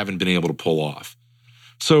Batmans haven't been able to pull off.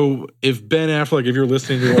 So if Ben Affleck, if you're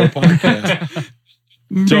listening to our podcast,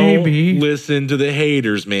 don't listen to the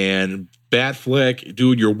haters, man. Batfleck,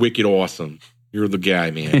 dude, you're wicked awesome. You're the guy,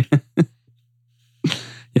 man.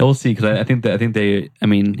 Yeah, we'll see. Because I think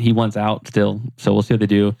he wants out still. So we'll see what they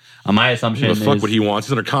do. My assumption Give a fuck is what he wants.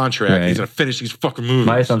 He's under contract. Right. He's gonna finish these fucking movies.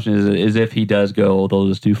 my assumption is if he does go, they'll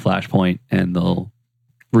just do Flashpoint and they'll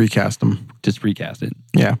Recast them. just recast it.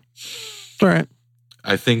 Yeah. All right.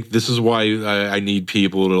 I think this is why I need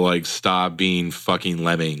people to like stop being fucking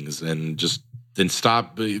lemmings and just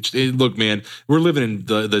stop. Look, man, we're living in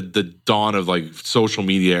the dawn of like social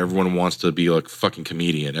media. Everyone wants to be like fucking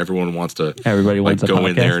comedian. Everyone wants to Everybody like wants a go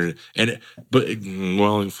in podcast. there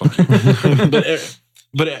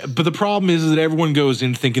but the problem is that everyone goes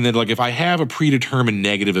in thinking that like if I have a predetermined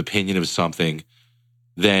negative opinion of something,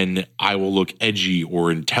 then I will look edgy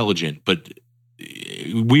or intelligent. But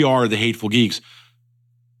we are the hateful geeks.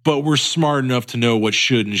 But we're smart enough to know what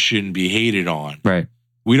should and shouldn't be hated on. Right.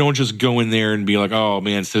 We don't just go in there and be like, "Oh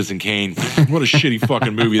man, Citizen Kane, what a shitty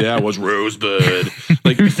fucking movie that was." Rosebud.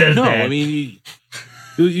 Like, Who says no, that? I mean,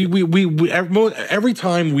 every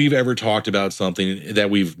time we've ever talked about something that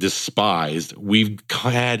we've despised, we've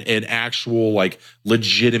had an actual like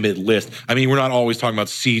legitimate list. I mean, we're not always talking about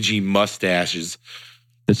CG mustaches.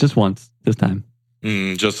 It's just once this time.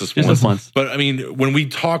 Just this Just once. But I mean, when we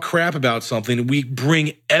talk crap about something, we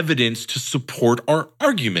bring evidence to support our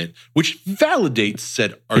argument, which validates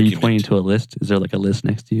said Are argument. you pointing to a list? Is there like a list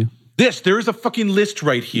next to you? There is a fucking list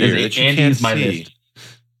right here that you Andy's can't my see. list.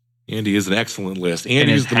 Andy is an excellent list.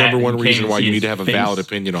 Andy his is the hat, number one you reason can't why see you need his to have a face. valid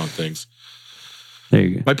opinion on things. There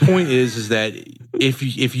you go. My point is that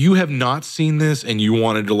if you have not seen this and you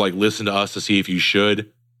wanted to like listen to us to see if you should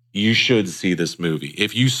see this movie.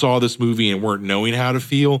 If you saw this movie and weren't knowing how to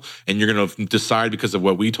feel, and you're gonna decide because of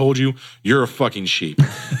what we told you, you're a fucking sheep.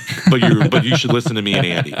 but you should listen to me and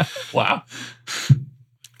Andy. Wow.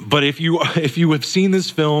 But if you have seen this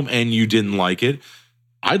film and you didn't like it,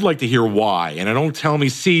 I'd like to hear why. And I don't tell me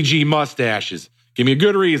CG mustaches. Give me a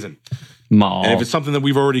good reason. Maul. And if it's something that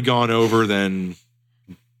we've already gone over, then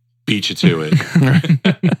beat you to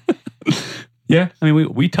it. Yeah, I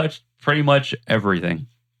mean, we touched pretty much everything,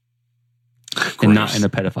 and not in a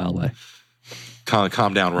pedophile way.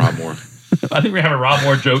 Calm down, Rob Moore. I think we're gonna have a Rob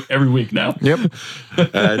Moore joke every week now. Yep.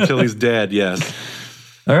 Until he's dead, yes.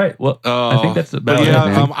 All right. Well, I think that's about it.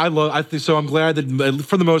 Man. I think so. I'm glad that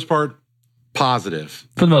for the most part, positive.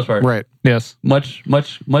 For the most part, Right. Yes. Much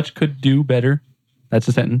could do better. That's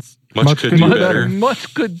a sentence. Much could do better.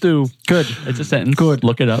 Much could do. Good. It's a sentence. Good.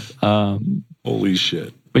 Look it up. Holy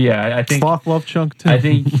shit. But yeah, I think. Sloth love chunk too. I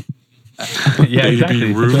think. Yeah,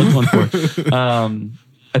 exactly. rude. That's what I was going for.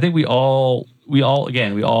 I think we all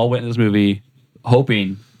went in this movie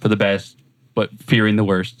hoping for the best, but fearing the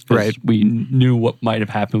worst. Right. We knew what might have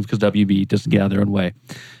happened because WB doesn't get out of their own way.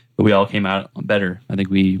 But we all came out better. I think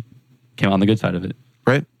we came out on the good side of it.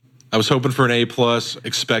 Right. I was hoping for an A+,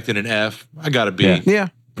 expecting an F. I got a B. Yeah. Yeah.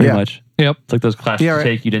 Pretty Yeah. much. Yep. It's like those classes Yeah, you right.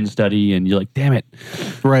 take you didn't study and you're like, damn it.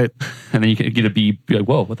 Right. And then you get a B, be like,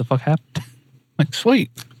 whoa, what the fuck happened? Like, sweet.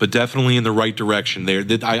 But definitely in the right direction there.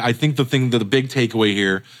 I think the big takeaway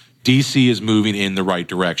here, DC is moving in the right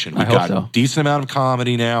direction. We've I hope got so. a decent amount of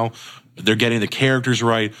comedy now. They're getting the characters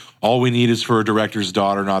right. All we need is for a director's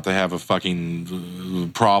daughter not to have a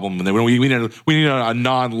fucking problem. And we need a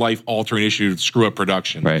non-life altering issue to screw up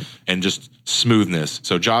production, Right. And just smoothness.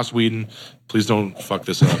 So Joss Whedon, please don't fuck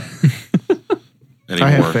this up any I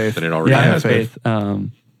have more faith. than it already Yeah, I has. have faith.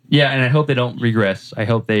 Yeah, and I hope they don't regress. I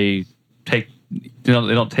hope they they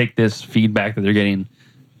don't take this feedback that they're getting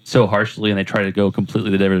so harshly and they try to go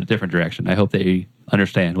completely the different direction. I hope they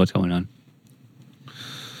understand what's going on.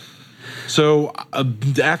 So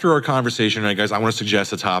after our conversation, guys, I want to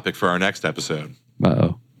suggest a topic for our next episode.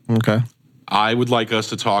 Uh-oh. Okay. I would like us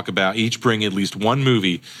to talk about each bring at least one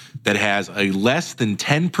movie that has a less than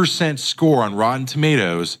 10% score on Rotten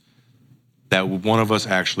Tomatoes that one of us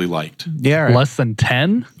actually liked. Yeah. Right. Less than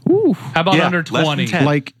 10? Ooh. How about Yeah, under less than 20? 10.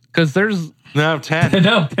 Like Because there's No, 10.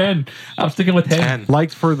 No, 10. I'm sticking with 10. 10.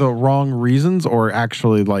 liked for the wrong reasons or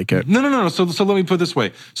actually like it. No. So let me put it this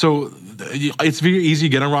way. So it's very easy. You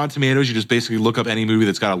get on Rotten Tomatoes. You just basically look up any movie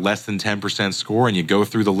that's got a less than 10% score, and you go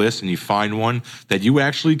through the list, and you find one that you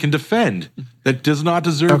actually can defend that does not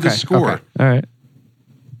deserve the score. Okay. All right.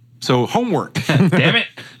 So homework. Damn it.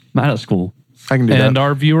 I'm out of school. I can do and that.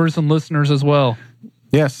 our viewers and listeners as well.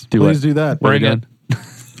 Yes. Do Please it. do that. Bring it.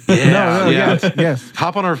 No, yes.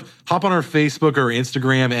 Hop on our Facebook or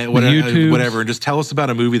Instagram and YouTubes. whatever, and just tell us about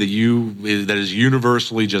a movie that is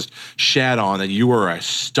universally just shat on that you are a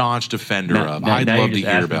staunch defender of. I'd now love you're to just hear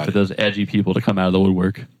asking about for it. those edgy people to come out of the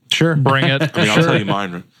woodwork. Sure. Bring it. I mean, I'll tell you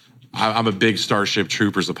mine. I'm a big Starship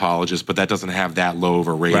Troopers apologist, but that doesn't have that low of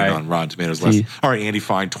a rating Right. on Rotten Tomatoes. See. All right, Andy,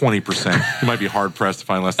 fine, 20%. You might be hard pressed to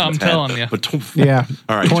find less than I'm 10. telling you. But Yeah.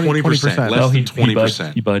 all right, 20%. Less than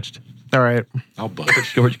 20%. He budged. All right. I'll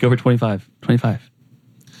budge. Go for 25. 25.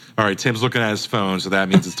 All right, Tim's looking at his phone, so that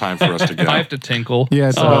means it's time for us to go. I have to tinkle. Yeah.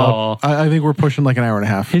 It's Oh. I think we're pushing like an hour and a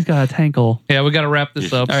half. He's got a tankle. Yeah, we got to wrap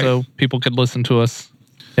this up All right. so people could listen to us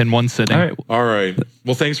in one sitting. All right. All right.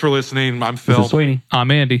 Well, thanks for listening. I'm This Phil. is Sweeney.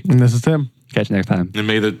 I'm Andy. And this is Tim. Catch you next time. And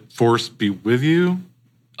may the force be with you.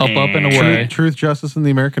 Up and And- away. Truth, justice, and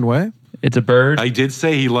the American way. It's a bird. I did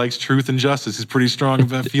say he likes truth and justice. He's pretty strong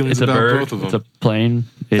about feelings It's a about bird. both of It's them. a plane.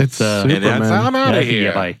 It's And that's, Superman. I'm out of Yeah,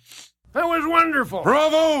 here. bye. That was wonderful.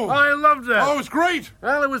 Bravo! I loved that. Oh, it was great.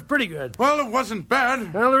 Well, it was pretty good. Well, it wasn't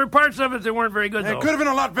bad. Well, there were parts of it that weren't very good, though. It could have been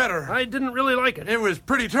a lot better. I didn't really like it. It was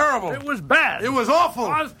pretty terrible. It was bad. It was awful. It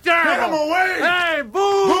was terrible. Get him away! Hey,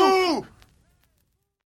 boo! Boo!